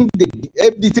 Everything they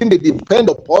depend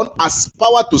upon as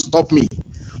power to stop me,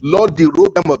 Lord,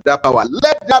 derobe them of that power.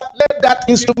 Let that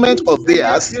instrument of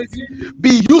theirs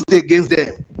be used against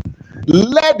them.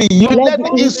 Let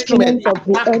the instrument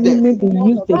attack them.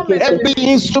 Every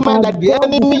instrument that the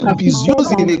enemy is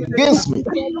using against me,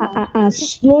 and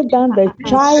slow down the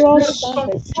chariots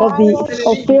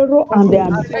of Pharaoh and the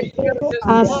army,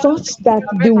 and such that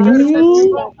the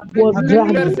wheel was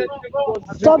dragging,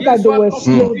 so that they were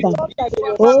slowed down.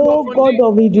 Oh God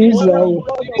of Israel,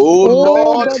 oh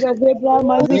Lord, God of Abraham,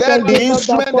 let the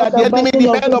instrument that the enemy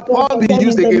depend upon be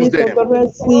used against them.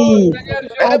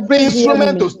 Every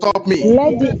instrument to stop me,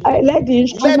 let the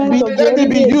instrument of the let it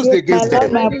be enemy used against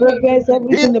against my them. progress,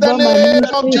 everything In the about my name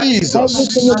of ministry, Jesus.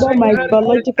 everything about my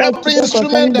biological Every children, concerning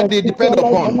instrument the that they spiritual depend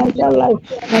life, upon, financial life,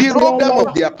 derobe material them life.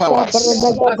 of their powers. Oh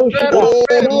Oh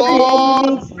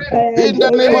Lord, in the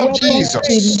name of weapons be Jesus.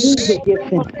 used against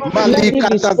him. Let it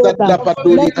be slowed down.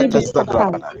 Let it be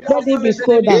scattered. Let it be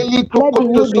slowed down. Let the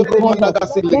wheel be turned off.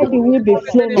 Let the wheel be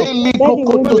flown off. Let the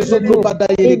wheel be removed.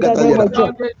 In the name of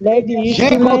Jesus. Let the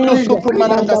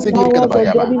instruments and the powers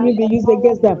of the enemy be used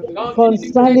against them.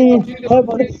 Concerning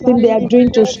everything they are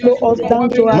doing to slow us down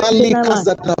to our land.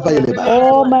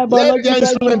 Oh, my Let their biological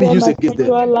instrument be children, used my against them.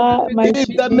 spiritual life, my In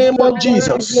the name spiritual of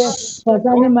children, Jesus.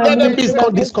 concerning my Let them be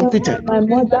ministry, discomfited. my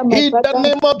mother, my In the father,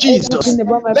 name of Jesus. everything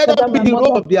about my Let father, them be my the robe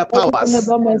mother, of their everything powers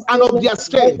about my and of children, their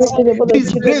strength. everything about the children,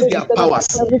 Disgrace their powers.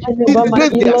 everything about my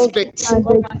Disgrace their in-laws strength. and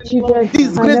the children, and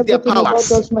Disgrace their everything about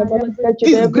powers. us, my biological children,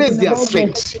 Disgrace everything their about my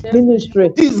strength. ministry.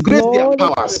 Disgrace their Lord,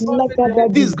 powers. like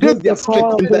that, Disgrace disgrace their the strength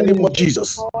power of in the the name enemy. of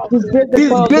Jesus. Disgrace the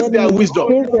power of the Disgrace their enemy. wisdom.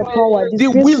 Disgrace their power. The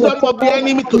Disgrace wisdom of the whatever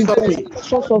enemy to is stop the me.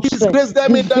 source of strength. Disgrace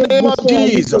them in the Disgrace name the of strength.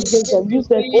 Use against Jesus. them. Use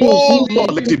the tools. Oh Use the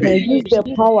Lord, let it equipment. be. Use the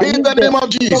power. In Use the the name of source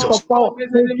Jesus. of power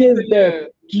against them.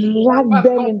 Drag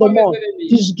them in the mud.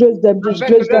 Disgrace them.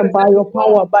 Disgrace them by your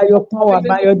power. By your power.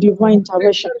 By your divine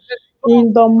intervention.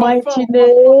 In the mighty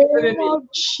name of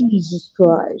Jesus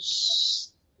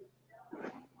Christ.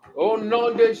 Au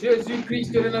nom de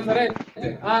Jésus-Christ de Nazareth.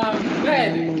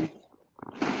 Amen.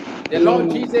 The Lord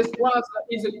Jesus Christ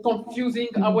is confusing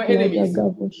our enemies.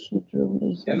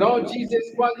 The Lord Jesus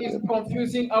Christ is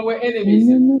confusing our enemies.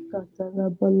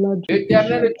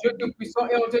 L'Éternel Dieu Tout-Puissant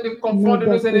est en train de confondre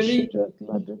nos ennemis. Toi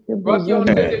qui es en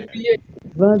train de prier.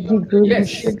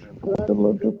 Yes.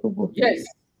 Yes.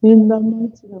 In the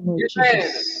mighty name of Amen.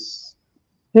 Jesus.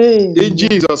 Hey. In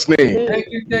Jesus' name.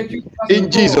 Thank you. In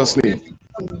Jesus' name.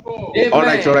 Amen. All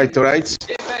right. Amen.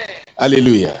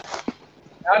 Hallelujah.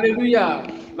 Hallelujah.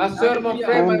 My sœur, mon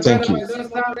frère, my Thank brother, you. my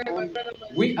sister,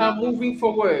 we are moving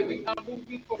forward. You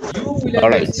will All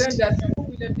right. understand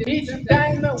that each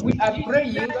time we are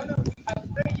praying,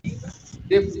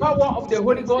 the power of the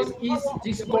Holy Ghost is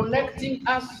disconnecting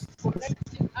us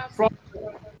from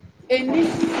any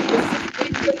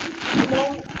specific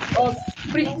demon or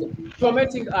spirit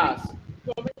tormenting us.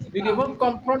 Nous devons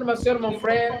comprendre, ma soeur, mon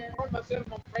frère,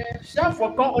 chaque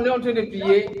fois quand on est en train de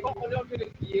prier,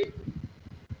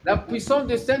 la puissance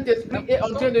du Saint-Esprit est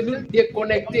en train de nous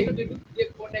déconnecter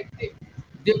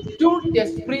de tout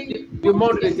esprit du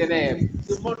monde des ténèbres.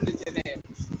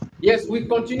 Yes, we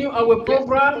continue our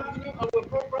program.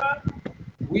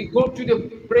 We go to the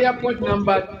prayer point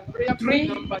number 3,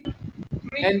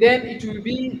 and then it will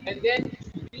be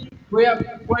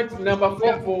prayer point number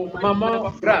 4 for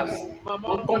Maman Grace.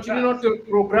 On continue notre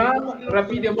programme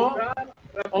rapidement.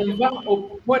 On va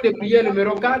au point de prière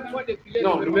numéro 4,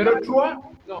 non, numéro 3.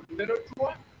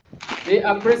 Et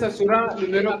après, ça sera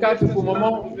numéro 4 pour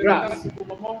Maman Grace.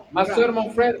 Ma soeur, mon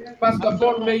frère, Pastor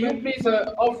Paul, may you please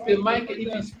off the mic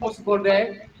if it's possible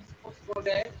there.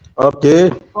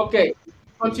 Okay. Okay.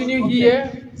 Continue here.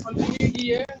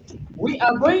 We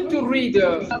are going to read.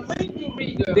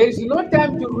 There is no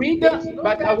time to read,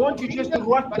 but I want you just to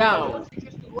write down.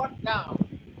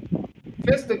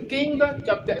 First King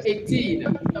chapter 18,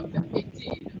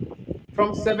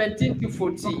 from 17 to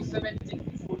 14.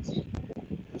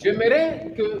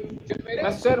 J'aimerais que,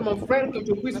 ma soeur, mon frère, que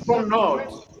tu puisses prendre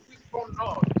note.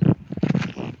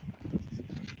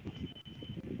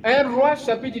 1 Roi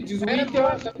chapitre 18,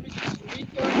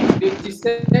 de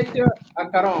 17 à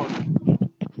 40.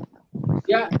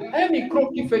 Il y a un micro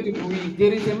qui fait du bruit.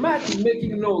 There is a mic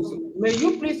making noise. May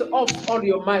you please off on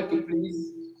your mic,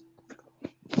 please?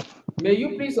 May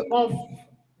you please off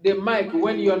the mic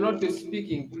when you are not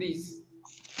speaking, please?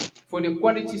 For the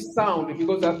quality sound,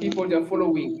 because there are people that are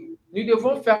following. Nous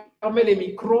devons fermer les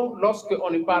micros lorsque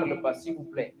on ne parle pas, s'il vous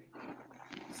plaît.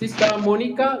 Sister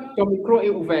Monica, ton micro est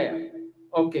ouvert.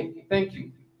 OK, thank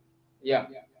you. Yeah.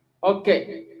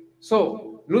 OK.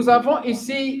 So, nous avons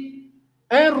ici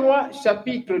 1 Roi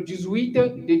chapitre 18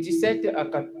 de 17 à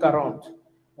 40.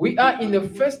 We are in the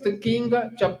First King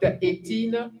chapter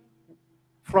 18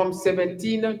 from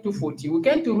 17 to 40. We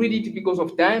can't read it because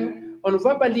of time. On ne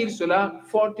va pas lire cela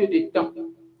faute de temps.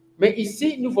 Mais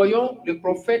ici, nous voyons le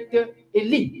prophète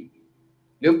Élie.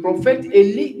 Le prophète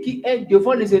Élie qui est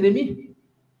devant les ennemis.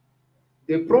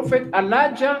 The prophet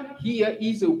Elijah here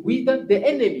is with the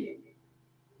enemy.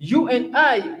 You and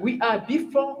I, we are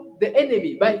before the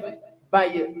enemy. By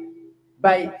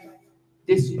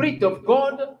the Spirit of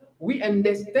God, we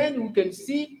understand, we can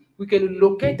see, we can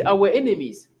locate our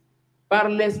enemies. Par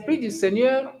l'Esprit du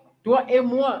Seigneur, toi et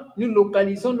moi, nous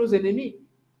localisons nos ennemis.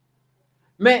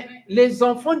 Mais les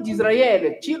enfants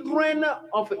d'Israël, children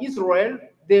of Israel,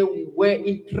 they were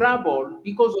in trouble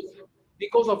because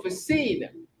of sin.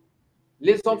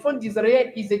 Les enfants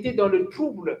d'Israël, ils étaient dans le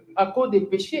trouble à cause des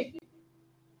péchés.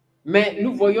 Mais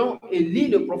nous voyons Élie,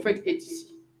 le prophète, est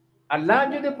ici.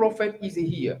 Elijah, the prophet, is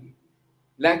here.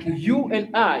 Like you and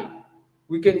I,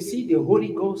 we can see the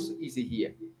Holy Ghost is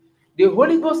here. The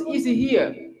Holy Ghost is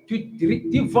here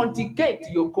to vindicate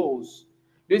your cause.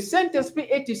 Le Saint-Esprit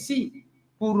est ici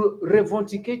pour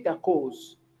revendiquer ta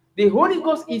cause. The Holy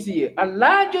Ghost is here.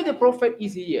 Elijah, the prophet,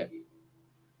 is here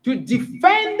to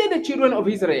defend the children of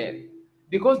Israel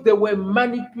because they were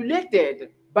manipulated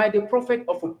by the prophet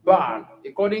of Baal,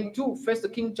 according to 1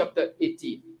 King chapter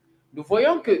 18. Nous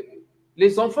voyons que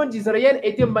les enfants d'Israël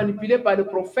étaient manipulés par le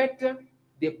prophète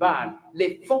de Baal,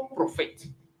 les faux prophètes.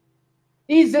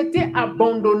 Ils étaient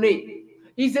abandonnés,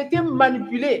 ils étaient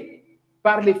manipulés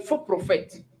par les faux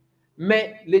prophètes.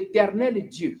 Mais l'Éternel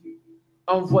Dieu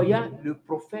envoya le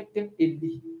prophète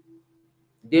Élie.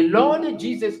 The Lord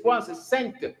Jesus Christ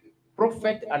sent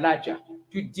prophet Elijah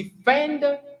to defend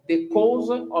the cause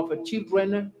of the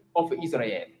children of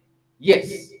Israel.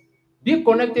 Yes. Be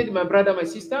connected, my brother, my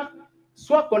sister.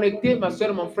 Sois connecté, ma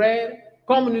soeur, mon frère,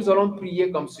 comme nous allons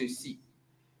prier comme ceci.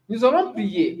 Nous allons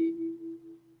prier.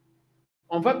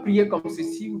 On va prier comme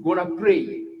ceci. We're going to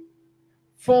pray.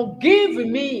 Forgive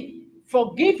me,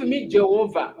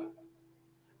 Jehovah.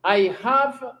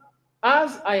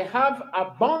 As I have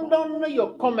abandoned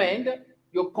your command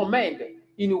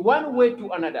in one way to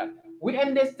another. we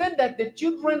understand that the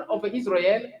children of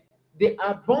Israel, they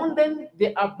abandoned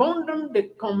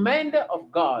the command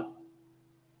of God.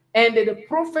 And the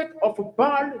prophet of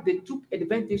Baal, they took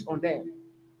advantage on them.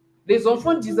 Les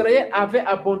enfants d'Israël avaient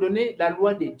abandonné la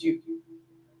loi de Dieu.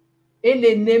 Et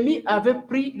l'ennemi avait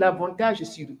pris l'avantage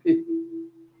sur eux.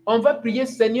 On va prier,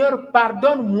 Seigneur,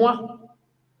 pardonne-moi.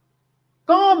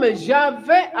 Comme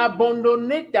j'avais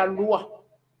abandonné ta loi,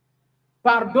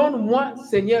 pardonne-moi,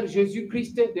 Seigneur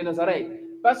Jésus-Christ de Nazareth.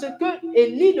 Parce que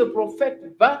Élie le prophète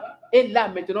est là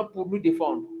maintenant pour nous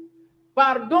défendre.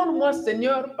 Pardonne-moi,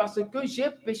 Seigneur, parce que j'ai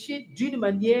péché d'une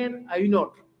manière à une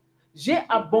autre. J'ai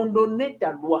abandonné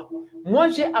ta loi. Moi,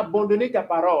 j'ai abandonné ta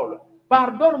parole.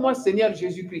 Pardonne-moi, Seigneur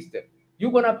Jésus-Christ.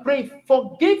 You're going to pray,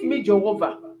 forgive me,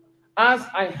 Jehovah, as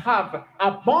I have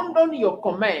abandoned your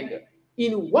command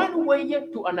in one way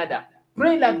to another.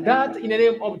 Pray like that in the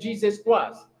name of Jesus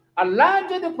Christ.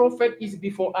 Elijah the prophet is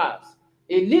before us.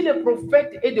 Élie le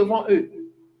prophète est devant eux.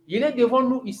 Il est devant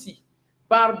nous ici.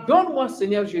 Pardonne-moi,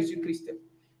 Seigneur Jésus-Christ.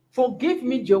 Forgive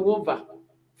me, Jehovah.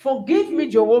 Forgive me,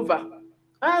 Jehovah,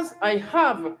 as I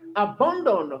have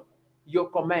abandoned your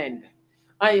command.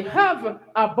 I have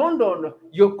abandoned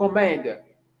your command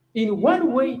in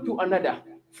one way to another.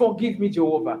 Forgive me,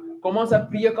 Jehovah. Commence à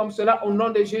prier comme cela au nom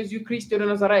de Jésus-Christ de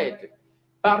Nazareth.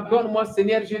 Pardonne-moi,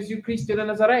 Seigneur Jésus-Christ de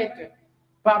Nazareth.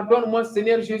 Pardonne-moi,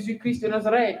 Seigneur Jésus-Christ de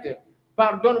Nazareth.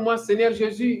 Pardonne-moi, Seigneur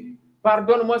Jésus.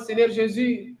 Pardonne-moi, Seigneur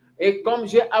Jésus. Et comme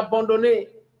j'ai abandonné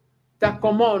ta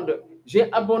commande,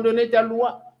 j'ai abandonné ta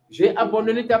loi, j'ai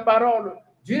abandonné ta parole,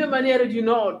 d'une manière ou d'une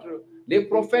autre, les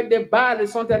prophètes de Baal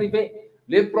sont arrivés.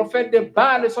 Les prophètes de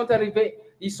Baal sont arrivés.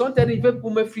 Ils sont arrivés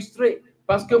pour me frustrer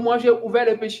parce que moi, j'ai ouvert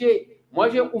le péché. Moi,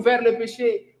 j'ai ouvert le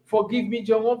péché. Forgive me,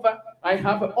 Jehovah. I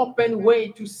have an open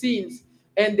way to sins.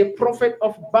 And the prophet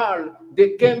of Baal,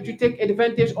 they came to take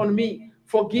advantage on me.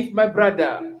 Forgive my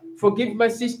brother. Forgive my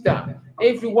sister.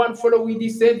 Everyone following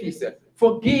this service.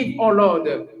 Forgive, oh Lord.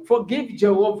 Forgive,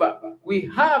 Jehovah. We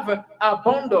have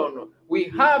abandoned.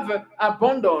 We have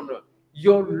abandoned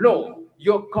your law,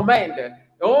 your command.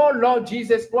 Oh Lord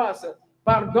Jesus Christ,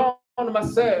 pardonne ma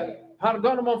soeur,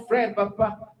 pardonne mon frère,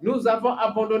 papa. Nous avons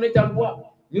abandonné ta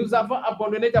loi, nous avons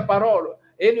abandonné ta parole.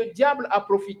 Et le diable a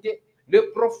profité.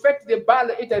 Le prophète de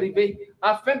Baal est arrivé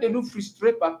afin de nous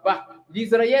frustrer, papa.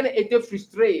 L'Israël était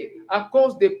frustré à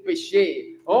cause des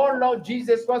péchés. Oh Lord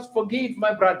Jesus Christ, forgive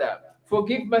my brother,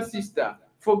 forgive my sister,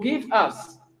 forgive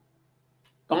us.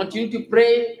 Continue to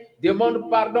pray, demande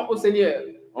pardon au Seigneur.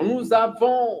 Nous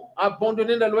avons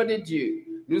abandonné la loi de Dieu.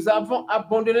 Nous avons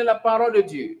abandonné la parole de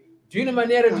Dieu. D'une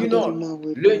manière ou d'une autre,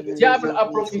 le diable a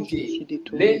profité.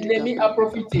 L'ennemi a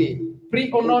profité. Prie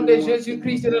au nom de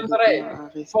Jésus-Christ de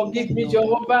Nazareth. Forgive me,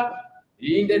 Jehovah,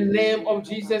 in the name of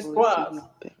Jesus Christ.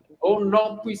 Au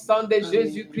nom puissant de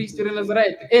Jésus-Christ de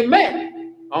Nazareth.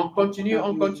 Amen. On continue,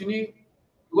 on continue.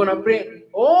 We're going to pray.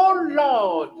 Oh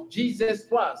Lord Jesus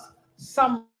Christ,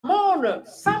 summon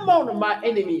my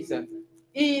enemies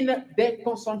in the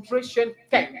concentration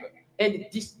camp and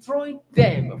destroy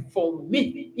them for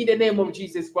me in the name of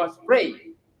Jesus Christ. Pray.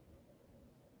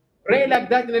 Pray like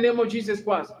that in the name of Jesus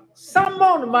Christ.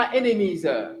 Summon my enemies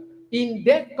in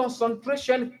that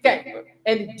concentration camp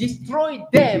and destroy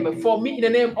them for me in the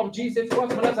name of Jesus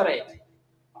Christ of Nazareth.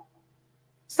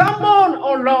 Summon,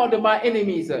 oh Lord, my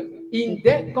enemies in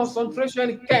that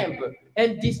concentration camp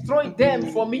and destroy them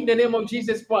for me in the name of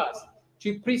Jesus Christ.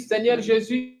 Tu pries, Seigneur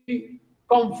Jésus,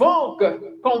 convoque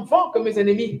mes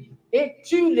ennemis et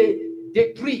tu les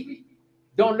détruis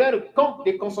dans leur camp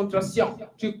de concentration.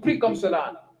 Tu pries comme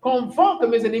cela. Convoque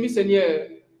mes ennemis, Seigneur,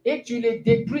 et tu les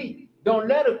détruis dans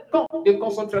leur camp de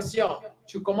concentration.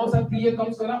 Tu commences à prier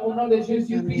comme cela au nom de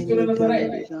Jésus-Christ de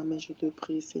Nazareth. Je te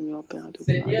prie, Seigneur Père de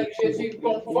Seigneur Jésus,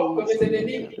 convoque mes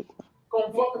ennemis.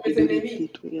 Convoque mes ennemis.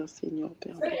 Détruire, Seigneur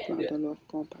Père de gloire, dans leur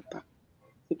camp, papa.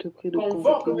 Je te prie de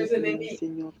convoque mes ennemis.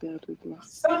 Seigneur Père de gloire.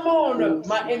 Summon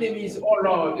my enemies, oh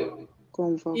Lord,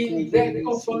 in that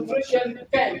concentration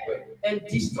camp and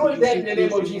destroy them in the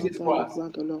name of Jesus Christ.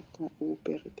 Dans leur camp, ô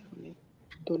Père éternel,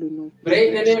 dans le nom. Pray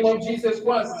in the name of Jesus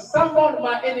Christ. Summon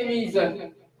my enemies.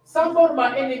 Summon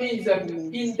my enemies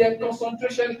in the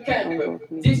concentration camp.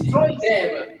 Destroy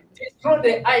them. Destroy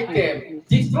the item.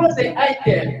 Destroy the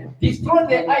item. Destroy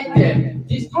the item.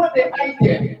 Destroy the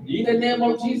item. In the name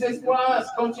of Jesus Christ.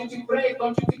 Continue to pray.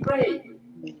 Continue to pray.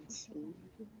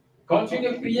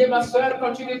 Continue de prier, ma soeur.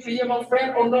 Continue de prier, mon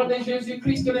frère, au nom de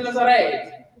Jésus-Christ de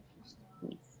Nazareth.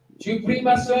 Tu pries,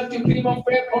 ma soeur. Tu pries, mon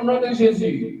frère, au nom de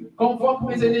Jésus. Convoque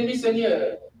mes ennemis,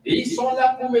 Seigneur. Ils sont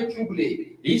là pour me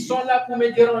troubler. Ils sont là pour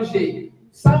me déranger.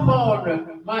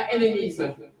 Summon my enemies.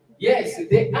 Yes,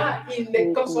 they are in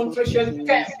the concentration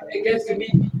camp against me.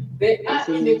 They are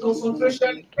in the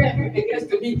concentration camp against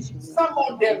me.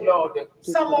 Summon them, Lord.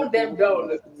 Summon them,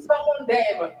 Lord. Summon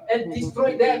them and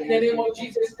destroy them in the name of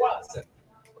Jesus Christ.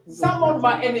 Summon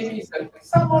my enemies.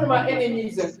 Summon my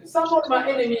enemies. Summon my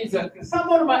enemies.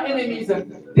 Summon my enemies.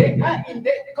 They are in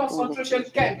the concentration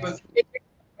camp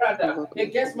brother,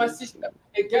 against my sister,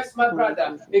 against my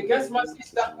brother, against my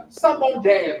sister. Summon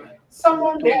them.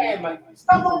 Summon them,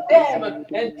 summon them,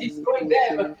 and destroy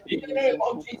them in the name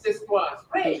of Jesus Christ.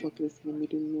 Pray.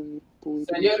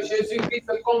 Seigneur Jésus-Christ,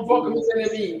 convoque mes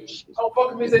ennemis.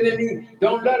 Convoque mes ennemis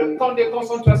dans leur camp de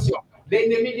concentration.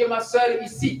 L'ennemi de ma soeur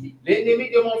ici, l'ennemi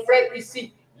de mon frère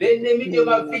ici, l'ennemi de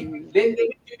ma vie,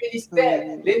 l'ennemi du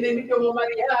ministère, l'ennemi de mon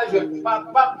mariage.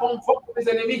 Papa, convoque mes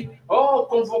ennemis. Oh,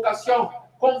 convocation.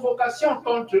 Convocation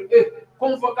contre eux,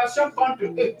 convocation contre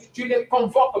eux. Tu les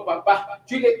convoques, papa.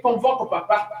 Tu les convoques,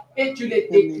 papa. Et tu les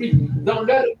détruis dans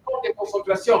leur camp de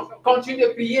concentration. Continue de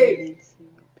prier.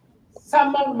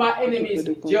 Summon my enemies,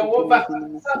 Jehovah.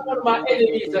 Summon my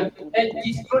enemies and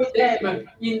destroy them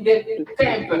in the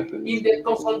camp, in the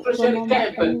concentration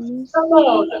camp.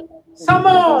 Summon,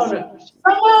 summon,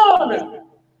 summon.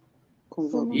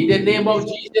 In the name of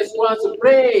Jesus Christ,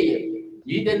 pray.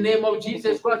 In the name of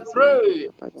Jesus Christ, pray.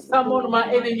 Summon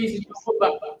my enemies,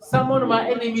 Jehovah. Summon my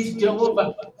enemies,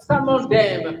 Jehovah. Summon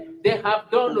them. They have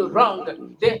done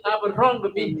wrong. They have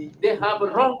wronged me. They have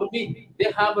wronged me.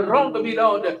 They have wronged me,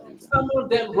 Lord. Summon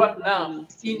them right now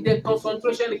in the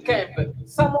concentration camp.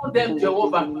 Summon them,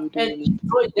 Jehovah, and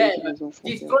destroy them.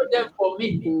 Destroy them for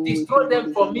me. Destroy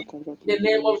them for me. In the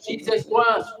name of Jesus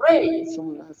Christ, pray.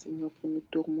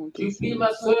 Tu pries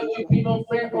ma soeur, tu pries mon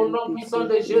frère, au nom puissant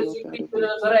de Jésus-Christ de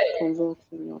Nazareth.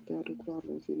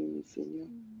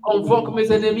 Convoque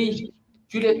mes ennemis.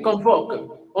 Tu les convoques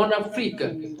en Afrique,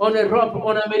 en Europe,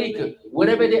 en Amérique,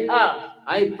 wherever they are.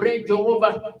 I pray,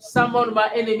 Jehovah, summon my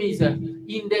enemies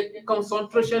in the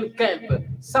concentration camp.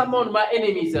 Summon my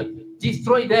enemies.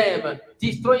 Destroy them.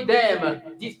 Destroy them.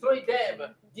 Destroy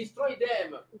them. Destroy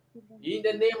them. In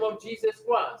the name of Jesus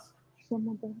Christ.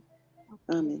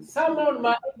 Amen. Summon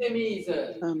my enemies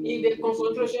in the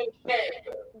concentration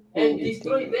camp and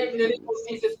destroy them in the name of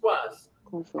Jesus Christ.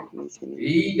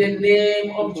 In the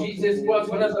name of Jesus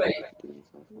Christ of Nazareth.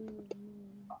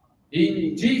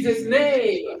 In Jesus'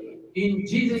 name,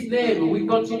 we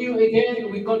continue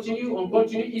again, we continue.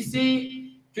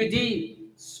 Ici, tu dis,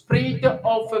 spirit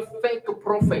of a fake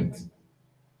prophet,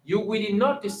 you will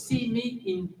not see me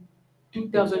in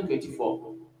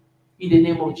 2024. In the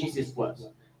name of Jesus Christ.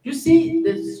 You see,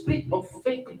 the spirit of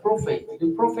fake prophet,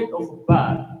 the prophet of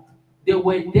Baal, they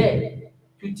were there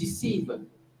to deceive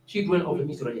children of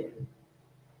Israel.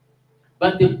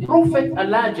 But the prophet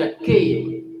Elijah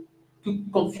came to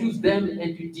confuse them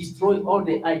and to destroy all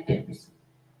the items.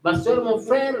 Ma soeur, mon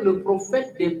frère, le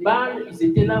prophète de Baal, ils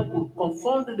étaient là pour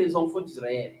confondre les enfants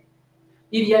d'Israël.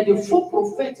 Il y a des faux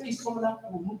prophètes qui sont là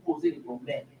pour nous poser des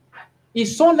problèmes. Ils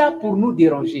sont là pour nous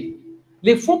déranger.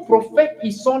 Les faux prophètes,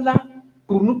 ils sont là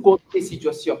pour nous causer des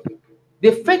situations.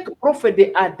 The fake prophets,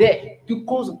 they are there to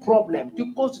cause problems,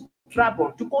 to cause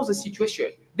trouble, to cause a situation.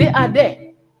 They are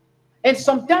there. And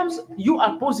sometimes you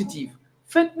are positive.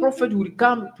 Fake prophet will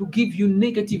come to give you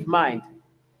negative mind.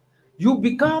 You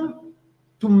become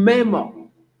to murmur.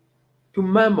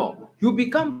 You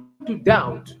become to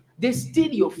doubt. They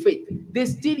steal your faith. They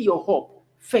steal your hope.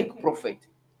 Fake prophet.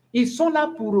 Ils sont là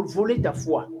pour voler ta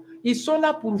foi. Ils sont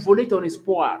là pour voler ton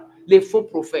espoir. Les faux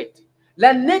prophètes.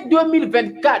 L'année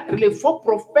 2024, les faux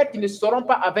prophètes ne seront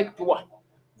pas avec toi.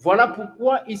 Voilà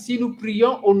pourquoi ici nous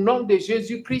prions au nom de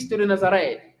Jésus-Christ de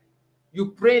Nazareth.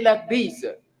 You pray like this.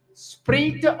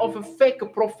 Spirit of a fake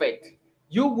prophet,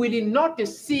 you will not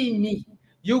see me.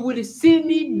 You will see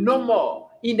me no more.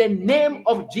 In the name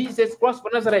of Jesus Christ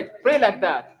of Nazareth. Pray like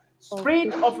that.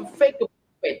 Spirit of a fake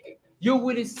prophet, you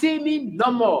will see me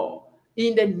no more.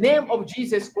 In the name of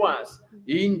Jesus Christ.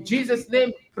 In Jesus'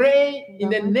 name, pray in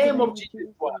the name of Jesus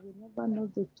Christ.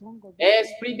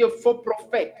 Esprit de faux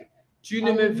prophète, tu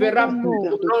ne me verras plus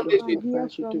au nom de Jésus.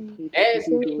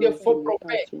 Esprit de faux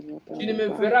prophète, tu ne me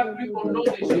verras plus au nom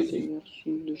de Jésus.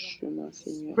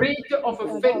 Spirit of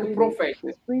a fake prophet,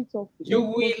 you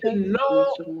will not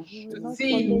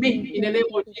see me in the name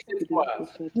of Jesus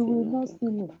Christ. You will not see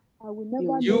me. I will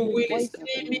never You know will the voice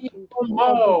see me of no the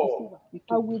more.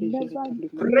 I will never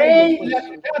Pray hear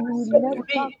like you that will never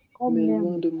simply. come near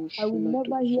me. I will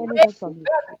never hear any voice from you.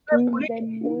 In the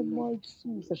name of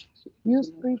Jesus. You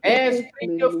spirit of faith.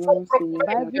 Esprit de faux The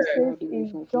Bible prophète, says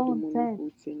in John 10, tu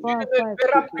 4 ne and me 5,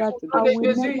 verras plus that au I nom de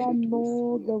will Jésus. never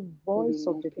know the voice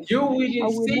of the devil. You I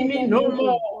will will see me never no know the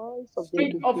more. voice voice of the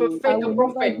Spirit enemy. of a I fake will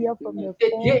never prophet, hear from in a the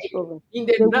false day, prophet. in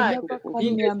the They will night, never come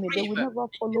in the near me. They will dream, never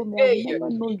in follow the me. I will day, never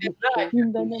know in the you. night,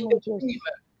 In the in name the of Jesus. dream,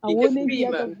 I in will the only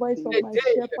hear dream, the voice in of the my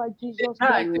day, shepherd, in the Jesus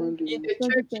night, Christ. in the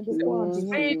churches. 2024 and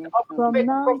beyond. Spirit of a From fake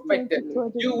now, prophet,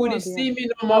 you 2024 will and see beyond. me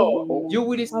no I more. will, You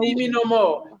will I see will, me no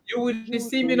more. You will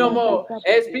see me no more.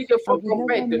 Esprit de I faux will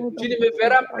never prophète, know tu the ne me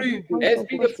verras plus. voice of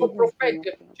Esprit de false faux prophet.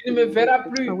 prophète, tu ne me verras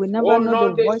I plus. will never Au know nom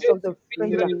the de voice of the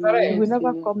Jésus-Christ de stranger. You will Nazareth.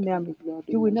 never come near me.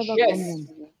 You will never come near Yes, me.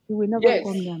 You will never yes,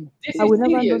 come near me. this I is will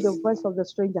never know the serious. voice of the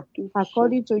stranger.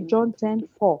 According to John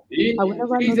 10:4. In I will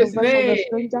never know the Jesus' voice of the name,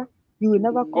 stranger. You will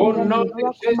never come au near me. You nom will de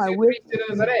never come my way. Jésus-Christ de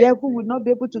The Nazareth. devil will not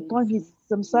be able to turn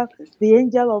himself, the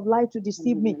angel of light, to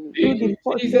deceive me through the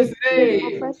In Jesus' fake name,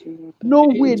 prophet. No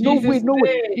way, in no way, Jesus' no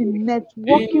way. The name,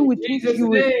 networking in with which Jesus' you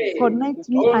will name, connect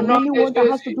me au and nom de anyone that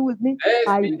has to Jésus. do with me,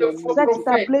 I Esprit de faux set it prophète,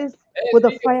 ablaze with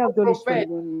the esprit de fire faux of the Holy Spirit.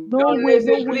 prophète, No dans way, les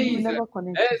no way, you will églises, never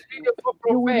connect me. esprit de faux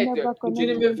You will prophète, never tu connect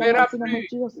ne me me in the verras mighty name of plus.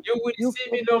 Jesus. You will You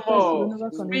see me fake no prophets, you will more.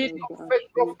 never connect Spirit me. of fake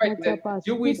prophet,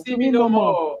 you will Speak see to me me no no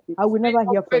more. more. I will Spirit never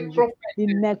of hear from fake you. The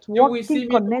prophet, you will see networking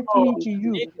me no connect more. me to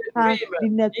you, In the and dream, the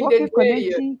in the networking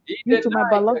day, connecting in you the to my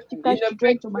night, biological in the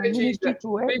children, fake to my churches, ministry,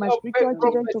 to spirit my of spiritual fake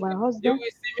children, to prophet, my you husband,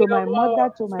 will see me to no my more.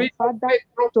 mother, to my Spirit of father, fake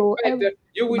to prophet,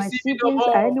 you will my see me no siblings,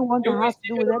 and more. anyone You that will has to see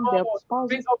do me with no them, their more.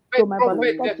 Spirit spouses, of to fake my prophet,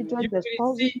 biological children, you their will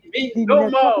spouses, see me the no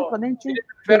networking more. Tu connecting ne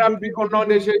me verras plus au nom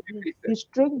de the Jésus-Christ.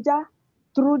 stranger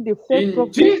through the fake In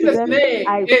prophet to Jesus' them, name,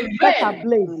 I set amen.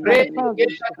 ablaze by Pray the power of the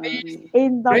Holy against Spirit. that list.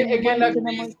 In the Pray against that mighty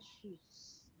name of list.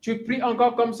 Jesus. Tu pries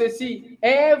encore comme ceci.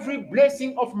 Every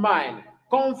blessing of mine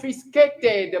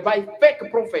confiscated by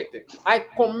fake prophet, I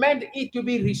command it to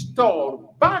be restored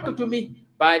back to me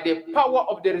by the power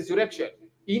of the resurrection.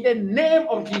 In the name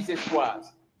of Jesus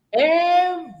Christ.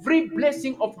 Every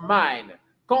blessing of mine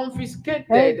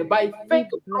confiscated by Every fake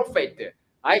blessing prophet,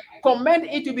 I command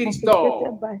it to be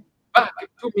restored confiscated by back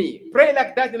to me. Pray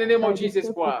like that in the name of the Jesus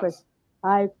fake prophet, Christ.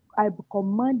 I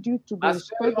command you to be Ma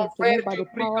soeur et restored mon unto me frère, by tu the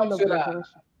pries power comme of the cela.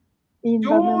 resurrection. In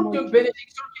the name of Toute Jesus.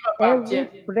 bénédiction qui Every m'appartient,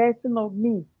 blessing of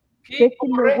me qui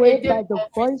taken aurait away été by the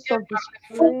voice confisquée of the par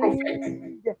les faux prophètes,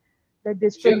 stranger, the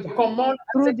je stranger, commande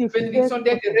à through cette the fake bénédiction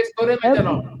d'être prophet. restaurée Every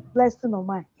maintenant blessing of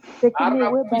mine taken par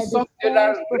la away by the puissance de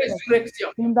la false prophet. résurrection.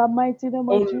 In the mighty name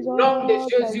Au of Jesus, nom de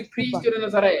I receive Jésus-Christ back de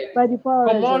Nazareth, by the power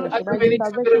of commande à resurrection, ta by the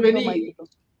bénédiction de intervention of revenir. Almighty God.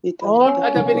 Commande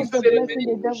à ta All bénédiction the de blessing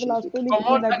the revenir. devil has stolen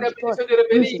from me Commande by à ta destroy. bénédiction de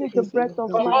revenir. Receive the breath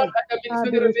of Commande life à ta bénédiction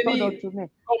and de be restored revenir. unto me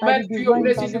by the Commande to your divine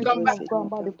blessing to come intervention back. of God,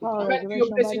 by the power of Command to your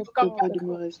resurrection, by blessing the to come power of back. the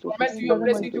cross. Command to In the your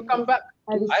name of blessing to come Jesus, back.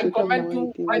 I I receive the command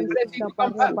to my blessing to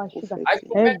come back. I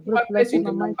command to every my blessing blessing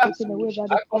to of come mine back. taken away by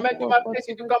I the command to false my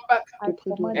blessing to prophet. come back. I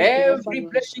command it to come back Every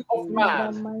blessing of in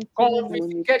the man mighty name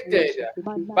of confiscated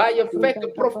by a fake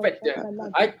prophet,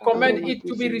 I command it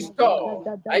to be restored.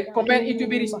 I command it to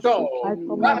be I restored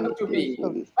command back it to to be me,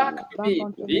 restored. back to Back me,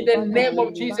 unto me, in the back name unto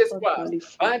of me, back Jesus unto Christ. me.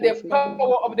 By the In the name of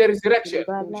power of the resurrection,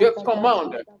 je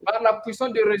commande, par la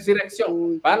puissance de résurrection,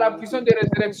 par la puissance de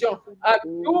résurrection, à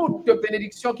toute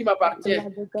bénédiction qui m'appartient,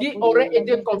 qui aurait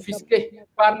été confisquée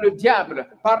par le diable,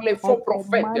 par les I faux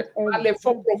command prophètes, par les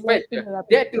faux every prophètes, blessing that have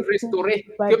been d'être taken restaurée,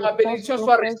 by que the ma false bénédiction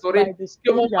soit prophets, by restaurée, the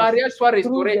que mon strangers, mariage soit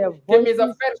through restauré, their que mes voices,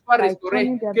 affaires soient by restaurées,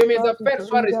 turning que mes themselves affaires into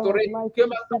soient angel of restaurées, light que to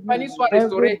ma deceive me. compagnie soit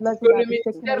Every restaurée, blessing que that le have been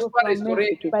taken ministère away soit from me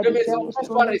restauré, by que the mes devil enfants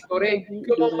soient stolen from me restaurés, be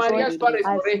que mon destroyed. mariage soit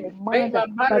I restauré, may command ma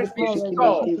by the marriage be power of restored.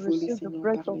 resurrection to receive the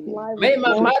breath of life May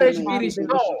my God marriage be and be restored.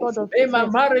 restored May unto my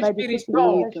me marriage by the be quick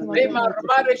restored. intervention of May the my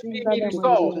Almighty God. marriage In the be name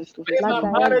of restored. Jesus. May Like my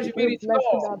every marriage be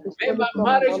blessing restored. that have been May stolen my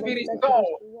from my marriage be biological children,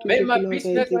 restored. May my receive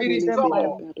business back be to them by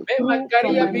restored. May my through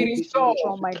from career my be ministry, restored.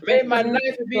 from my May my destiny,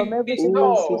 life be from everything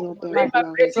that restored. belongs to my May life, my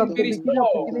blessing from be the beginning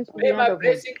of restored. beginnings to the May end my of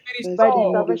end. blessing be By the restored.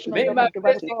 intervention of May the my Almighty,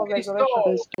 by the blessing power of be resurrection,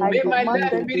 restored. I May my command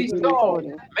life them be to be restored.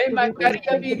 restored, May to my receive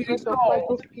the career be breath of life, restored.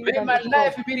 both healed May and my restored.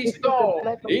 life be Receive the restored.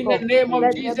 breath of In the God. name of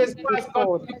Let them Jesus be Christ,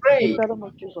 restored. continue to In pray. the name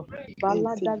of Jesus.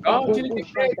 Baladaga Continue bobo to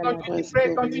pray, shadalada. continue to pray,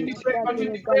 continue to pray,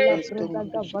 continue Madate to gala pray.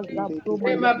 predaga vaza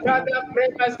Pray, my promayakada. brother, pray,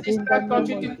 my In the sister,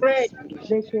 name continue of to pray. Jesus.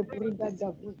 Leke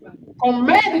predaga vaza.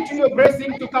 Command to your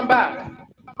blessing to come back.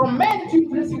 Command to your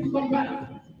blessing to come back.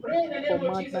 Pray in the name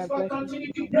of Command my Jesus Christ, blessings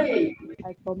continue to to come back. pray.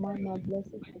 I command my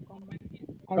blessings to come back.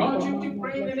 I Continue command to my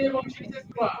pray in the blessings name of to come Jesus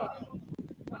back. Christ.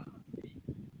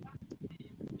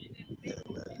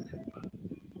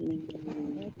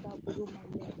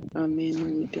 Amen,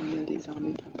 ô éternel des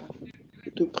armées, Papa.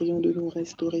 Nous te prions de nous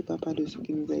restaurer, Papa, de ce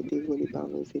qui nous a été volé par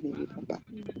nos ennemis, Papa.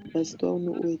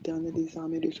 Restaure-nous, ô Éternel, les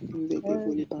armées de ce qui nous a été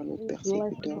volé par nos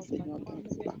persécuteurs, Seigneur, Père de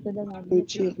gloire.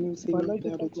 Retire-nous, Seigneur,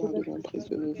 Père de gloire, de l'emprise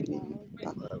de nos ennemis.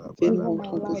 Fais-nous rentrer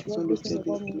en possession de cette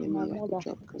destinée meilleure que tu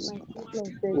as pour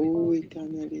nous. Ô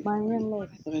Éternel,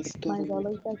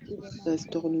 restaure-nous.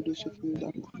 Restaure-nous de ce qui nous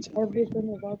appartient.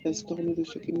 Restaure-nous de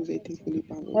ce qui nous a été volé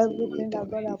par nos ennemis,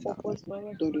 Éternel, les armées.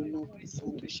 Dans le nom puissant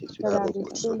de Jésus. Dans le nom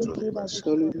puissant de Jésus.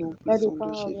 Au nom puissant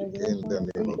de Jésus.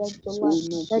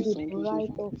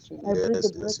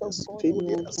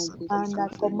 Fais-nous entrer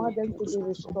en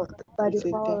possession de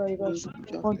cette terre que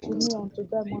tu as pour nous.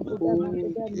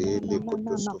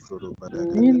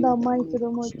 In the mighty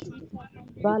name of Jesus.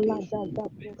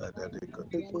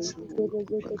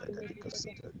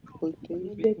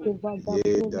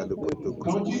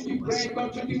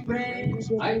 Continue to pray.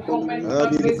 I command my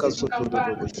blessing to come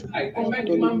back. I command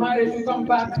to my marriage to come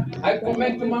back. I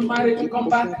command to my marriage to come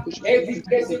back. Every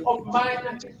blessing of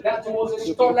mine that was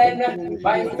stolen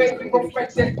by fake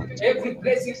prophet. Every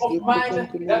blessing of mine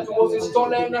that was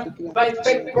stolen by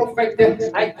fake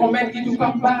prophet. I command it to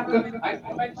come back. I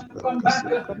command it to come back.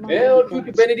 Oh,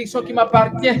 toute bénédiction qui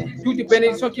m'appartient, toute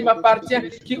bénédiction qui m'appartient,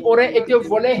 qui aurait été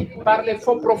volée par les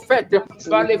faux prophètes,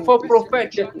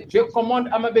 je commande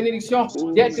à ma bénédiction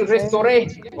d'être restaurée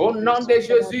au nom de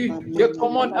Jésus. Je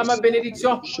commande à ma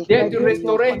bénédiction d'être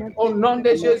restaurée au nom de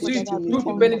Jésus.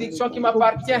 Toute bénédiction qui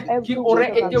m'appartient, qui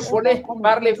aurait été volée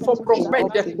par les faux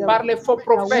prophètes,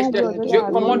 je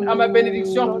commande à ma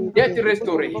bénédiction d'être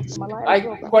restaurée. I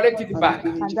collect it back.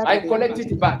 I collect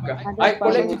it back. I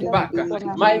collect it back.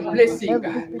 My blessing,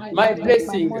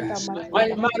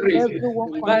 my marriage,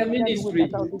 my ministry.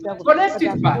 Collect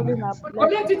it back.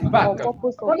 Collect it back.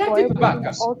 Collect it back.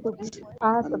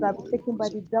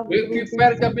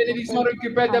 Récupère ta bénédiction,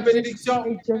 récupère ta bénédiction.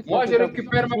 Moi, je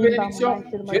récupère ma bénédiction.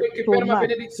 Je récupère ma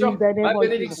bénédiction. Ma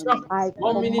bénédiction.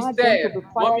 Mon ministère.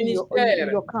 Mon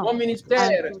ministère. Mon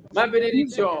ministère. Ma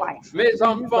bénédiction. Mes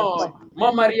enfants.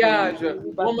 Mon mariage.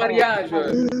 Mon mariage.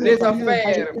 Les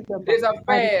affaires. Les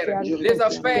affaires. Les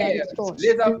affaires.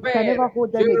 Les affaires.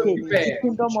 Je récupère.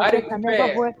 I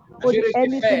récupère.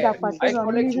 Anything that pertains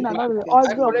to me, using another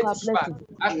order of our blessing.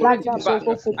 Like that, so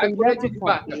I collect it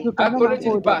back. You cannot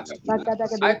hold them.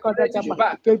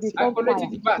 They become fire.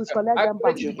 We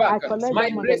collect them back. I collect My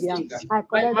them on the blessing, behalf. I my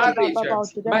collect marriage,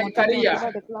 them my career,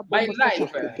 my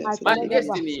life, my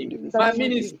destiny, my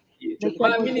ministry.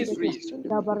 My ministry,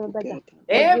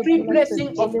 every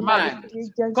blessing of mine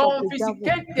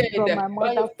confiscated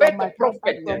by a fake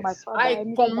prophet, I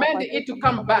command it to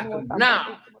come back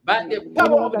now by the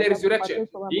power of the resurrection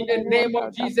in the name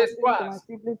of Jesus Christ.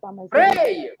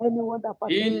 Pray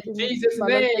in Jesus'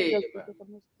 name.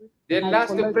 The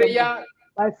last prayer,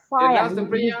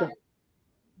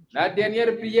 la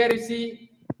dernière prière ici,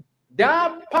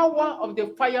 the power of the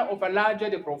fire of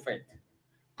Elijah the prophet.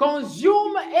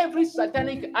 Consume every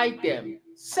satanic item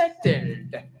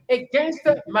settled against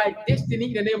my destiny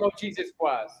in the name of Jesus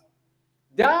Christ.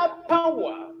 The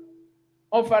power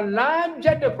of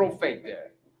Elijah the prophet.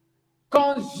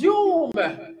 Consume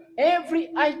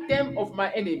every item of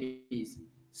my enemies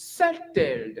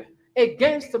settled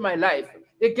against my life.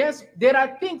 There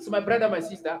are things, my brother, my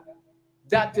sister,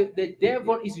 that the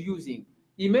devil is using.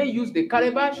 He may use the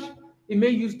calabash, he may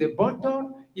use the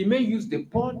bottle, he may use the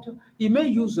pot, he may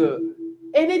use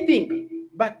anything,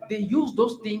 but they use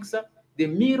those things, the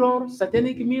mirror,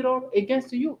 satanic mirror,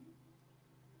 against you.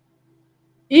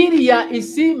 Il y a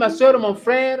ici, ma soeur, mon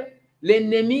frère,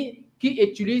 l'ennemi qui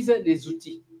utilise des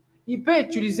outils. Il peut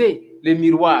utiliser les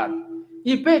miroirs,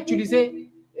 il peut utiliser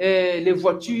les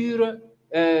voitures,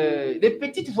 les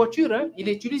petites voitures, hein, il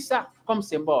utilise ça comme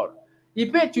symbole.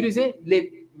 Il peut utiliser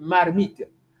les marmites,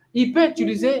 il peut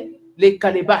utiliser les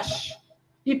calebaches,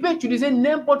 il peut utiliser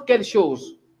n'importe quelle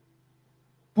chose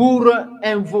pour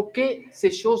invoquer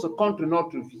ces choses contre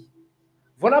notre vie.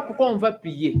 Voilà pourquoi on va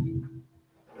prier.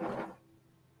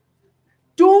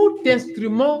 Tout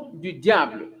instrument du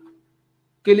diable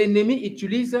que l'ennemi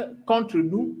utilise contre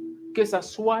nous, que ça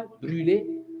soit brûlé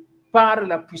par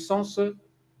la puissance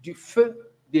du feu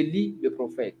d'Élie le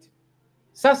prophète.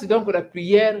 Ça, c'est donc la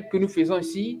prière que nous faisons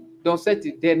ici, dans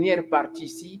cette dernière partie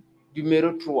ici,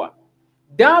 numéro 3.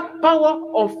 The power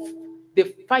of the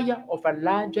fire of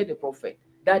Elijah the prophet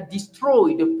that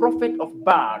destroyed the prophet of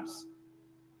Baals.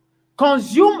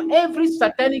 Consume every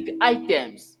satanic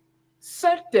items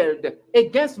settled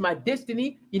against my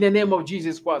destiny in the name of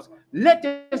Jesus Christ. Let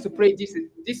us pray this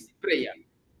prayer.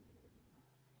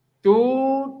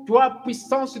 Toi,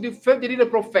 puissance du feu de le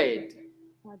prophète,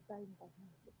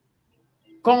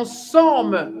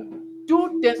 consomme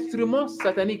tout instrument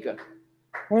satanique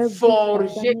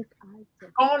forgé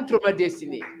contre ma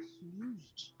destinée.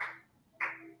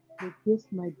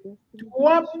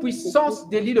 Toi, puissance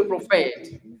de l'île le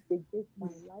prophète,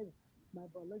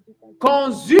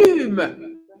 consume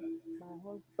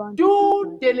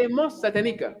tout élément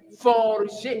satanique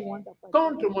forgé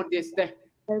contre mon destin.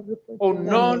 Au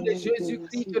nom de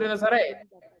Jésus-Christ de Nazareth,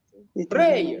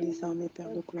 pray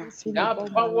the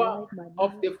power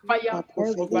of the fire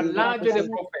of a large the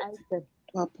prophet.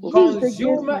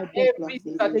 Consume every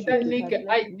satanic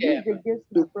item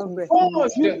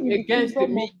forged against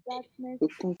me.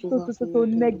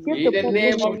 In the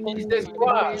name of Jesus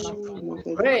Christ,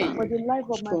 pray.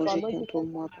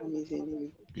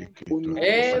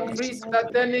 Every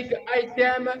satanic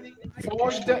item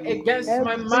forged against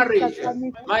my marriage,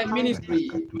 my ministry,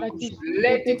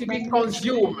 let it be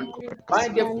consumed by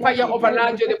the fire of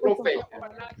Elijah the prophet.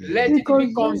 Let it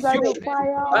be consumed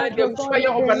by the fire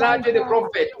of Elijah the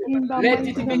prophet. Let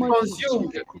it be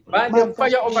consumed by the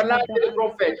fire of Elijah the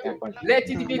prophet. Let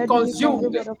it be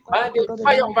consumed by the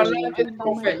fire of Elijah the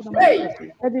prophet. Pray.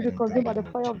 Let it be consumed by the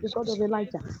fire of the God of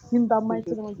Elijah. In the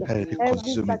mighty name of Jesus. Let it be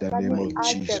consumed in the name of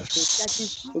Jesus.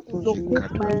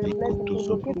 Locate my blessing,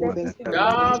 locate everything.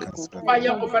 The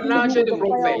fire of Elijah the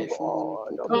prophet.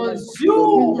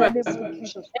 Consume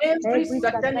every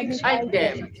satanic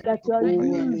item that you are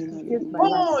using against my life,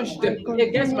 forged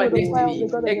against my destiny,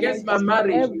 against my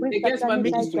marriage, against my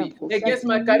ministry, against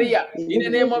my career. In the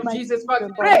name of Jesus Christ,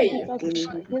 pray. against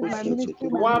my ministry,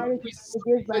 my marriage,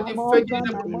 against my husband,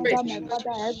 my mother, my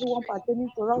father, everyone pertaining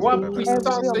to us, Toi,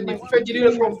 puissance du feu de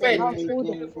le prophète,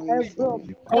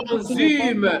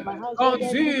 consume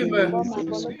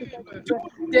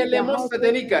tout élément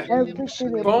satanique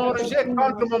forgé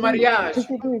contre mon mariage,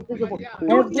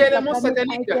 tout élément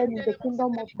satanique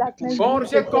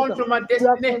forgé contre ma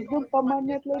destinée, tout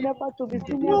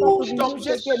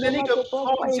objet satanique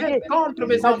forgé contre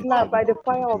mes enfants.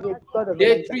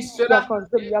 Détruis cela,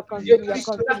 détruis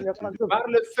cela par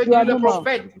le feu de le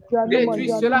prophète, détruis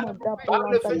cela par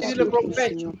le feu de le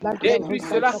prophète, détruis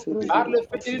cela par le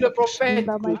feu de le prophète,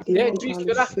 détruis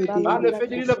cela par le feu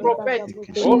de le prophète,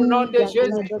 au nom de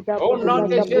Jésus, au nom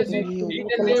de Jésus, in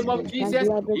the name of Jesus,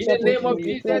 in the name of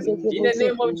Jesus, in the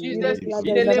name of Jesus,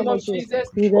 in the name of Jesus,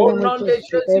 au nom de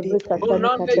Jésus, au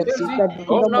nom de Jésus,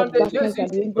 au nom de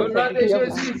Jésus, au nom de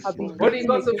Jésus, Holy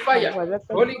Ghost of fire,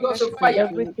 Holy Ghost of fire,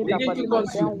 begin to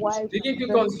consume, begin to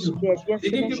consume,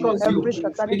 begin to consume,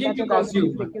 begin to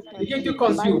consume, begin to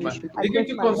consume, begin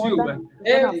to consume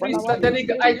every satanic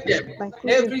item,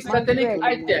 every satanic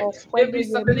item, every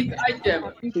satanic item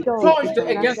forged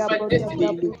against my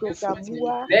destiny.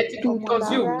 Let it be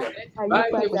consumed by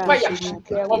the fire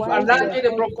of Elijah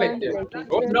the prophet.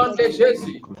 Au nom de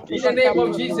Jésus, in the name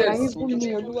of Jesus.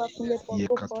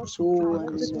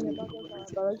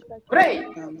 Pray.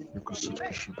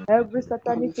 Every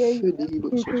satanic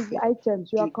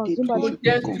items you are consumed by Tout the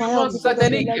instrument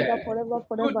satanique, forever.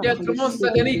 tout instrument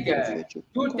satanique,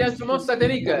 tout instrument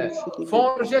satanique,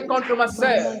 forgé contre ma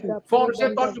sœur,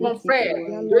 forgé contre mon frère,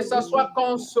 que ça soit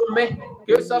consommé,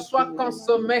 que ça soit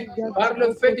consommé par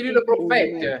le feu de le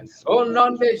prophète, au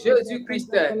nom de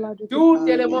Jésus-Christ. Tout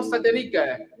élément satanique,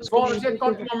 forgé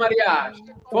contre mon mariage,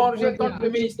 forgé contre le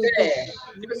ministère,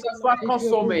 que ça soit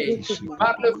consommé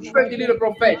par le feu de le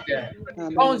prophète.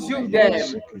 Consume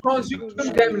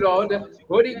them, Lord.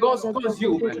 Holy Ghost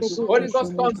consume, Holy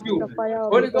Ghost consume,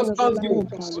 Holy Ghost consume,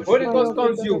 Holy Ghost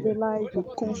consume,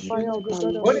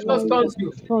 Holy Ghost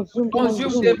consume,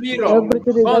 consume the mirror,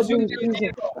 consume the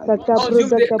mirror,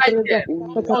 consume the item,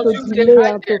 consume the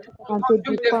item,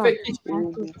 consume the fetish,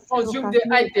 consume the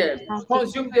item,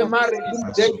 consume the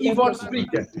marriage, the evil spirit,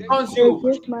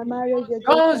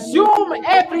 consume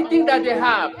everything that they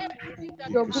have.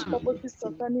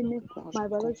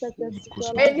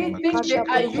 Anything they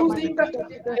are using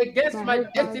against my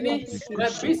destiny, my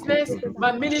business,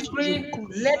 my ministry,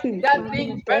 let that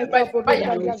thing burn by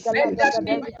fire. Let that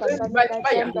thing burn by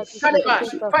fire. Calabash,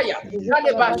 fire.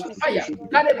 Calabash, fire.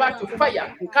 Calabash,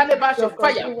 fire. Calabash,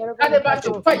 fire. Calabash,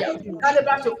 fire.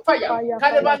 Calabash, fire.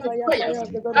 Calabash, fire.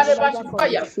 Calabash,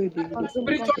 fire.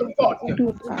 Spiritual pot.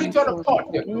 Spiritual pot.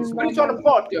 Spiritual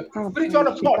pot. Spiritual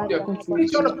pot.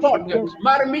 Spiritual pot.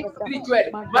 Marmite spirituel.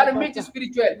 Marmite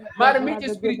spirituel. Marmite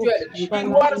spirituel.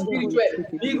 Miroir spirituel.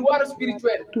 Miroir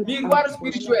spirituel. Miroir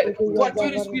spirituel.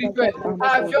 Voiture spirituelle.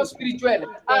 Avion spirituel.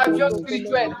 Avion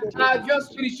spirituel. Avion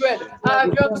spirituel.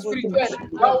 Avion spirituel.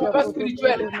 Baomba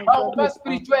spirituel. Baomba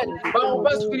spirituel.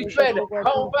 Baomba spirituel.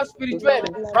 Baomba spirituel.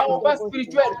 Baomba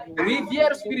spirituel.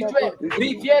 Rivière spirituelle.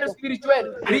 Rivière spirituelle.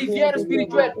 Rivière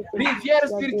spirituelle. Rivière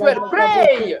spirituelle.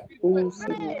 Pray.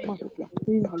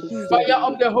 Fire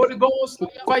of the Holy Ghost,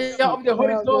 fire of the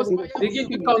Holy Ghost, begin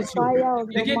to consume,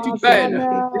 begin to burn,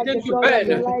 begin to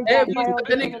burn every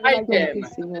satanic item.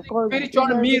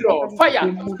 Spiritual mirror, fire,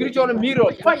 spiritual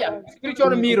mirror, fire,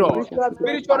 spiritual mirror,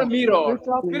 spiritual mirror,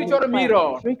 spiritual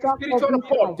mirror, spiritual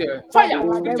pot, fire,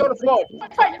 spiritual pot,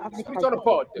 fire, spiritual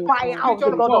pot,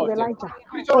 spiritual pot,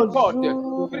 spiritual pot,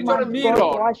 spiritual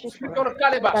mirror, spiritual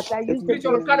calabash,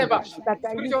 spiritual calabash,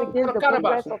 spiritual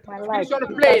calabash, spiritual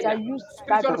plane,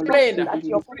 spiritual plane,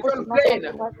 spiritual plane,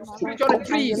 spiritual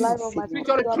trees,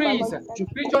 spiritual trees,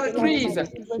 spiritual trees,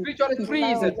 spiritual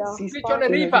trees, spiritual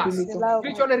rivers,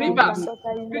 spiritual rivers,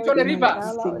 spiritual rivers,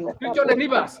 spiritual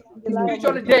rivers,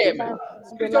 spiritual dam,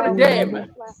 spiritual dam,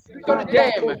 spiritual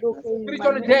dam,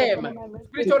 spiritual dam,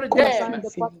 spiritual dam,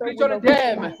 spiritual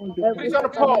dam, spiritual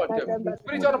pod,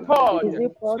 spiritual pod,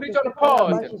 spiritual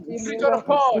pod, spiritual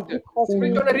pod,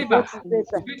 spiritual river,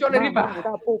 spiritual river,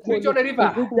 spiritual river,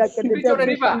 spiritual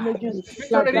river,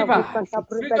 spiritual river,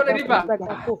 spiritual river,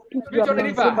 spiritual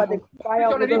river,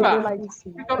 spiritual river,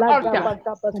 spiritual altar,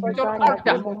 spiritual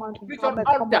altar, spiritual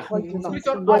altar,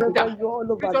 spiritual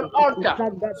altar,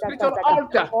 spiritual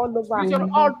altar, spiritual altar, spiritual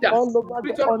altar,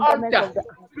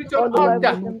 spiritual altar, spiritual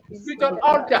altar, spiritual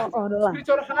altar,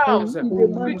 spiritual house,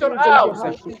 spiritual house,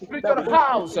 spiritual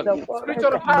house,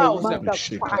 spiritual house,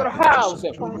 spiritual house,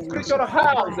 spiritual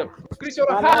house,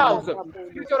 spiritual house,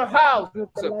 spiritual house,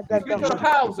 spiritual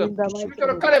house,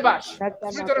 spiritual calabash,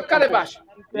 spiritual calabash,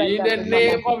 in the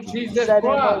name of Jesus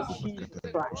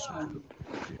Christ.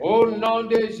 Au nom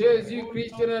de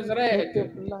Jésus-Christ de Nazareth,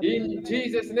 in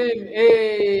Jesus' name,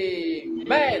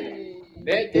 amen.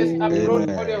 Let us approach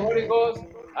for the Holy Ghost,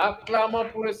 acclamons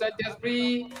pour le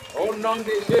Saint-Esprit, au nom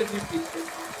de Jésus-Christ.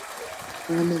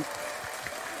 Amen.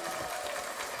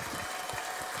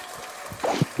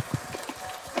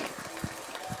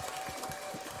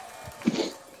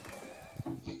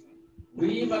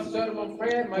 Oui, ma soeur, mon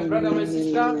frère, my brother, my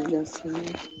sister,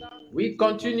 we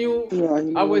continue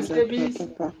our service.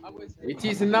 It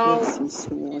is now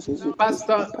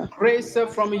Pastor Grace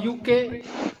from UK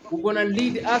who's going to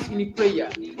lead us in prayer.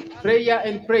 Prayer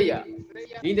and prayer.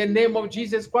 In the name of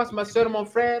Jesus Christ, ma soeur, mon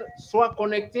frère, sois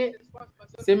connecté.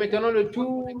 C'est maintenant le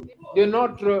tour de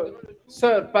notre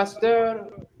sœur pasteur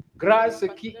Grace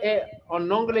qui est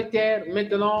en Angleterre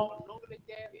maintenant.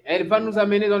 Elle va nous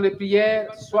amener dans les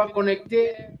prières. Sois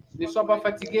connecté, ne sois pas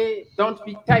fatigué. Don't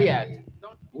be tired.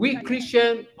 We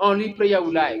Christians only pray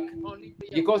we like,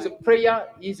 because prayer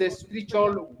is a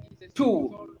spiritual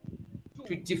tool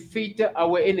to defeat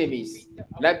our enemies.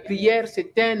 La prière,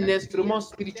 c'est un instrument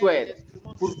spirituel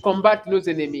pour combattre nos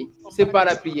ennemis. C'est par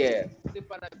la prière.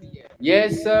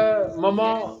 Yes,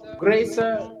 Maman Grace.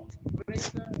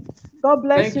 God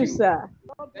bless you, sir.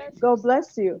 God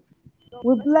bless you.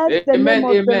 We bless the name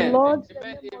of the Lord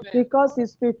because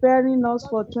He's preparing us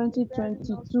for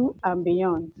 2022 and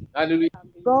beyond. Hallelujah.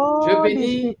 God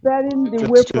is preparing the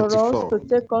way for us to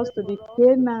take us to the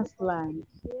Canaan's land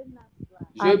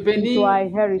and into our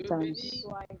inheritance.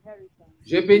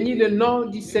 Je bénis le nom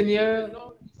du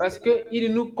Seigneur parce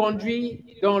qu'il nous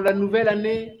conduit dans la nouvelle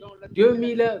année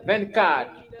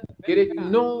 2024. Que le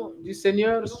nom du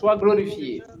Seigneur soit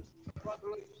glorifié.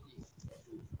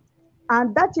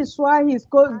 And that is why He's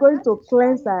going to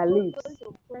cleanse our lips,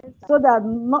 so that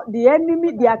not the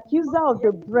enemy, the accuser of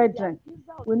the brethren,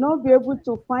 will not be able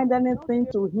to find anything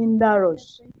to hinder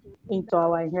us into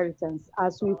our inheritance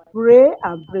as we pray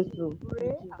and break through.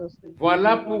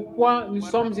 Voilà pourquoi nous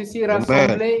sommes ici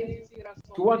rassemblés.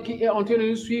 Toi qui es en train de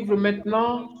nous suivre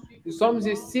maintenant, nous sommes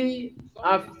ici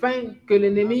afin que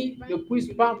l'ennemi ne puisse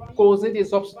pas causer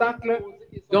des obstacles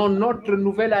dans notre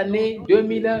nouvelle année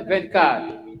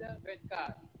 2024.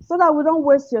 So that we don't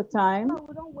waste your time.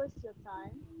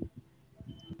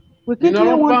 We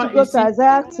quickly want to go to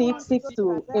Isaiah 6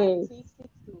 to 8.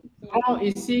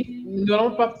 Ici, nous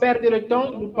n'allons pas perdre le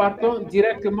temps, nous partons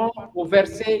directement au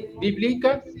verset biblique.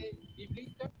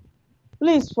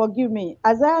 Please forgive me.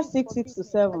 Isaiah 6 to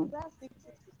 7.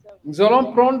 Nous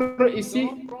allons prendre ici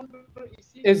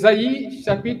Ésaïe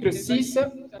chapitre 6,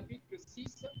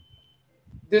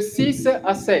 de 6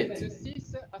 à 7.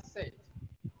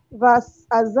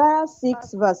 Isaiah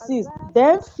 6 verse 6.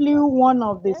 Then flew one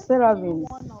of the seraphims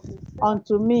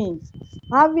unto me,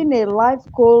 having a live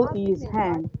coal in his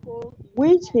hand,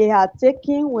 which he had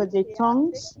taken with the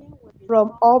tongues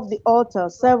from off the altar.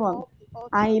 7.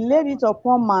 And he laid it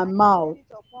upon my mouth,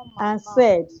 and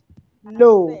said,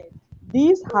 Lo,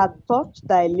 this hath touched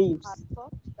thy lips,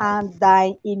 and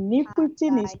thy iniquity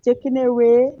is taken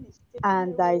away,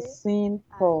 and thy sin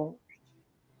purged.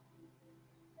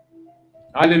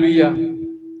 Alléluia.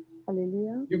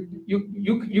 Alléluia.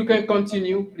 You can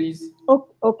continue, please.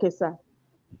 Okay, sir.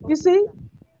 You see,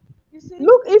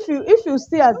 look, if you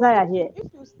see Isaiah here,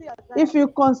 if you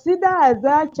consider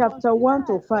Isaiah chapter 1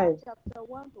 to 5,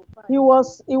 he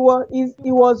was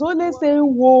only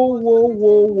saying woe, woe,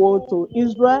 woe, woe to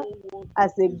Israel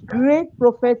as a great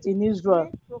prophet in Israel.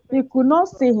 He could not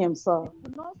see himself.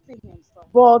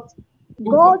 But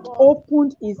God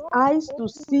opened his eyes to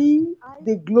see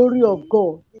the glory of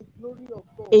God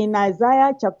in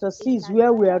Isaiah chapter 6,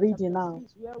 where we are reading now.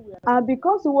 And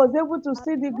because he was able to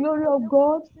see the glory of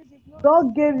God,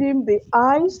 God gave him the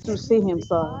eyes to see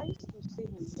himself.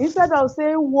 Instead of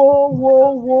saying woe,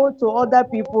 woe, woe to other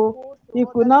people, he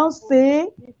could now say,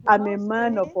 I'm a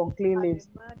man of unclean lips.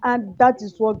 And that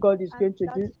is what God is going to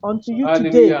do unto you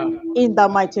today in the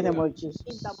mighty name of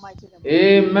Jesus.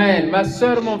 Amen. Ma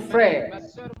soeur, mon frère,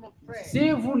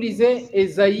 si vous lisez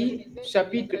Ésaïe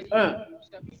chapitre 1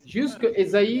 jusqu'à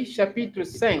Ésaïe chapitre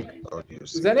 5,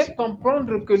 vous allez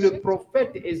comprendre que le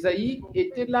prophète Ésaïe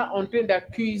était là en train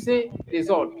d'accuser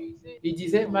les autres. Il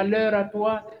disait malheur à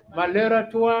toi, malheur à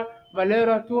toi, malheur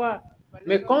à toi.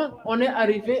 Mais quand on est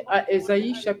arrivé à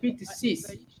Ésaïe chapitre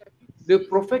 6, le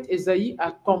prophète Ésaïe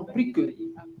a compris que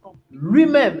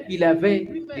lui-même, il avait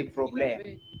des problèmes.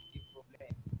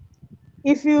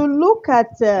 If you look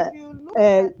at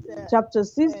chapter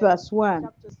 6, verse 1,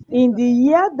 in the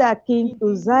year that King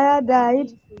Uzziah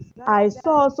died, I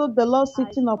saw also the Lord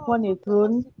sitting upon a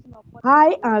throne,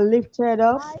 high and lifted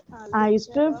up, and his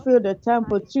train filled the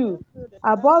temple too.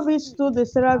 Above it stood the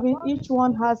seraphim, each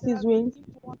one has his wings.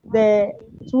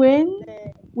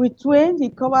 With twain he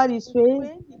covered his face,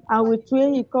 and with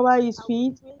twain he covered his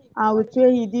feet, and with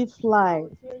twain he did fly.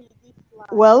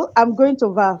 Well, I'm going to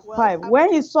verse 5.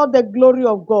 When he saw the glory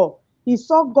of God, he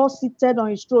saw God seated on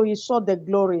his throne, he saw the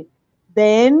glory.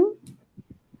 Then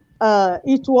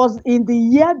it was in the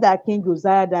year that King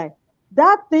Uzziah died.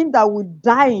 That thing that will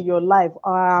die in your life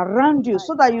or around you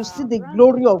so that you see the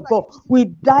glory of God will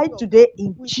die today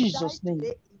in Jesus' name.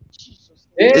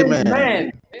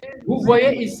 Amen. Vous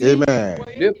voyez ici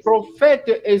le prophète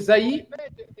Ésaïe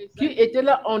qui était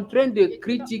là en train de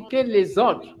critiquer les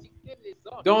autres.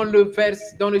 Dans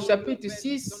le chapitre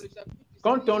 6,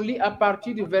 quand on lit à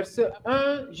partir du verset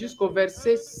 1 jusqu'au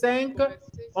verset 5,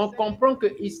 on comprend que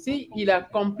ici, il a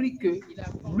compris que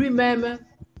lui-même,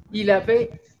 il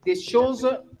avait des choses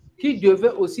qui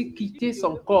devaient aussi quitter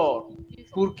son corps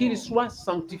pour qu'il soit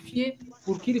sanctifié,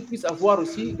 pour qu'il puisse avoir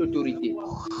aussi l'autorité.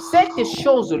 Cette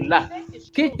chose-là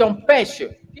qui t'empêche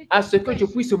à ce que je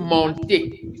puisse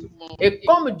monter. Et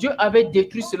comme Dieu avait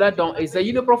détruit cela dans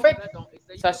Ésaïe le prophète,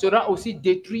 ça sera aussi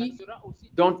détruit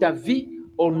dans ta vie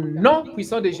au nom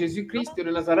puissant de Jésus-Christ de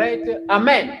Nazareth.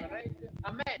 Amen.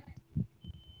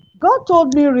 God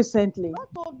told me recently,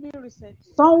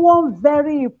 someone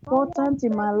very important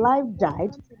in my life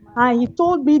died, and he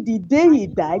told me the day he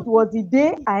died was the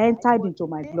day I entered into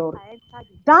my glory.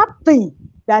 That thing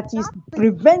that is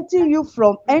preventing you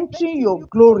from entering your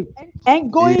glory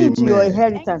and going into your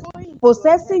inheritance,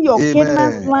 possessing your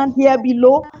Canaan's land here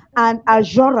below and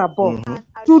Azure above.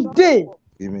 Today,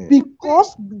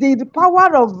 because the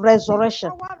power of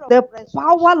resurrection, the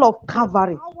power of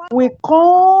Calvary will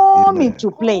come into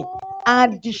play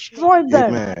and destroy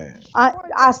them.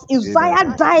 As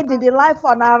Uzziah died in the life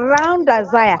and around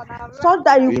Isaiah, so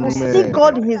that you could see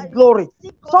God in his glory.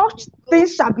 Such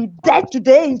things shall be dead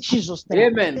today in Jesus'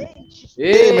 name. Amen.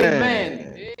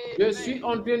 Amen. Je suis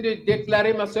en train de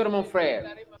déclarer, ma soeur, mon frère,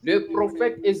 le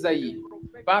prophète Ésaïe,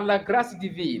 par la grâce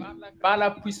divine, par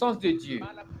la puissance de Dieu,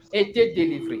 était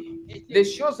délivré. Les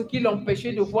choses qui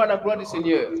l'empêchaient de voir la gloire du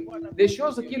Seigneur, les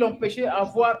choses qui l'empêchaient à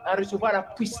recevoir la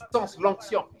puissance,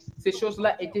 l'onction, ces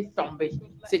choses-là étaient tombées,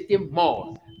 c'était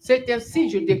mort. C'est ainsi,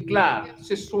 je déclare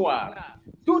ce soir,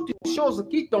 toute chose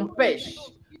qui t'empêche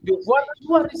de voir la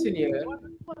gloire du Seigneur,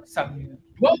 ça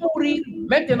doit mourir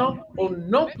maintenant au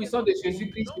nom puissant de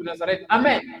Jésus-Christ de Nazareth.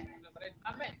 Amen.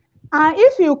 And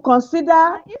if you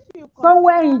consider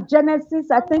somewhere in Genesis,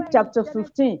 I think chapter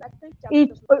 15,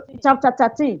 chapter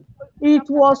 13, it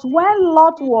was when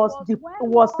Lot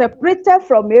was separated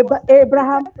from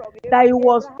Abraham that he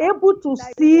was able to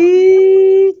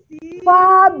see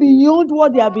far beyond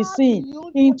what they have been seeing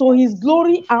into his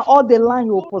glory and all the land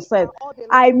he will possess.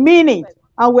 I mean it.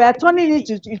 And we are turning it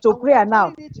into prayer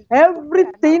now.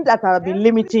 Everything that has been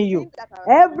limiting you,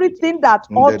 everything that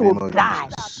ought to die,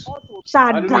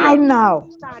 shall die now,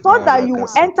 so that you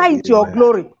enter into your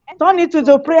glory. Turn it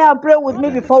into prayer and pray with me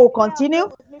before we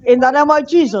continue. In the name of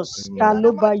Jesus.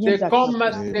 C'est comme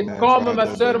ma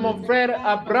soeur, mon frère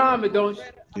Abraham, dans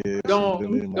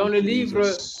dans le livre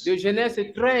de Genèse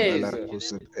 13,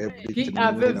 qui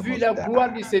avait vu la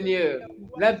gloire du Seigneur,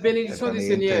 la bénédiction du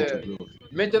Seigneur.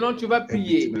 Maintenant, tu vas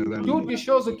prier. Toutes les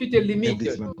choses qui te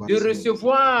limitent de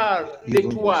recevoir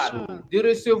l'étoile, de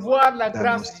recevoir la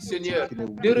grâce du Seigneur,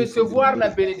 de recevoir la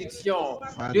bénédiction,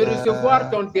 de recevoir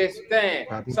ton destin,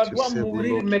 ça doit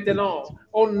mourir maintenant.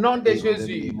 Au nom de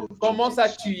Jésus, commence à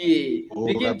tuer.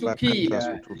 Begin to kill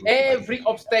every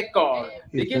obstacle.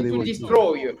 Begin to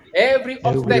destroy every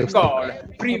obstacle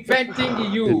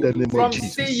preventing you from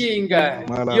seeing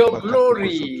your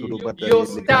glory, your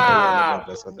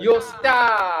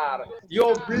star,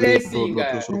 your blessing.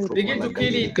 Begin to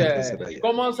kill it.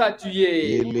 Commence à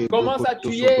tuer. Commence à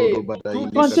tuer.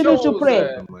 Continue to pray.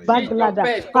 Baglada.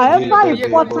 However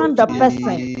important the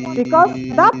person, because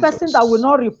that person that will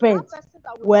not repent,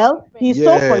 well, he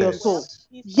stole for your soul.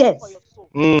 Yes.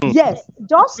 Yes,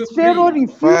 just Pharaoh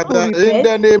refused to repent. In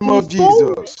the name of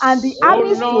Jesus. And the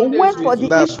armies went for the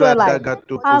Israelites.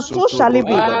 And so shall it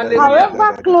be.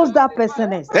 However close that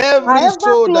person is, Every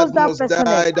soul that must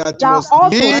die, that must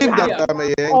live, that I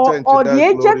may enter into or that the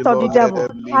agent glory, of the Lord, devil, let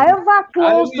them live. however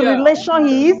close the relation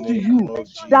he is to you,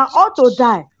 that ought to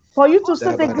die, for you to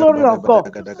see the glory of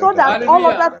God, so that all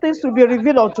other things will be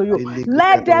revealed unto you.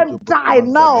 Let them die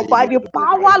now by the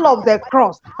power of the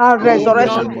cross and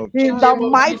resurrection. In the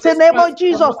mighty name of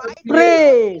Jesus,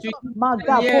 pray.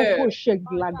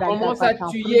 Commence à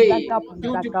tuer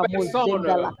toute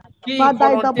personne qui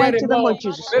Father, in the mighty name of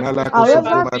Jesus,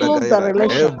 however close the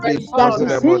relation that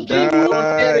is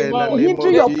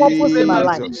hindering your purpose in my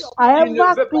life,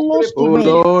 however close to me,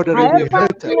 however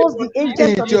close the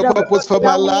agent of the devil purpose for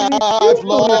my life,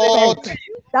 Lord.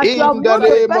 In the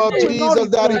name of Jesus,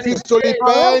 that refuse to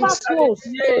repent,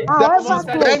 that to not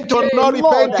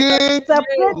repenting,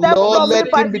 Lord, let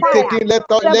him be taken,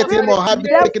 let him or her be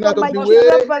taken out of the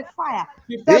way.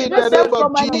 In the name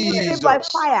of Jesus.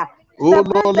 Oh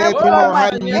Lord, let him or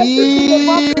her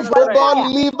leave. Oh God,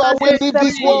 leave away, leave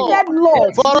this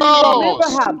world for us.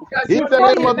 In the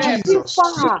name of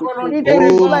Jesus.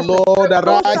 Oh Lord,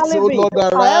 arise. Oh Lord,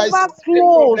 arise.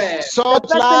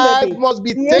 Such life must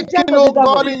be taken, oh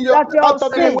God, in your out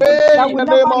of the way. In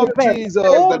the name of Jesus.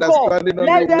 That are standing on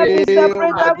let the them be way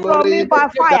separated from me by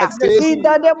fire. In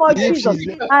the name of Jesus.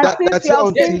 And since you have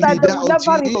seen that they will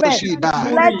never repent,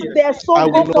 let their soul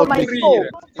go for my soul.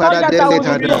 Not that I will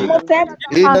be promoted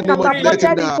and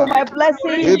catapulted into my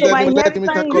blessing, into my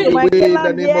inheritance, into my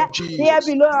land here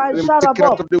below and shout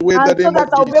above. And so that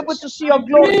I'll be able to see your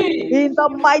glory in the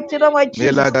mighty name of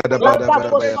Jesus.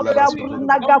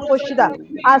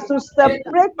 As you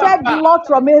separated Lot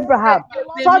from Abraham,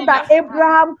 so that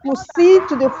Abraham could see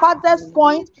to the farthest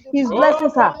point his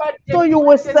blessings are. So you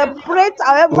will separate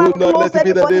however close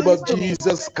anybody is to me.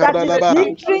 That is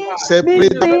hindering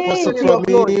separate the person from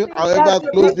me, however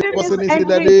close the person is in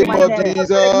the name of Jesus.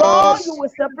 Lord, you will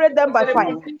separate them by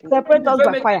fire. Separate us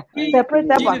by fire. Separate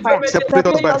them by fire. Separate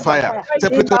us by fire.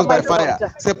 Separate us by fire.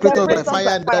 Separate us by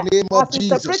fire in the name of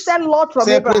Jesus. Separated Lord from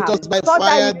Separate Abraham, us by so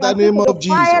fire in the name of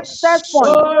Jesus.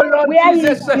 Point, where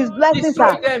his blessings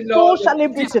are, so shall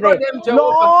it be today.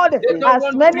 Lord, as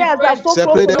many as are so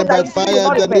close to me that you will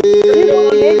not repent, even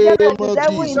the agent of the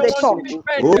devil in the church,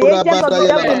 the agent of the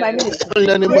devil in my ministry,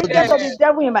 the agent of the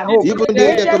devil in my home, even the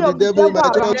agent of the devil in my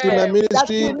church, in my ministry, that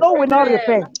will not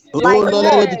repent. Oh Lord,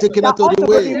 let it be taken out of the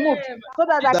way. So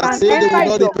that I can Say they will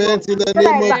enter not repent in the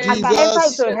name of Jesus.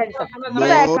 so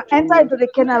that I can enter into the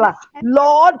Canaan.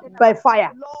 Lord, by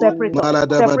fire, separate us.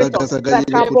 Separate us.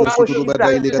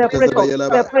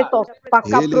 Separate us.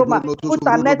 Put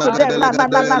an end to them.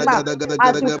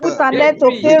 As you put an end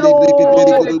to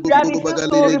Pharaoh, that refused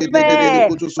to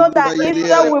repent, so that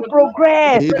Israel will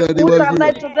progress. Put an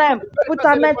end to them. Put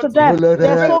an end to them.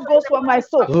 Their soul goes for my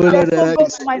soul. Their soul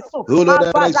goes for my soul. Oh Lord,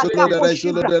 arise, oh Lord, arise,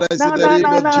 oh Lord, arise in the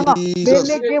name of Jesus.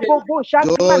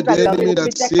 Lord, the enemy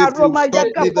that saved you, stop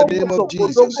me in the name of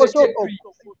Jesus.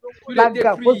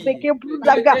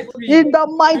 In the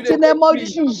mighty name of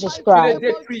Jesus Christ.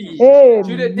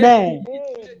 Amen.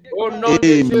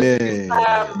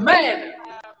 Amen.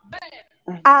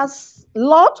 As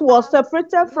Lot was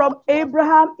separated from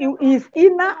Abraham, his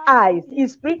inner eyes,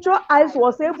 his spiritual eyes,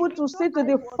 was able to see to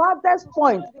the farthest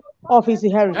point of his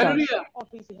inheritance.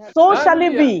 So shall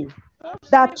it be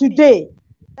that today,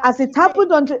 as it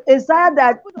happened unto Uzziah,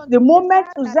 that the moment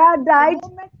Uzziah died,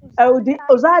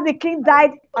 Uzziah the king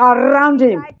died around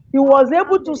him. He was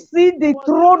able to see the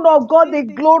throne of God, the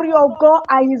glory of God,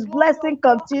 and his blessing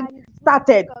continue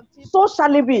started, so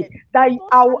shall it be that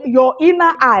your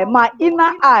inner eye, my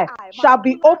inner eye, shall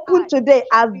be open today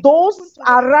as those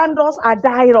around us are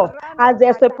dying off, as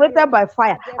they're separated by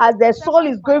fire, as their soul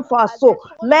is going for a soul.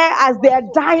 As they are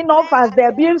dying off, as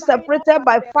they're being separated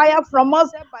by fire from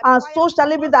us, and so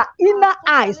shall it be that inner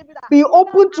eyes be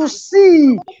open to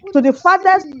see to the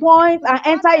farthest point and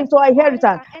enter into our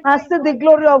inheritance and see the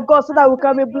glory of God, so that we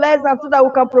can be blessed and so that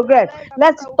we can progress.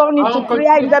 Let's turn into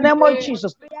prayer in the name of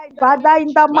Jesus. Father,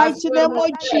 in the mighty name of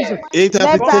Jesus,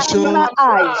 let our inner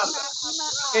eyes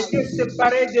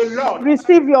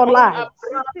receive your light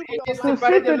to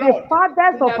see to the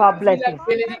farthest of our blessings,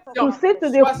 to see to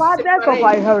the farthest of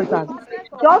our inheritance.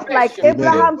 Just like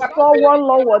Abraham saw one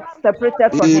Lord was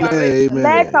separated from him.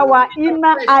 Let our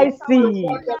inner eyes see.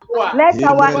 Let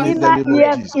our inner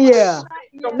ears hear.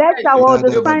 Let our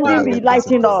understanding be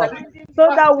lightened up, so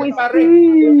that we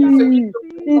see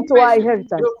into our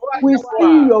inheritance. We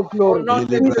see your glory.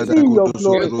 We see your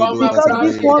glory. Because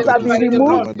these ones have been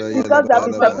removed, because they have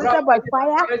been separated by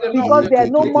fire, because they are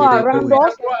no more around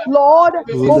us. Lord,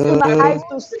 open our eyes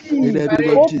to see,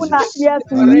 open our ears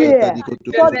to hear,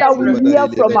 so that we hear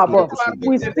from above,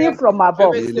 we see from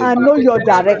above, and know your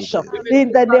direction.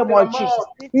 In the name of Jesus.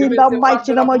 In the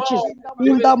mighty name of Jesus.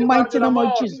 In the mighty name of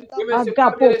Jesus.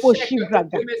 Agapo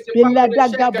shibraga.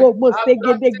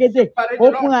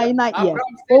 Open our inner ears,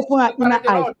 open our inner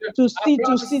eyes to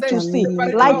see,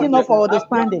 lighting up our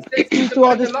understanding, to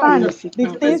understand the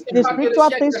things, the spiritual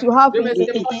things you have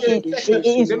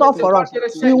in store for us.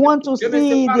 We want to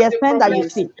see the extent that you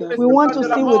see. We want to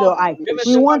see with your eyes.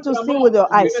 We want to see with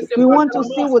your eyes. We want to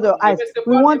see with your eyes.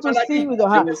 We want to see with your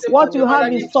heart what you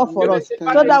have in store for us,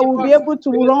 so that we'll be able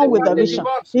to run with the vision.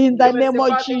 In the name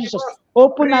of Jesus.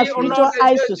 Open our spiritual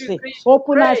eyes to see.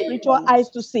 Open our spiritual eyes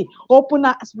to see. Open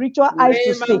our spiritual eyes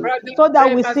to see, so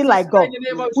that we see like God.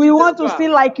 We want to see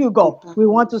like you, God. We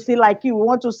want to see like you. We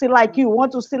want to see like you. We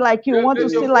want to see like you. We want to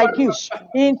see like you.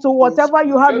 Into whatever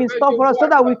you have in store for us, so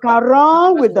that we can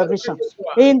run with the vision.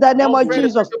 In the name of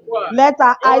Jesus. Let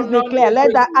our eyes be clear.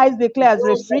 Let our eyes be clear. As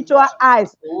the spiritual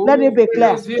eyes, let it be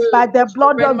clear. By the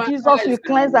blood of Jesus, we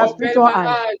cleanse our spiritual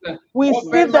eyes. We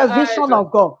see the vision of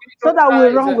God, so that we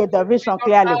run with the vision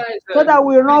clearly, so that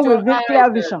we run with clear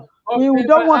vision. We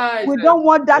don't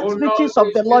want dark speeches of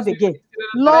the Lord again.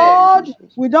 Lord,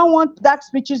 we don't want dark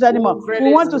speeches anymore.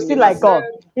 We want to see like God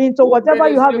into whatever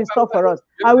you have in store for us.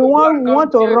 And we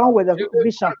want to run with a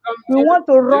vision. We want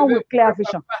to run with clear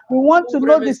vision. We want to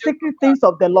know the secret things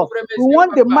of the Lord. We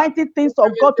want the mighty things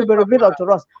of God to be revealed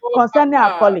unto us concerning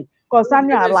our calling,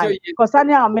 concerning our life,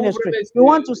 concerning our ministry. We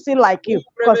want to see like you,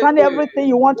 concerning everything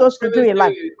you want us to do in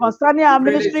life, concerning our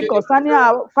ministry, concerning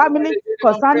our family,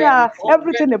 concerning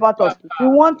everything about us. We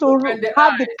want to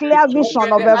have the clear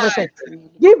vision of everything.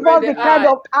 Give us the kind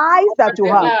of eyes that you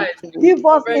have. Give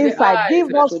us insight.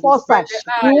 Give us foresight.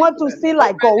 We want to see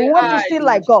like God. We want to see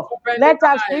like God. Let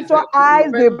our spiritual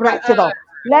eyes be brightened up.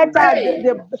 Let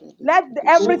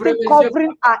everything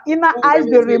covering our inner eyes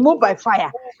be removed by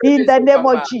fire in the name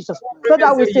of Jesus, so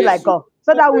that we see like God,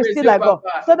 so that we see like God,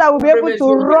 so that we'll be able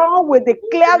to run with the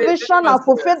clear vision and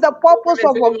fulfill the purpose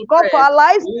of God for our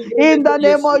lives in the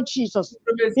name of Jesus.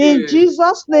 In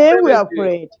Jesus' name we have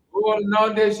prayed.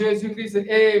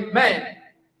 Amen.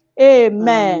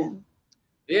 Amen.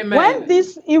 When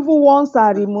these evil ones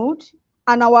are removed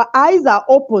and our eyes are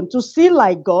open to see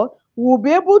like God, we'll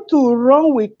be able to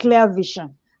run with clear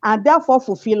vision and therefore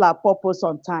fulfill our purpose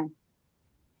on time.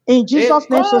 In Jesus'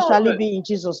 name, so shall it be in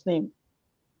Jesus' name.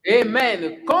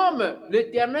 Amen. Comme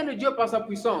l'Éternel Dieu par sa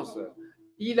puissance,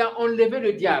 il a enlevé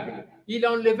le diable, il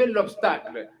a enlevé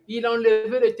l'obstacle, il a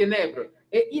enlevé les ténèbres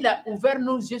et il a ouvert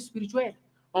nos yeux spirituels.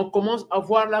 On commence à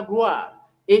voir la gloire.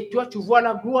 Et toi, tu vois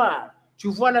la gloire, tu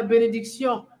vois la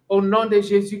bénédiction au nom de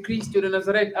Jésus-Christ de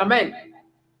Nazareth. Amen.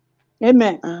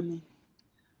 Amen. Amen.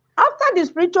 After the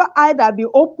spiritual eye that be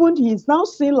opened, he is now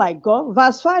seen like God.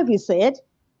 Verse 5, he said,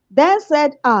 Then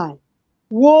said I,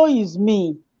 Woe is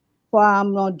me, for I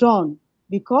am not done,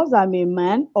 because I am a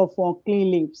man of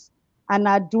unclean lips, and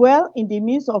I dwell in the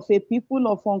midst of a people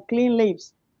of unclean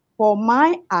lips. For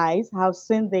my eyes have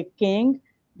seen the King,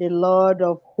 the Lord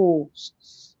of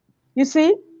hosts. You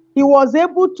see, he was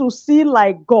able to see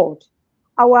like God.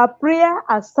 Our prayer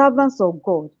as servants of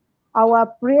God, our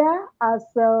prayer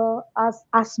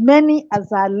as many as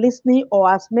are listening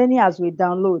or as many as we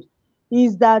download,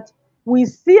 is that we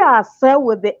see ourselves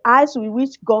with the eyes with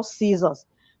which God sees us.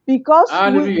 Because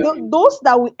those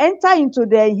that will enter into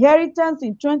their inheritance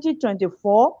in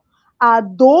 2024 are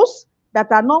those that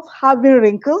are not having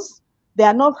wrinkles, they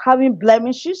are not having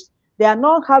blemishes, they are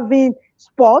not having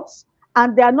spots,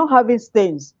 and they are not having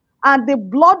stains. and the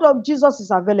blood of Jesus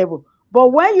is available. But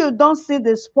when you don't see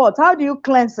the spot, how do you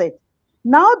cleanse it?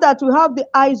 Now that we have the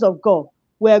eyes of God,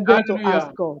 we are going to ask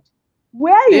Alléluia. God,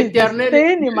 where is the L'Éternel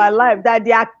stain in my life that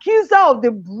the accuser of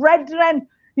the brethren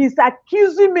is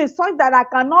accusing me such that I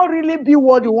cannot really be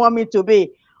what you want me to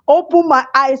be? Open my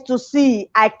eyes to see.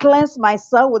 I cleanse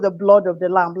myself with the blood of the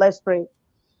Lamb. Let's pray.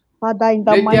 Father, in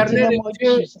the mighty L'Éternel name of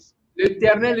Dieu, Jesus.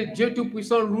 l'Éternel Dieu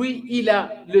Tout-Puissant, lui, il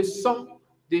a le sang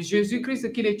de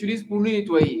Jésus-Christ qu'il utilise pour nous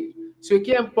nettoyer. Ce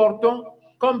qui est important,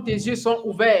 comme tes yeux sont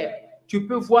ouverts, tu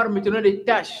peux voir maintenant les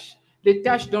taches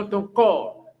dans ton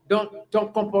corps, dans ton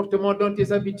comportement, dans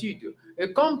tes habitudes.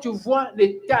 Et comme tu vois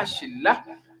les taches là,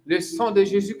 le sang de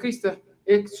Jésus-Christ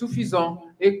est suffisant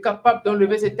et capable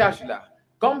d'enlever ces taches-là.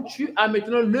 Comme tu as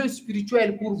maintenant l'œil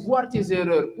spirituel pour voir tes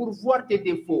erreurs, pour voir tes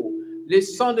défauts, le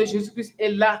sang de Jésus-Christ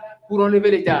est là pour enlever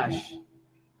les tâches.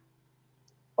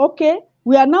 Okay,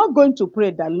 we are now going to pray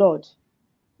that, Lord,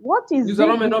 what is Nous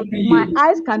allons it maintenant my prier.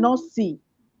 eyes cannot see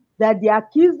that the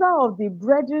accuser of the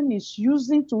brethren is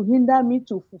using to hinder me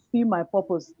to fulfill my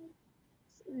purpose?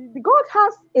 God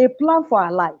has a plan for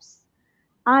our lives,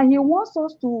 and He wants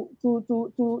us to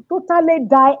totally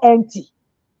die empty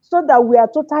so that we are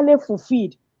totally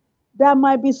fulfilled. There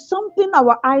might be something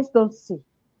our eyes don't see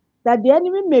that the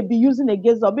enemy may be using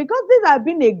against us, because this has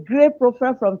been a great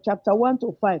prophet from chapter 1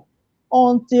 to 5.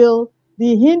 Until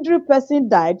the hindering person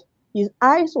died, his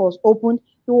eyes was opened.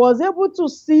 He was able to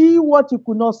see what he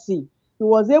could not see. He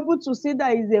was able to see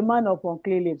that he's a man of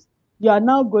unclean lips. You are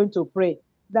now going to pray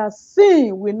that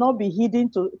sin will not be hidden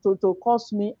to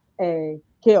cause me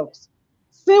chaos.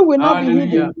 Sin will not be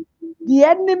Hallelujah. hidden. The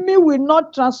enemy will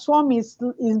not transform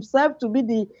himself to be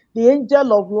the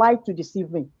angel of light to deceive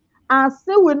me. And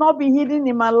sin will not be hidden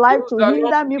in my life to Nous allons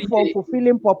hinder me from prier.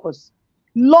 fulfilling purpose.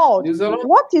 Lord, Nous allons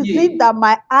what is prier. it that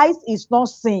my eyes is not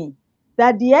seeing,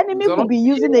 that the enemy Nous allons could be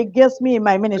using prier. against me in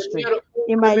my ministry, Seigneur,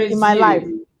 in ouvre my mes life,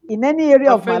 yeux in any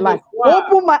area of my afin de life? voir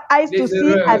Open my eyes to les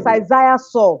see as erreurs. Isaiah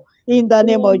saw in the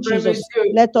name of Ouvre mes Jesus.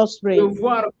 yeux Let us de pray.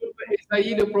 voir comme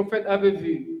Esaïe le prophète avait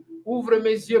vu. Ouvre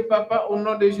mes yeux, Papa, au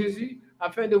nom de Jésus,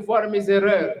 afin de voir mes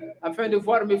erreurs, afin de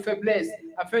voir mes faiblesses,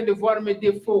 afin de voir mes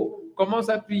défauts. Commence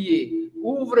à prier.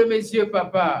 Ouvre mes yeux,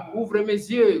 Papa. Ouvre mes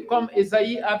yeux, comme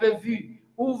Esaïe avait vu.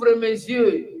 Ouvre mes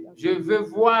yeux. Je veux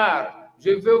voir.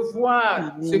 Je veux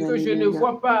voir ce que je ne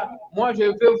vois pas. Moi, je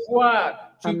veux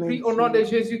voir. Tu pries au nom de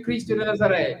Jésus-Christ de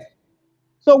Nazareth.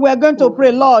 So we're going to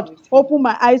pray, Lord, open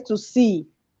my eyes to see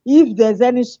if there's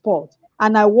any spot,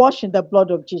 and I wash in the blood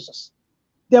of Jesus.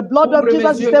 The blood of Ouvre mes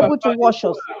Jesus is yeux, able Papa, to de wash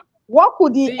us. voir. What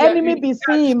could the S'il y a enemy une be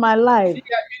seeing tache, in my life s'il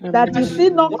y a une that is tache,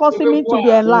 still not moi je causing veux me to be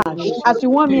voir. enlarged Ouvre as you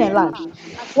want me mes yeux. enlarged?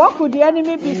 What could the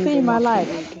enemy be seeing in my life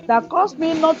that caused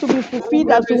me not to be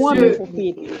fulfilled Ouvre as you mes want me yeux.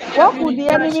 fulfilled? S'il y a What could une the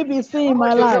tache, enemy be seeing in moi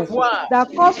my je veux life voir. that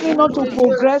caused me not Ouvre to mes yeux.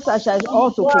 progress as I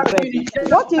ought to Voir progress? une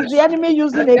What is the enemy la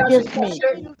using tache against me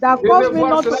cachée. that Je caused veux me voir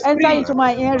not to cela enter pris. into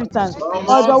my inheritance,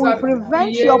 or that Commence will à prevent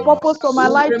prier. your purpose for my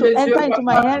life Ouvre to mes yeux, enter into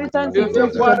my Papa. inheritance Je in veux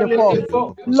voir les 2024?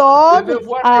 défauts. Je Lord, veux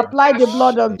voir I les apply the tâches.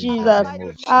 blood of Jesus.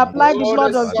 I apply the Oh, le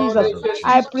blood of sang de Jesus.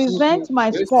 I Jésus. present my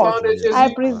Le spot. sang de I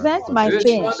Jésus. present my Le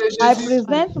sin. sang de I Jésus.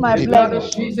 present my Le blood of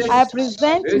blemish. Jesus. I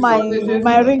present Le sang de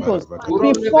my Jésus. wrinkles Pour enlever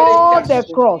les before the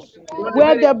tâches. cross, Pour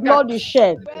where enlever the les blood is tâches.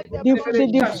 shed. Pour enlever les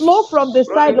The tâches. flow from the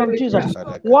Pour side enlever of les Jesus.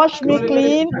 tâches. Wash Pour me enlever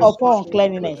les clean tâches. of all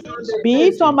uncleanness. Le sang de Be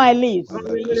it on Jésus. my lips, Pour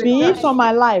enlever les be it tâches. on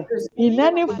my life, Le sang in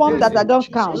any de form that I Jésus.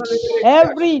 don't count. J'enlève les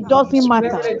Every, tâches. it doesn't J'enlève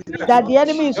matter les tâches. that the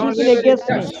enemy is using J'enlève les against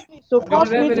me tâches. to cause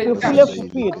me J'enlève to les be fully tâches.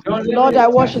 fulfilled. J'enlève Lord, les I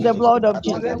wash in the tâches. blood of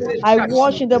Jesus. J'enlève les I tâches.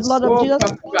 wash in the blood of Oh Jesus.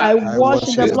 I Papa, wash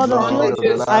in the le blood of sang Jesus. de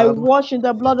Jésus. I wash in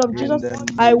the blood of Jesus.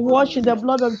 I wash in the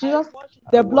blood of Jesus.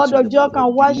 The blood of Jesus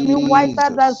can wash me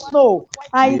whiter than snow,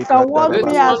 and it can wash Le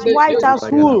me sang as de white as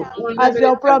Jésus. wool, J'enlève as les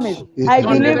your tâches. promise. I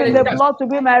J'enlève believe in les the tâches. blood to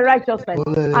be my righteousness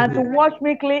and to wash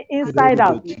me clean inside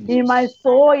out, in my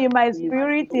soul, in my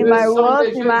spirit, in Le my sang de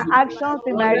words, in my Jésus. actions,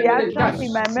 in my J'enlève les reactions, tâches.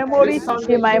 in my Le memory, sang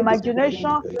de in my Jésus.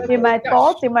 imagination, J'enlève in les my tâches.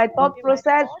 thoughts, in my thought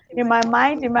process, in my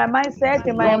mind, in my mindset,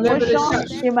 in my J'enlève les emotion,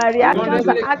 tâches. in my reactions J'enlève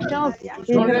and les tâches. actions,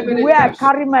 in J'enlève the les way I tâches.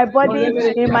 carry my body, J'enlève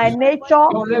les in my tâches. nature,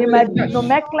 J'enlève in my les tâches.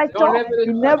 nomenclature, J'enlève les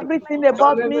in tâches. everything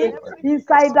about J'enlève me, les tâches.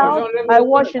 inside Oh, out. j'enlève I les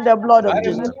wash tâches. in the blood I of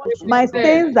Jesus. remove every My stain.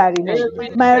 stains are removed.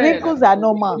 Every My stain. wrinkles are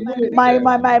no more. My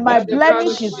By the blood of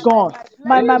blemish is Jesus. gone.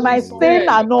 My Every stain stain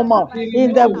are no more. be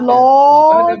In the removed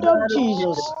by the blood of blood of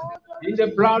Jesus. Jesus. In the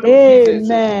blood of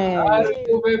Jesus. I Amen.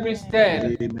 remove every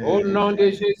stain. Au nom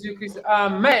de Jésus-Christ.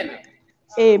 Amen.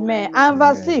 Amen. And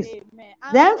verse 6.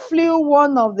 Then flew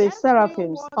one of the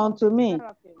seraphims unto me,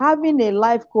 having a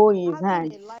live coal in his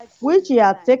hand, which he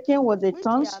had taken with the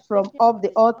tongues from off the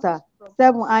altar,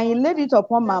 7. And he laid it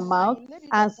upon my mouth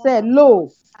and said, Lo,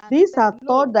 these are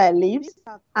taught thy lips,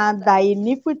 and thy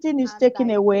iniquity is taken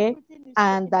away,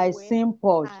 and thy sin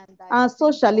purged. And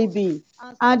so shall it be.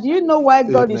 And do you know why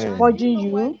God is purging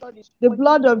you? The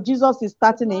blood of Jesus is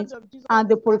starting it, and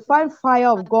the purified fire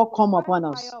of God come upon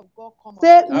us.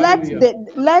 Say, let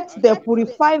the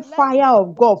purified fire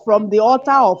of God from the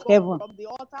altar of heaven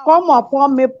come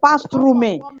upon me, pass through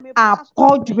me, and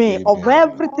purge me of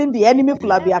everything the enemy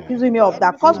could have been accusing me of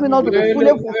that caused me not to be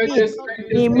fully fulfilled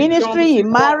in ministry,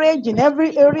 in marriage, in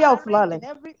every area of life.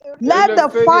 Let the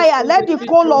fire, let the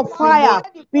coal of fire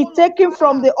be taken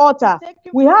from the altar.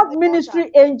 We have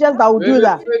ministry angels that will do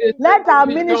that. Let our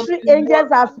ministry angels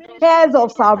as heirs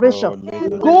of salvation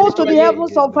go to the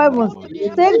heavens of heavens,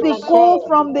 take the coal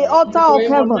from the altar of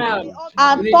heaven,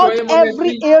 and touch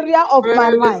every area of my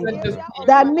life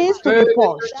that needs to be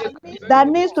purged, that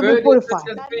needs to be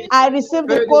purified. I receive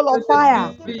the coal of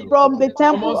fire from the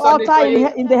temple altar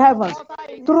in the heavens,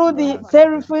 through the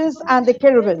seraphims and the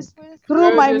cherubims,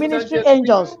 through my ministry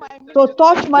angels, to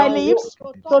touch my lips,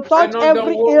 to touch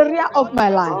every area of my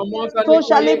life. So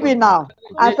shall it be now.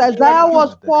 As Isaiah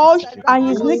was purged and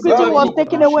his iniquity was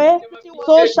taken away,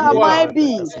 so shall mine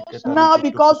be. Now,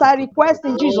 because I request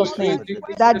in Jesus' name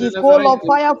that the coal of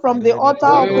fire from the altar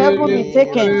of heaven be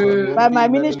taken by my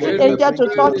ministry angel to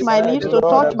touch my lips, to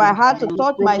touch my heart, to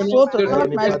touch my soul, to touch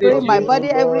my spirit, my body,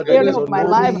 every area of my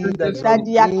life that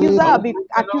the accuser will be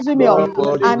accusing me of.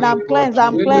 And I'm cleansed,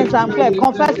 I'm cleansed, I'm cleansed.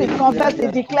 Confess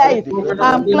it, declare it.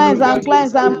 I'm cleansed, I'm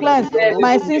cleansed, I'm cleansed.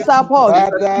 My sins are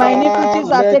purged. My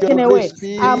iniquities are taken away.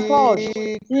 I'm purged.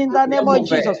 In the name of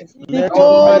Jesus. The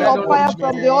coal of fire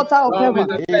from the altar of heaven,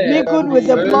 mingled with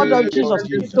the blood of Jesus,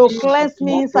 to cleanse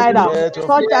me inside out,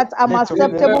 such that I'm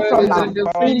acceptable from now.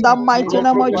 In the mighty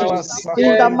name of Jesus.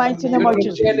 In the mighty name of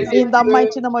Jesus. In the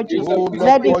mighty name of Jesus.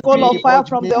 Let the coal of fire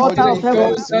from the altar of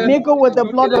heaven mingle with the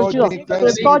blood of Jesus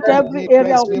to touch every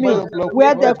area of me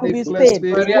where there could be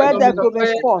stain, where there could be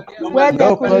spot, where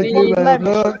there could be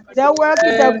blemish, where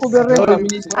there could be wrinkles.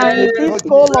 And with this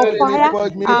coal of fire,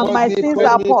 my sins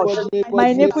are purged. My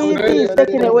iniquity is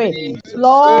taken away.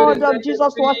 Blood of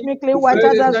Jesus, wash me clean,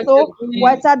 whiter than snow,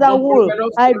 whiter than wool.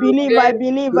 I believe, I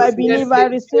believe, I believe. I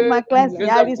receive my cleansing.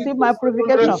 I receive my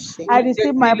purification. I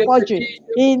receive my purging.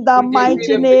 In the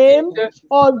mighty name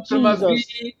of Jesus.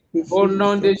 Au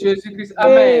nom de Jésus-Christ.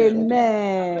 Amen.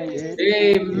 Amen.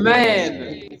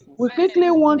 Amen. We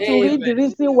quickly want to read the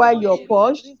reason why you're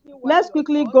purged. Let's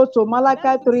quickly go to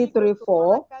Malachi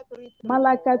 3:3-4.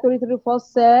 Malachi 3:3-4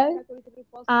 says,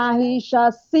 and he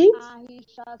shall sit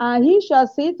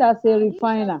as a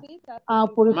refiner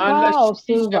and purifier of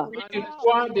silver.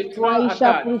 And he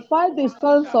shall purify the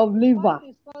sons of Levi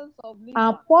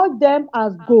and purge them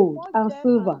as gold and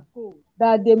silver,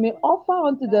 that they may offer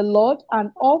unto the Lord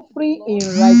an offering in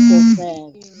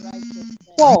righteousness.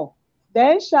 4.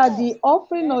 Then shall the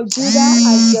offering of Judah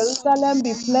and Jerusalem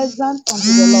be pleasant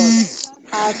unto the Lord,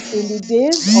 as in the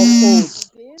days of old,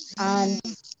 and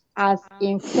as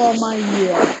in former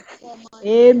years.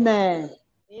 Amen.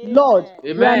 Lord,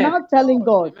 we are now telling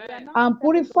God, I'm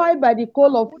purified by the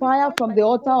coal of fire from the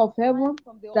altar of heaven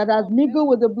that has mingled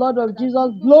with the blood of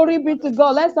Jesus. Glory be to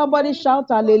God. Let somebody shout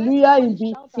hallelujah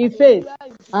in faith.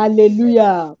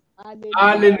 Hallelujah.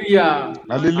 Hallelujah.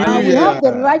 And we have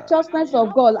the righteousness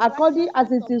of God, according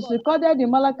as it is recorded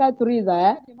in Malachi 3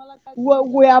 there.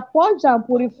 We are purged and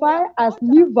purified as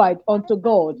Levite unto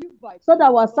God, so that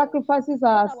our sacrifices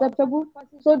are acceptable,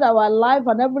 so that our life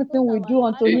and everything we do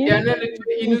unto Him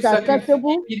is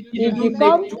acceptable. It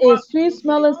becomes a sweet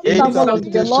smelling savour unto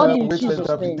the Lord in Jesus'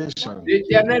 name.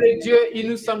 L'Éternel est Dieu, il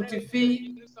nous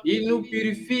sanctifie, il nous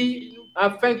purifie,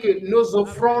 afin que nos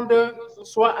offrandes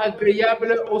soient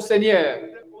agréables au Seigneur.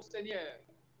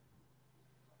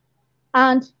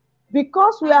 And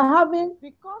because we are having,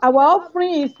 our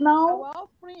offering is now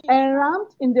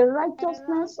enwrapped in the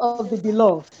righteousness of the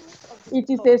beloved. It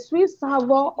is a sweet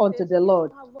savour unto the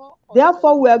Lord.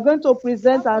 Therefore, we are going to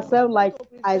present ourselves like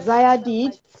Isaiah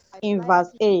did in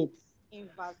verse 8.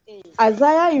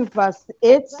 Isaiah in verse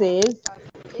 8 says,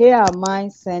 here am I,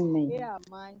 send me.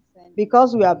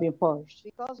 Because we have been purged,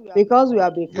 because we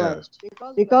have been cleansed,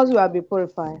 because we have been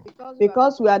purified,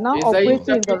 because we are now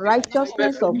operating in the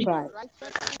righteousness of Christ.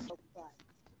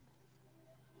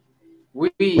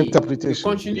 Oui, nous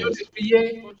continuons de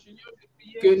prier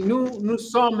que nous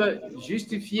sommes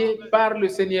justifiés par le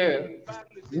Seigneur.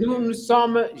 Nous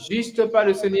sommes justes par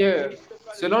le Seigneur.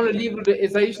 Selon le livre de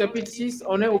Ésaïe chapitre 6,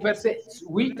 on est au verset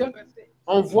 8.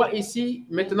 On voit ici,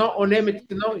 maintenant, on est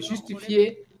maintenant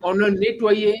justifié, on est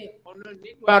nettoyé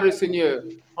par le Seigneur.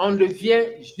 On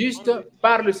devient juste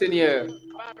par le Seigneur.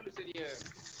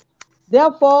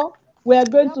 Therefore, we are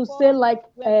going to say like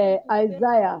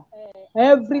Isaiah,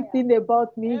 everything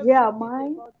about me, here am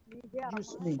I,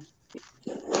 use me.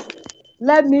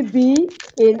 Let me be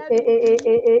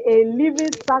a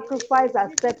living sacrifice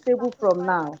acceptable from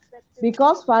now.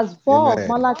 Because verse 4 of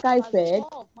Malachi said,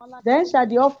 then shall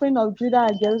the offering of Judah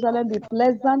and Jerusalem be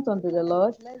pleasant unto the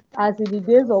Lord, as in the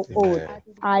days of old,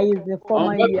 as in the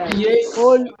former years.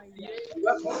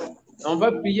 On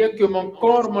va prier que mon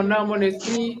corps, mon âme, mon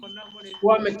esprit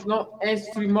soient maintenant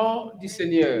instruments du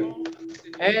Seigneur.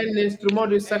 Un instrument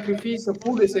de sacrifice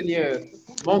pour le Seigneur.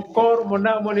 Mon corps, mon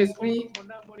âme, mon esprit,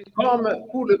 comme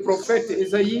pour le prophète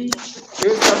Ésaïe, que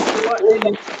ça soit un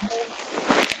instrument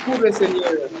pour le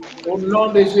Seigneur. Au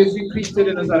nom de Jésus-Christ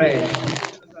de Nazareth.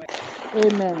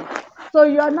 Amen. So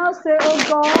you are now saying, oh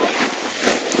God,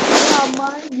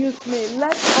 use me.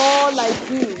 Let all I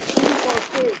do, think or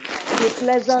say, be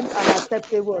pleasant and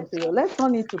acceptable unto you. Let's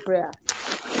turn into prayer.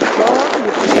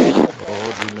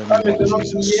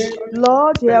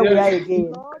 Lord, here we are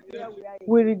again.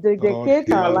 We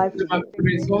rededicate our life to you.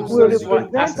 We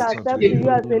represent ourselves to you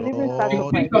as a living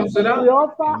sacrifice. We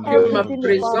offer everything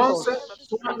about us,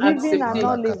 living and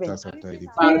not living, sin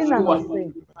and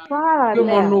unseen, far and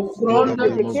near. We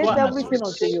dedicate everything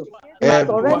unto you. We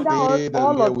surrender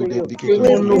all unto you. We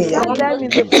present them in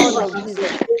the blood of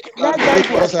Jesus. Let them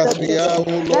be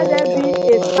acceptable. Let them be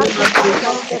a sacrifice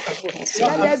acceptable.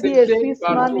 Let there be a sweet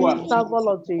smelling savour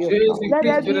unto you. Let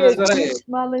there be a sweet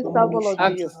smelling savour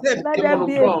unto you. Let there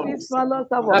be a sweet smelling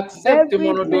savour.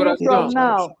 Everything from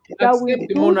now that we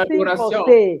do think or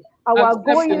say, our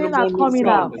going in and coming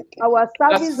out, our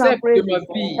service and praises,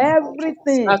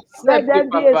 everything, let there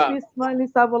be a sweet smelling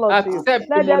savour unto you.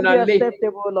 Let there be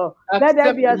acceptable, Lord. Let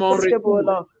there be acceptable,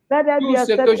 Lord. Let there be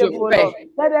acceptable, Lord.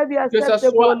 Let there be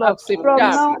acceptable, Lord. From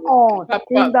now on,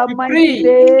 in the mighty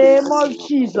name of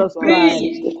Jesus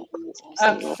Christ.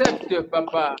 Accepte,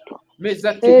 Papa, mes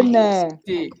activités. Amen.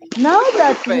 Now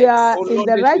that we are in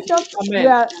the righteous, we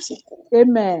are,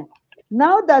 amen.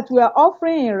 Now that we are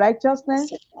offering in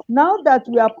righteousness, now that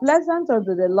we are pleasant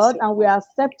unto the Lord and we are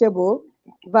acceptable,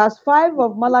 verse 5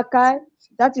 of Malachi,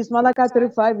 that is Malachi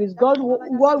 3:5, is God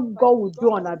what God will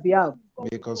do on our behalf.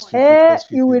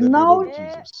 He will now,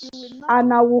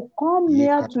 and I will come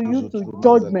near to you to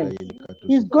judgment.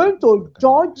 He's going to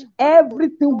judge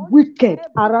everything wicked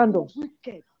around us.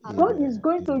 God is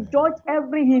going to judge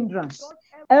every hindrance,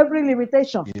 every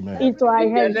limitation into our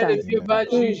inheritance. Dieu va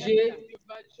juger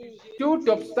tout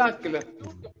obstacle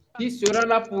qui sera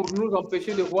là pour nous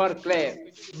empêcher de voir clair.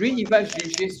 Lui, il va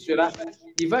juger cela.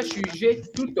 Il va juger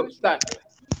tout obstacle,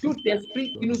 tout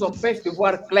esprit qui nous empêche de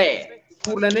voir clair.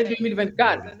 Pour l'année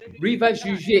 2024, lui va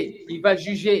juger. Il va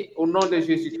juger au nom de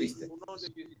Jésus-Christ.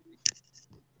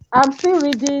 I'm still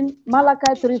reading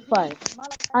Malachi 3:5.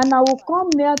 And I will come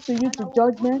near to you to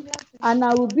judgment, and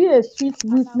I will be a sweet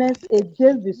witness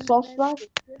against the sorcerer,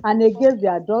 and against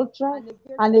the adulterer,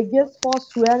 and against false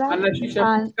swearer,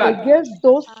 and against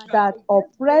those that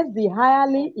oppress the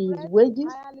hireling in his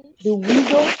wages, the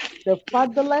widow, the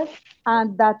fatherless,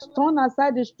 and that turn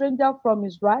aside the stranger from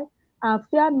his right, and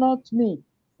fear not me,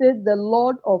 says the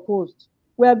Lord of hosts.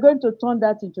 We are going to turn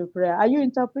that into prayer. Are you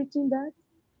interpreting that?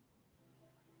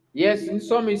 Yes, nous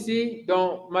sommes ici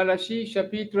dans Malachie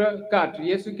chapitre 4.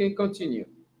 Yes, we can continue.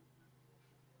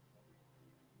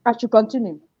 I should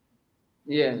continue.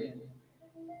 Yeah.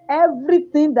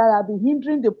 Everything that have been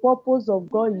hindering the purpose of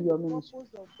God in your ministry,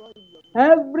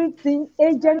 everything,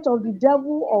 agent of the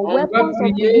devil or weapons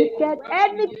of the wicked,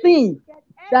 anything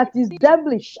that is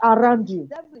devilish around you,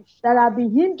 that have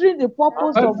been hindering the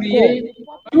purpose of God.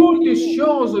 Toute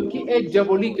chose qui est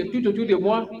diabolique tout autour de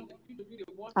moi,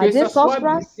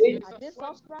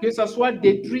 que ça soit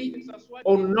détruit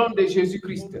au nom de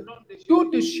Jésus-Christ.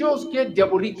 Toute chose qui est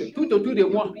diabolique tout autour de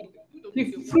moi,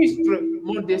 qui frustre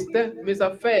mon destin, mes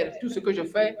affaires, tout ce que je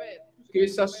fais, que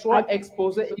ça soit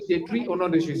exposé et détruit au nom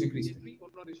de Jésus-Christ.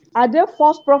 Are there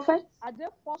false prophets?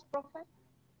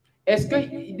 Est-ce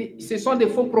que ce sont des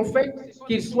faux prophètes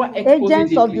qu'ils soient exposés?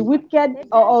 Agents of the wicked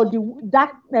or the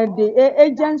dark, the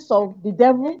agents of the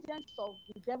devil?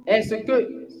 Est-ce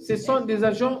que ce sont des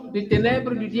agents de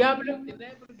ténèbres du diable?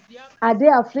 Are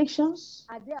there afflictions?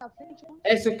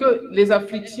 Est-ce que les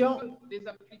afflictions?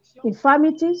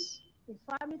 Infirmities?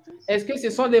 Est-ce que ce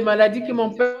sont des maladies qui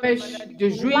m'empêchent de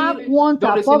jouir Lack, want,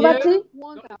 dans le poverty?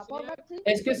 Seigneur?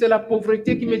 Est-ce que c'est la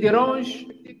pauvreté qui me dérange?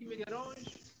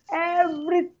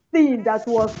 Everything that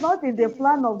was not in the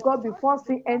plan of God before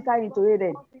sin entered into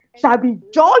Eden, shall be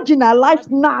judged in our lives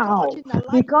now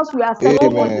because we are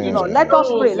serving unto the Lord. Let us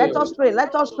pray. Let us pray.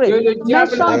 Let us pray. Que le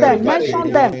diable Mention va them. préparer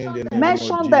Mention them.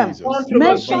 Mention them. contre ma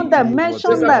Mention vie, them. que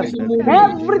Mention ça them. puisse mourir.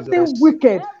 Everything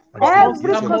wicked.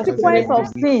 Every consequence of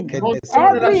sin, Mentionne la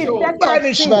every chose. effect of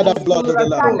Banished sin by the blood of the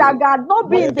Lamb. that had not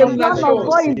been in the Mentionne la plan of chose.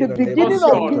 God in the beginning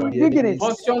of Mentionne. beginnings,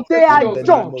 Mentionne they cette are chose-là.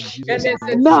 judged Quelle est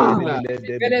cette now. chose-là?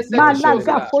 Quelle est cette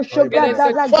Managa chose-là? Quelle est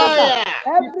cette Gada. chose-là?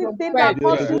 Everything that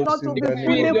causes you not to be fully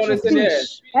Puis dans le fulfilled, Seigneur, que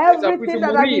ça puisse everything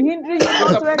that has been mourir, hindering you que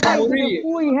not ça to puisse enter into the mourir,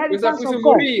 full que ça inheritance puisse of God,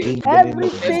 mourir. Est-ce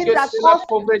everything que that c'est la caused that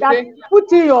pauvreté, put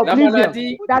in your la oblivion,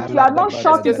 maladie? that you are not Est-ce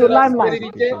shot que into c'est la limelight?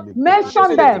 stérilité? Est-ce que Mention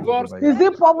c'est le them. divorce? Is it Est-ce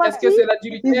que poverty? c'est Is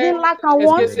l'adultère? it lack and Est-ce que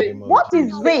want? c'est... What is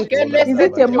it? Quelle est Is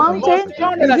cette it a chose? mountain?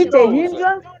 Mentionne Is la it a chose.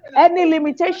 hindrance? Any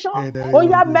limitation? Oh,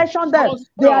 yeah, mention them.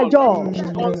 They are judged.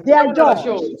 They are Mentionne la judged.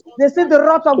 chose. They see the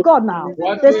wrath of God now.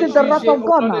 Toi, They tu see es the wrath jugé of au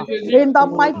God nom now. de Jésus. In the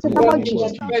mighty name Toi of qui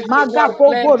Jesus. m'empêches de Maga voir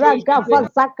clair, bogo tu es raga jugé.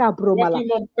 vazaka Toi bromala. qui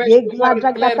m'empêches de voir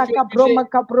Yeglada clair, tu gataka es jugé. broma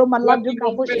kabroma Toi qui laduka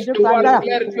m'empêches boshi de voir duka.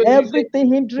 clair, tu es jugé. Everything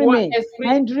hindering Toi, me, esprit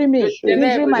hindering de me, hindering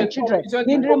ténèbres, my de children, confusion,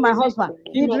 hindering my d'hypocrisie, husband,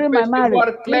 qui hindering my m'empêche de marriage,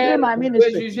 voir clair, hindering my tu es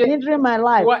ministry, jugé. hindering my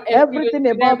life, Toi, esprit de everything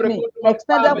about ténèbres me, contre ma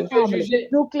extended femme, tu es family, jugé.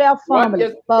 nuclear Toi, family,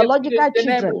 esprit biological de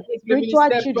ténèbres children, contre le spiritual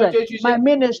ministère, toi, children, tu es jugé my par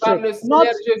ministry, le not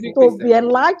Seigneur to Jésus-Christ. be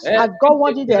enlarged as Esprit God de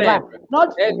wanted their life, ténèbres, not,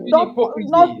 esprit not, not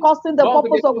d'hypocrisie, causing the manque de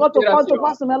purpose of God to come to considération,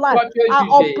 pass in my life, toi, tu es are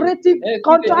jugé. operating Esprit de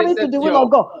contrary to the will déception, of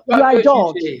God. toi, You are tu es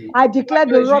judged. jugé. I Toi, declare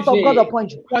tu the es wrath of God jugé. upon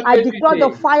you. Toi, tu I es declare the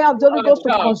jugé. fire of the Holy You are Ghost to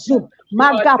judged. consume. You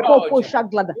are Maga popo judged.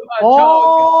 shaglada. You are judged. Oh,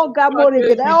 Toi, tu es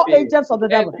Gamorigid, all jugé. agents of the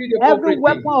devil, Esprit de every pauvreté,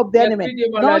 weapon of the enemy, esprit de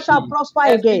none shall maladie, prosper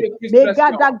esprit again. de frustration,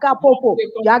 Megadaga manque popo. de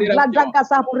considération, Yagladaga manque de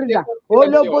saprida. considération.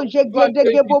 Olobo Toi, tu es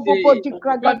jegledege bobo jugé. poti Toi, tu es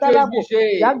kragadarabo. jugé.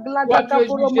 Toi, tu Yagladaga es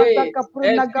puro jugé. mataka pruna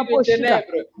Esprit de gaboshida.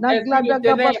 ténèbres, esprit de Nagladaga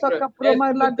ténèbres, basaka proma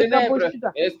esprit de ladega ténèbres, boshida.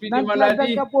 esprit de maladie,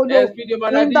 Nagladaga polo. esprit de In the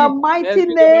maladie, mighty esprit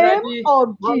de name maladie, of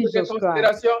manque de Jesus Christ.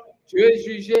 considération. Tu es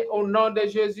jugé au nom de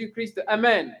Jésus-Christ.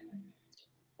 Amen.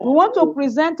 We want to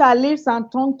present our lips and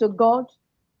tongue to God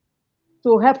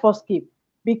to help us keep,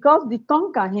 because the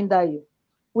tongue can hinder you.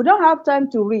 We don't have time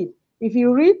to read. If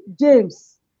you read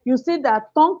James, you see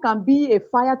that tongue can be a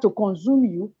fire to consume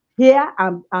you here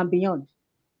and beyond.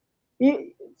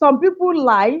 Some people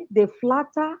lie, they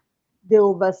flatter, they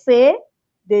oversay,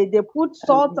 they put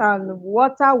salt and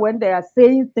water when they are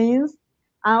saying things,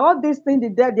 and all these things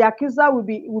the accuser will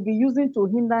be using to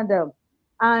hinder them.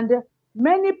 And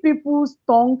many people's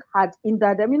tongue had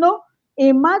hindered them. You know,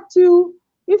 in Matthew,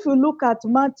 if you look at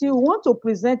Matthew, we want to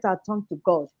present our tongue to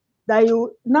God. That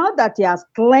now that He has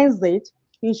cleansed it,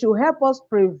 He should help us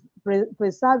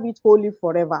preserve it holy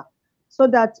forever, so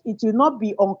that it will not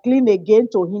be unclean again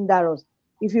to hinder us.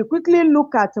 If you quickly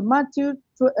look at Matthew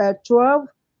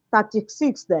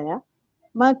 12:36 there,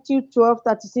 Matthew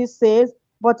 12:36 says,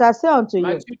 "But I say unto you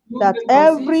Matthieu 12, that 36.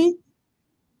 every..."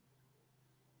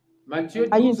 Matthieu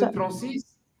 12,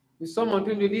 36. Nous sommes en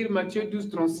train de lire Matthieu 12,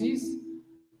 36.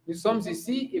 Nous sommes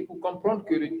ici et pour comprendre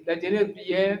que la dernière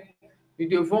prière, nous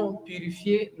devons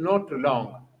purifier notre langue,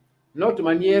 notre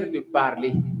manière de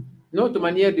parler, notre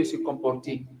manière de se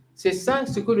comporter. C'est ça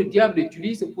ce que le diable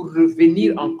utilise pour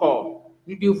revenir encore.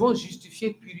 Nous devons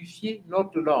justifier, purifier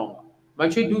notre langue.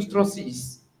 Matthieu 12,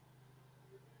 36.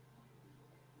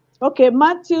 Okay,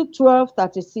 Matthew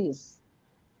 12:36.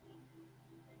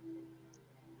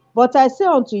 But I say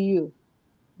unto you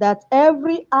that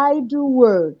every idle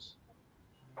word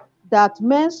that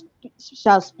men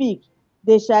shall speak,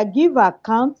 they shall give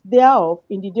account thereof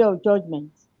in the day of judgment.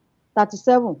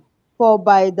 37. For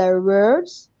by their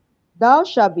words thou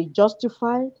shalt be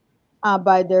justified, and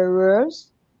by their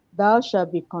words thou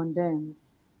shalt be condemned.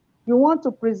 You want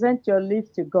to present your lips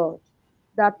to God,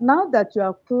 that now that you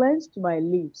have cleansed my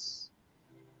lips,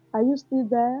 are you still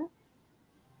there?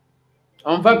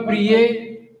 On va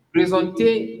prier,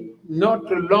 présenter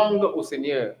notre langue au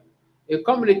Seigneur. Et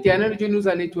comme l'Éternel Dieu nous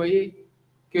a nettoyés,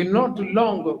 que notre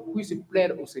langue puisse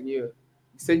plaire au Seigneur.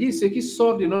 C'est-à-dire ce qui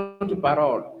sort de notre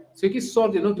parole, ce qui sort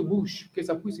de notre bouche, que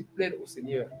ça puisse plaire au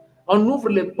Seigneur. On ouvre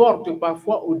les portes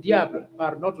parfois au diable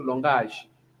par notre langage.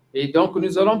 Et donc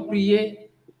nous allons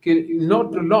prier que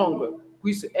notre langue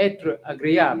puisse être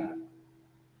agréable.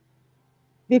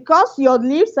 Because your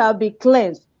lips have been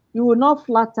cleansed, you will not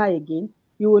flatter again,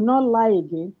 you will not lie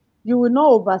again, you will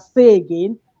not oversay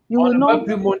again, you will not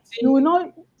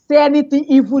say anything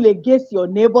evil against your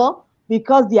neighbor,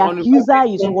 because the accuser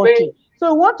is watching. So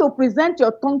you want to present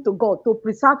your tongue to God to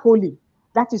preserve holy.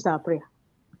 That is our prayer.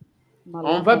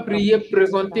 On va prier,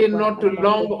 présenter notre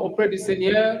langue auprès du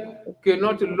Seigneur, que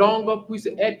notre langue puisse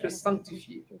être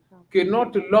sanctifiée, que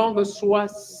notre langue soit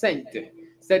sainte,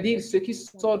 c'est-à-dire ce qui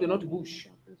sort de notre bouche,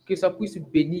 que ça puisse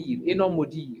bénir et non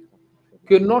maudire.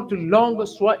 Que notre langue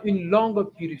soit une langue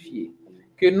purifiée.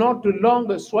 Que notre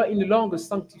langue soit une langue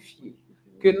sanctifiée.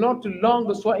 Que notre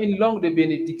langue soit une langue de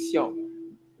bénédiction.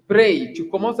 Prie, tu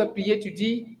commences à prier, tu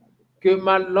dis que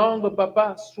ma langue,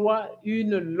 papa, soit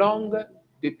une langue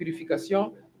de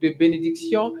purification, de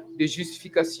bénédiction, de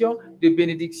justification, de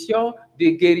bénédiction, de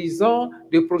guérison,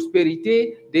 de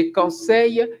prospérité, de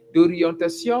conseils,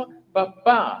 d'orientation.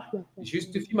 Papa,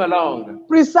 justifie ma langue.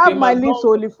 Preserve my lips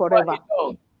holy forever,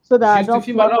 so that I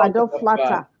don't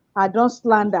flatter, I don't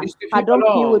slander, I don't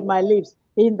kill with my lips.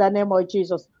 In the name of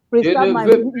Jesus. Preserve my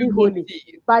healing holy.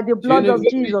 By the blood of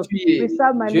Jesus,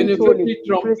 preserve my lips holy.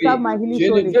 Preserve my healing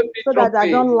holy. So that I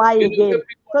don't lie again.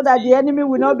 So that the enemy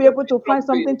will not be able to find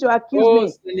something to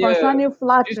accuse me concerning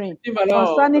flattering,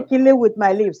 concerning killing with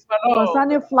my lips,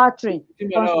 concerning flattering,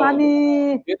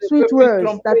 concerning sweet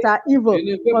words that are evil,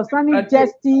 concerning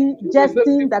jesting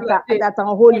that are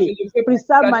unholy.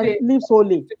 Preserve my lips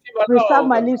holy. Preserve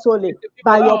my lips holy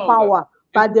by your power.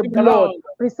 By the blood,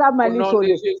 preserve my lips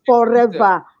holy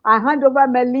forever. I hand over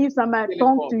my lips and my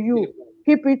tongue to you.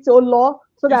 Keep it, O Lord,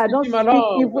 so that I don't speak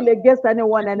evil against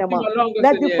anyone anymore.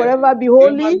 Let it forever be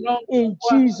holy. In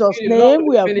Jesus' name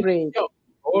we are praying.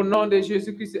 Au nom de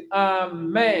Jésus-Christ,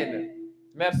 Amen.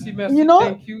 Merci, merci. You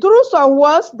know, through some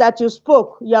words that you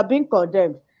spoke, you are being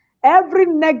condemned. Every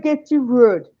negative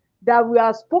word that we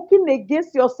are spoken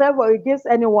against yourself or against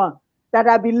anyone that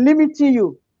have been limiting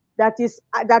you, that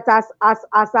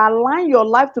has aligned your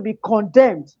life to be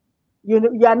condemned,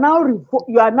 you are now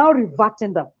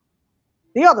reverting them.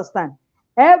 Do you understand?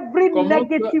 Every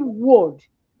negative word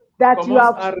that you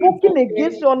have spoken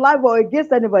against your life or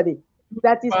against anybody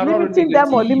that is limiting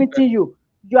them or limiting you,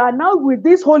 you are now with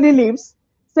these holy lips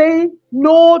saying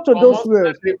no to those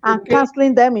words and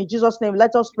canceling them in Jesus' name.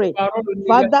 Let us pray.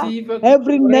 Father,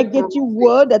 every negative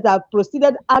word that have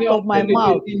proceeded out of my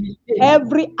mouth,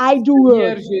 every idle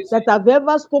word that I've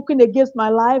ever spoken against my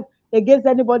life, against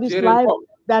anybody's life,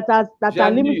 that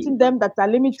are limiting them, that are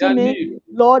limiting me,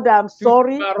 Lord, I'm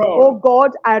sorry. Oh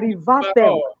God, I reverse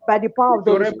them by the power of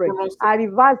the Holy Spirit. I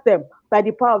reverse them by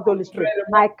the power of the Holy Spirit.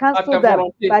 I cancel them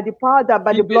by the power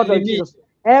by the blood of Jesus.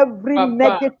 Every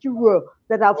negative word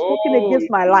that I've spoken against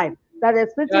my life, that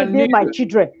has spoken against my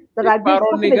children, that I've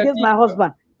spoken against my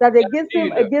husband, that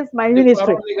against my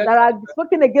ministry, that I've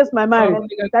spoken against my marriage,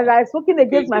 that I've spoken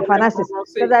against my finances,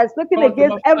 that I've spoken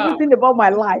against everything about my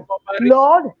life,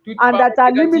 Lord, and that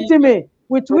are limiting me,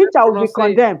 with which I will be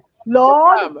condemned.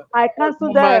 Lord, I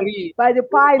cancel them by the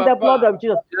power in the blood of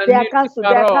Jesus. They are cancelled,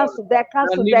 they are cancelled, they are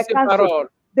cancelled, they are cancelled.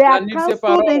 They are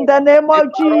cancelled in the name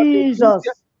of Jesus.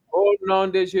 Au nom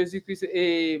de Jésus-Christ,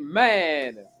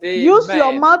 amen. Use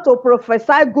your mouth to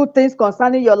prophesy good things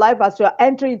concerning your life as you are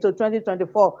entering into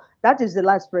 2024. That is the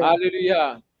last prayer.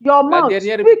 Hallelujah. Your mouth,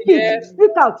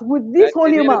 speak out with this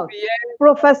holy mouth.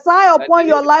 Prophesy upon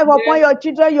your life, upon your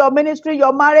children, your ministry,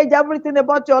 your marriage, everything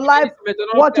about your life,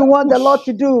 what you want the Lord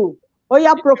to do. Oh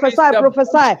yeah,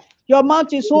 prophesy. Your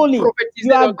mouth is holy.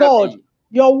 You are God.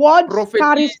 Your word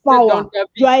carries power.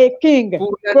 You are a king.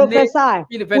 Prophesy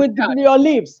with your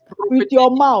lips, with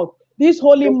your mouth, this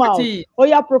holy mouth. Oh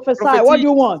yeah, prophesy. What do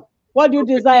you want? What do you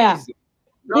desire?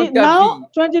 Now,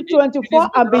 2024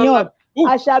 and beyond,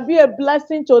 I shall be a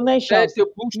blessing to nations.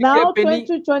 Now,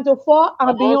 2024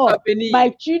 and beyond,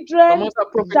 my children,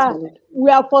 we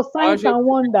are for signs and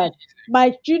wonders.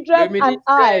 My children and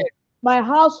I, my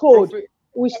household,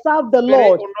 we serve the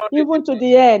Lord even to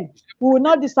the end. We will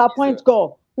not disappoint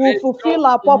God. We will fulfill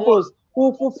our purpose. We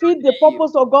will fulfill the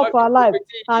purpose of God for our life.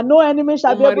 And no enemy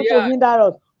shall be able to hinder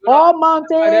us. All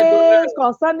mountains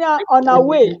concerning on our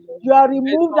way, you are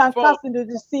removed and cast into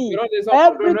the sea.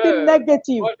 Everything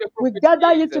negative, we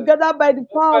gather you together by the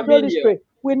power of the Holy Spirit.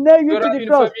 We nail you to the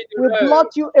cross. We blot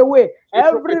you away.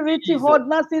 Every written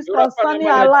ordinances concerning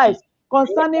our lives,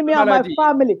 concerning me and my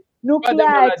family,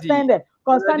 nuclear extended,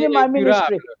 concerning my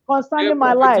ministry, concerning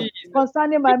my life,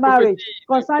 concerning my marriage,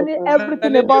 concerning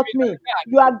everything about me.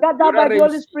 You are gathered by the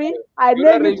Holy Spirit. I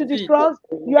nail you to the cross.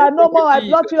 You are no more. I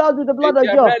blot you out with the blood of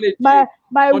God.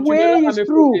 My way is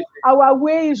true. Our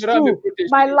way is true.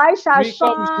 My light shall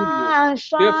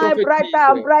shine brighter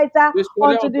and brighter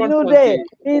unto the new day.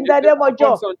 In the name of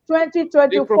God,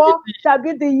 2024 shall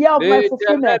be the year of my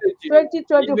fulfillment.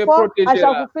 2024, I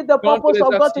shall fulfill the purpose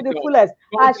of God to the fullest.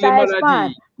 I shall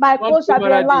expand. My course shall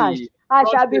be enlarged. I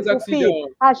shall be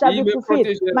fulfilled. I shall be fulfilled.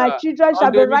 My children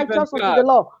shall be righteous unto the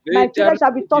Lord. My children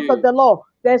shall be taught of the Lord.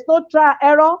 There is no trial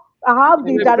error. I have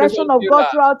the direction of God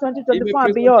throughout 2024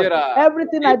 and beyond.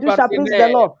 Everything I do shall please the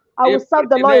Lord. I will serve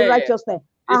the Lord in righteousness.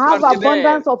 I have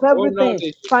abundance of everything.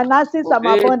 Finances, I'm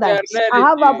abundant. I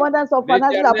have abundance of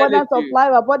finances, abundance of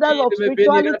life, abundance of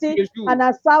spirituality, and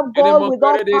I serve God with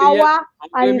all power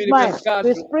and His mind.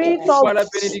 The Spirit of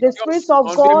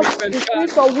God, the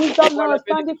Spirit of wisdom and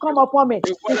understanding come upon me.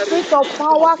 The Spirit of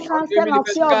power, counsel, and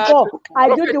fear of God.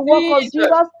 I do the work of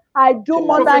Jesus. I do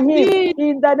more than Him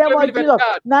in the name of Jesus.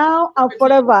 Now and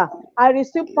forever, I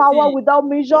receive power without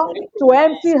measure to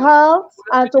empty hell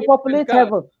and to populate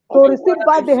heaven, to receive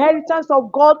back the inheritance of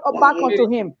God back unto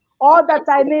Him. All that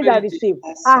I need, I receive.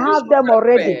 I have them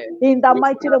already in the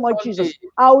mighty name of Jesus.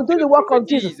 I will do the work of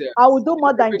Jesus. I will do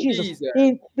more than Jesus.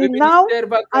 In the now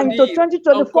and into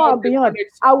 2024 and beyond,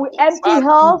 I will empty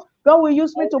hell. God will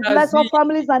use me to bless all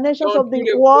families and nations of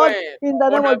the world in the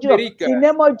name of Jesus. The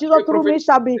name of Jesus through me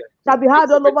shall be heard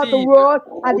all over the world,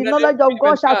 and the knowledge of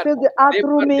God shall fill the earth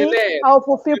through me. I will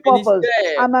fulfill purpose,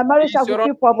 and my marriage shall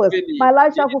fulfill purpose. My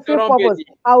life shall fulfill purpose.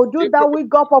 I will do that which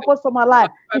God purpose for my life.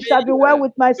 It shall be well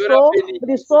with my soul, with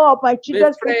the soul of my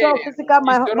children, spiritual, physical,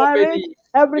 my marriage,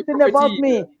 everything about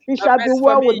me. It shall be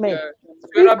well with me.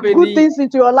 Speak good things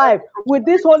into your life with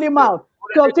this holy mouth.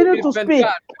 Continue to speak,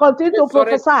 continue to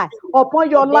prophesy upon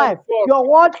your life. Your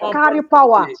word carry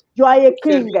power. You are a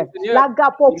king.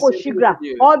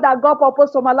 All that God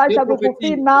proposed for my life shall be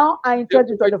fulfilled now and in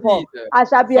 2024. I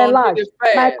shall be enlarged.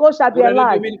 My coast shall be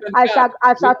enlarged. I shall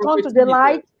turn to the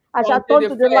light. I shall turn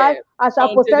to the light. I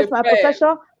shall possess my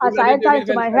possession. I shall enter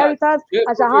into my inheritance.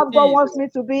 I shall have God wants me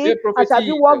to be. I shall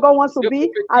be what God wants to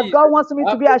be. As God wants me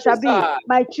to be, I shall be.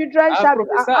 My children shall be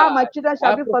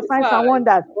for signs and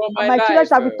wonders. My children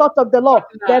shall be taught of the Lord.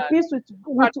 Their peace will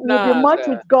be much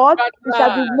with God. We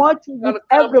shall be much with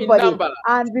everybody.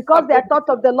 And because they are taught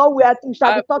of the Lord, we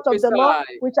shall be taught of the Lord.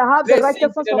 We shall have the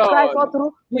righteousness of Christ all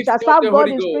through. We shall serve God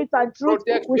in spirit and truth.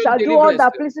 We shall do all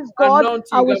that pleases God, and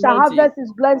we shall harvest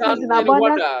His blessings in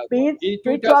abundance, be it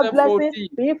spiritual blessing,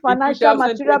 be it financial,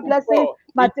 material blessing,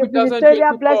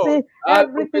 material blessing,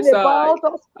 everything about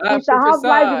us. We shall have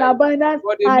life in abundance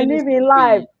and live in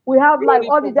life. We have life.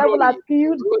 All the devil has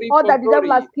killed, all that the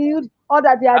devil has killed, all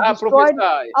that they have destroyed,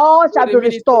 all shall be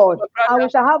restored, and we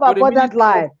shall have abundant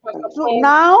life. So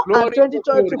now and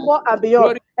 2024 and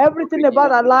beyond, everything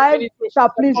about our life shall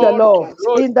please the Lord.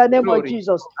 In the name of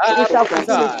Jesus, we shall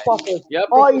fulfill His purpose.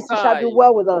 All it shall be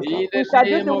well with us. We shall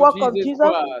do the work of Jesus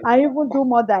and even do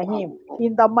more than Him.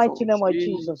 In the mighty name of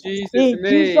Jesus. In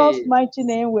Jesus' mighty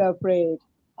name, we are prayed.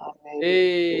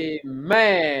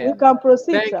 Amen. You can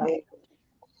proceed, sir.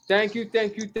 Thank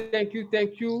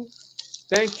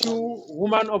you,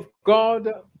 woman of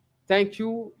God. Thank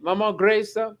you, Mama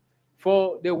Grace,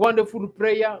 for the wonderful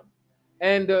prayer.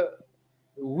 And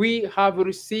we have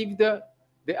received the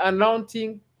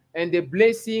anointing and the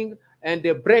blessing and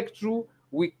the breakthrough.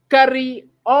 We carry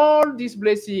all this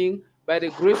blessing by the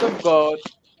grace of God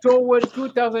toward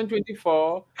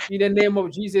 2024 in the name of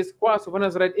Jesus Christ of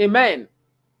Nazareth. Amen.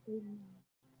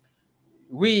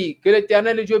 Oui, que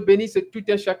l'Éternel Dieu bénisse tout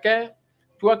un chacun,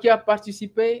 toi qui as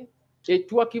participé et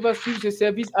toi qui vas suivre ce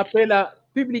service après la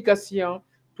publication,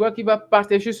 toi qui vas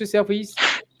partager ce service,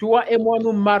 toi et moi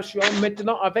nous marchons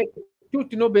maintenant avec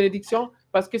toutes nos bénédictions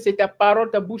parce que c'est ta parole,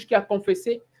 ta bouche qui a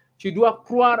confessé. Tu dois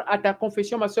croire à ta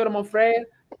confession, ma soeur, mon frère.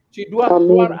 Tu dois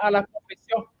croire à la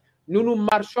confession. Nous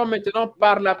marchons maintenant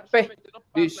par la paix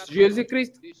de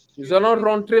Jésus-Christ. Nous allons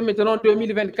rentrer maintenant en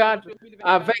 2024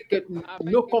 avec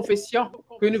nos confessions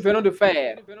que nous venons de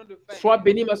faire. Sois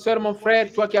béni, ma soeur, mon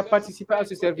frère, toi qui as participé à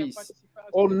ce service.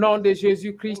 Au nom de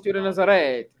Jésus-Christ de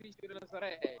Nazareth.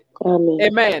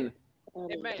 Amen.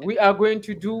 We are going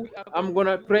to do, I'm going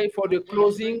to pray for the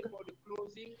closing.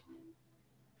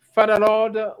 Father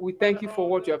Lord, we thank you for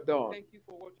what you have done.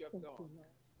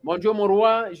 Mon Dieu, mon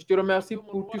roi, je te remercie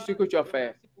pour tout ce que tu as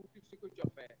fait.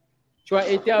 Tu as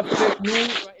été avec nous.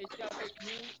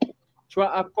 Tu as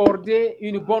accordé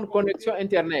une bonne connexion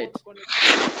Internet.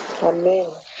 Amen.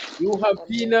 You have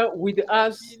been with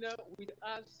us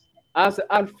as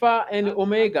Alpha and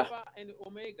Omega.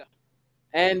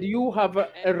 And you have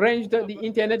arranged the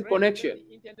Internet connection.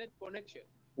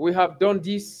 We have done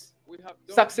this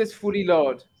successfully,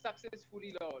 Lord,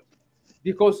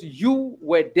 because you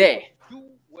were there.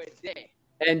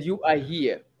 And you are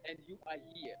here.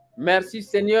 Merci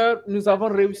Seigneur, nous avons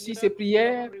réussi ces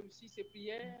prières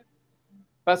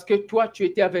parce que toi tu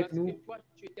étais avec nous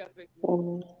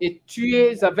et tu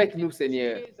es avec nous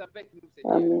Seigneur.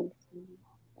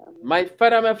 My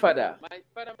Father,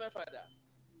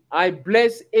 I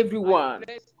bless everyone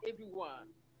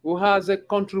who has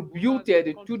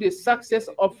contributed to the success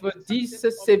of this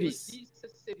service.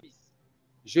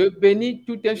 Je bénis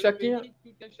tout un chacun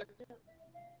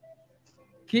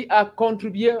qui a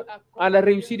contribué à la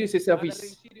réussite de ce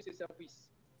service.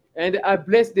 And I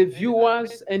bless the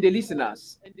viewers and the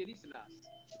listeners.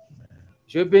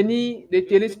 Je bénis les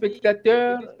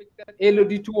téléspectateurs et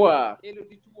l'auditoire.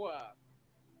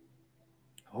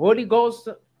 Holy Ghost,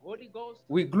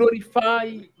 we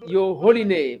glorify your holy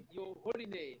name.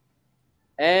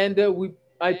 And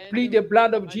I plead the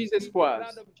blood of Jesus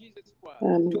Christ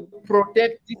to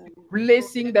protect this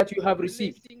blessing that you have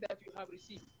received.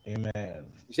 Amen.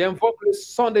 J'invoque le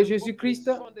sang de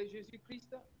Jésus-Christ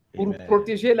pour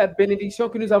protéger la bénédiction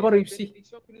que nous avons réussi.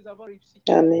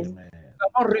 Amen. Nous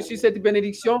avons reçu cette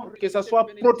bénédiction, que ça soit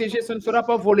protégé, ce ne sera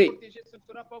pas volé.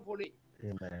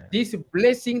 Amen. This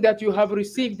blessing that you have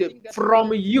received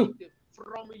from you,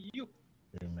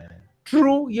 Amen.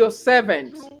 through your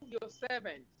servants,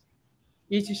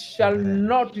 it shall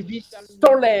not be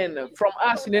stolen from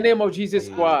us in the name of Jesus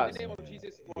Christ.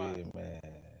 Amen.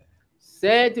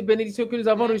 Cette bénédiction que nous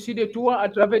avons reçue de toi à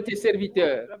travers tes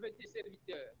serviteurs,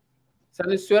 ça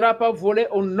ne sera pas volé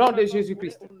au nom de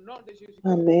Jésus-Christ.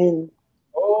 Amen.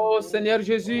 Oh Seigneur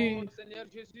Jésus,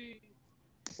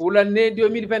 pour l'année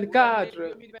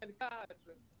 2024,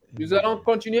 nous allons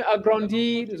continuer à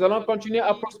grandir, nous allons continuer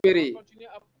à prospérer.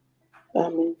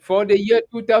 Amen. For the year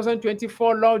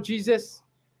 2024, Lord Jesus,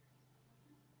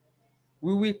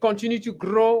 we will continue to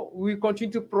grow, we will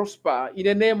continue to prosper in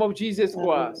the name of Jesus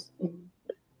Christ.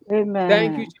 Amen.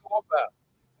 Thank you, Jehovah.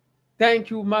 Thank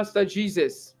you, Master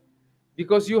Jesus,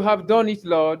 because you have done it,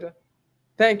 Lord.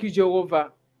 Thank you,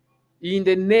 Jehovah. In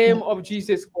the name of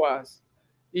Jesus Christ.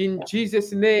 In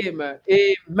Jesus' name,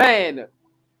 amen.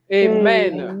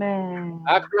 Amen. Amen.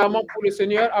 Acclamons pour le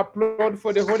Seigneur. Applaud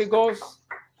for the Holy Ghost.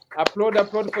 Applaud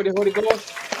for the Holy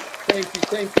Ghost. Thank you,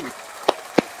 thank you.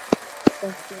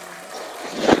 Thank you.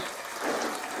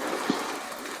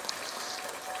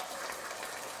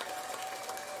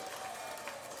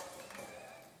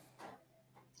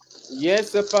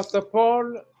 Yes, Pastor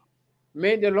Paul,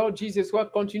 may the Lord Jesus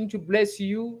Christ continue to bless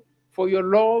you for your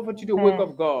love to the work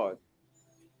of God.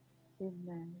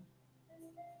 Amen.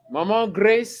 Mama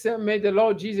Grace, may the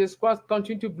Lord Jesus Christ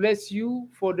continue to bless you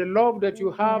for the love that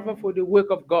you have for the work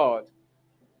of God.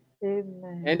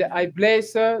 Amen. And I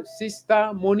bless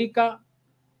Sister Monica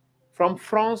from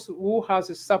France, who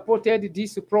has supported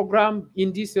this program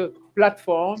in this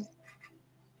platform.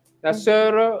 La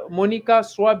sœur Monica,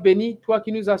 sois bénie, toi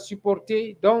qui nous as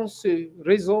supportés dans ce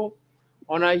réseau.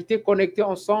 On a été connectés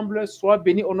ensemble, sois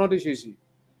bénie au nom de Jésus.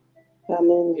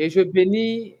 Amen. Et je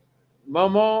bénis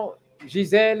Maman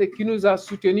Gisèle qui nous a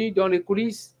soutenus dans les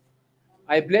coulisses.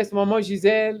 I bless Maman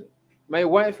Gisèle, my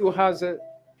wife who has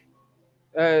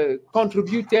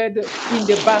contributed in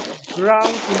the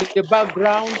background.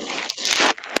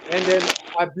 And then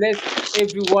I bless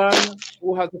everyone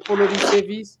who has followed this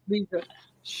service. Please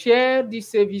share this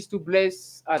service to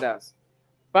bless others.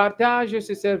 Partage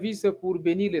ce service pour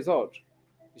bénir les autres.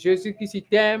 Jésus-Christ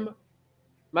t'aime.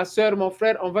 Ma soeur, mon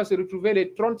frère, on va se retrouver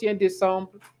le 31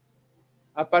 décembre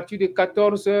à partir de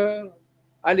 14h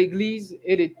à l'église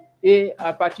et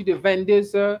à partir de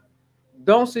 22h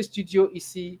dans ce studio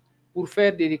ici pour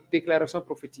faire des déclarations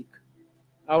prophétiques.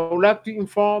 I would like to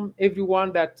inform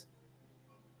everyone that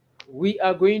we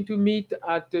are going to meet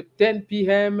at 10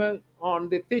 p.m. on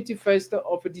the 31st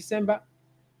of December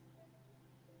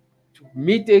to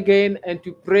meet again and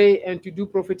to pray and to do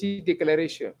prophetic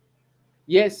declaration.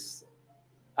 Yes,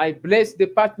 I bless the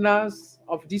partners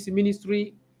of this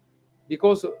ministry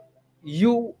because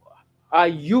you are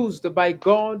used by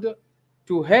God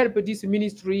to help this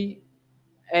ministry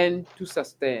and to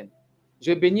sustain.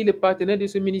 Je bénis les partenaires de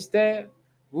ce ministère.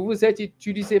 Vous vous êtes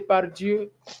utilisés par Dieu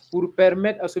pour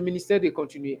permettre à ce ministère de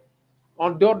continuer.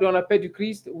 On dort dans la paix du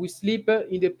Christ. We sleep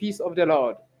in the peace of the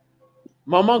Lord.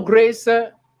 Maman Grace,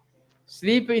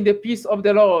 sleep in the peace of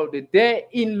the Lord. There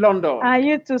in London. And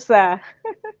you too, sir.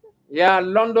 Yeah,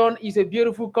 London is a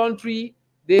beautiful country.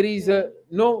 There is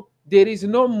no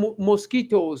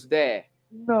mosquitoes there.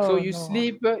 No, So you no.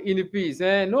 sleep in peace.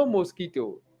 No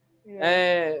mosquito.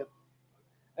 Yeah.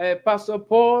 Pastor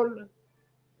Paul,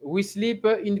 we sleep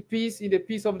in peace, in the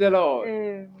peace of the Lord.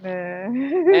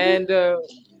 Amen. And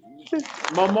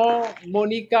Maman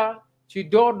Monica, tu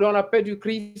dors dans la paix du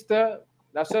Christ.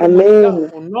 La sœur Amen.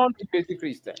 Monica, au nom du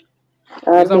Jésus-Christ.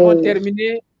 Nous avons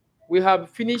terminé. We have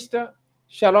finished.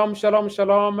 Shalom, shalom,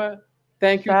 shalom.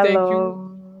 Thank you, thank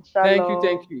you. Shalom. Thank you,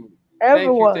 thank you.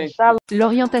 Everyone, Thank you. shalom.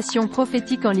 L'orientation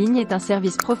prophétique en ligne est un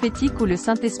service prophétique où le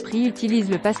Saint-Esprit utilise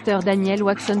le pasteur Daniel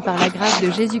Waxon par la grâce de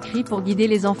Jésus-Christ pour guider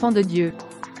les enfants de Dieu.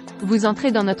 Vous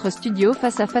entrez dans notre studio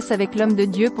face à face avec l'homme de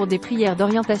Dieu pour des prières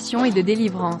d'orientation et de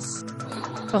délivrance.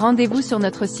 Rendez-vous sur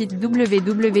notre site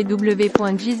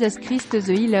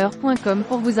www.jesuschristthehealer.com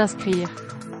pour vous inscrire.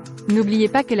 N'oubliez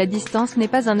pas que la distance n'est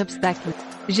pas un obstacle.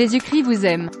 Jésus-Christ vous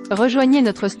aime. Rejoignez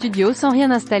notre studio sans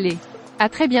rien installer. À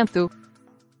très bientôt.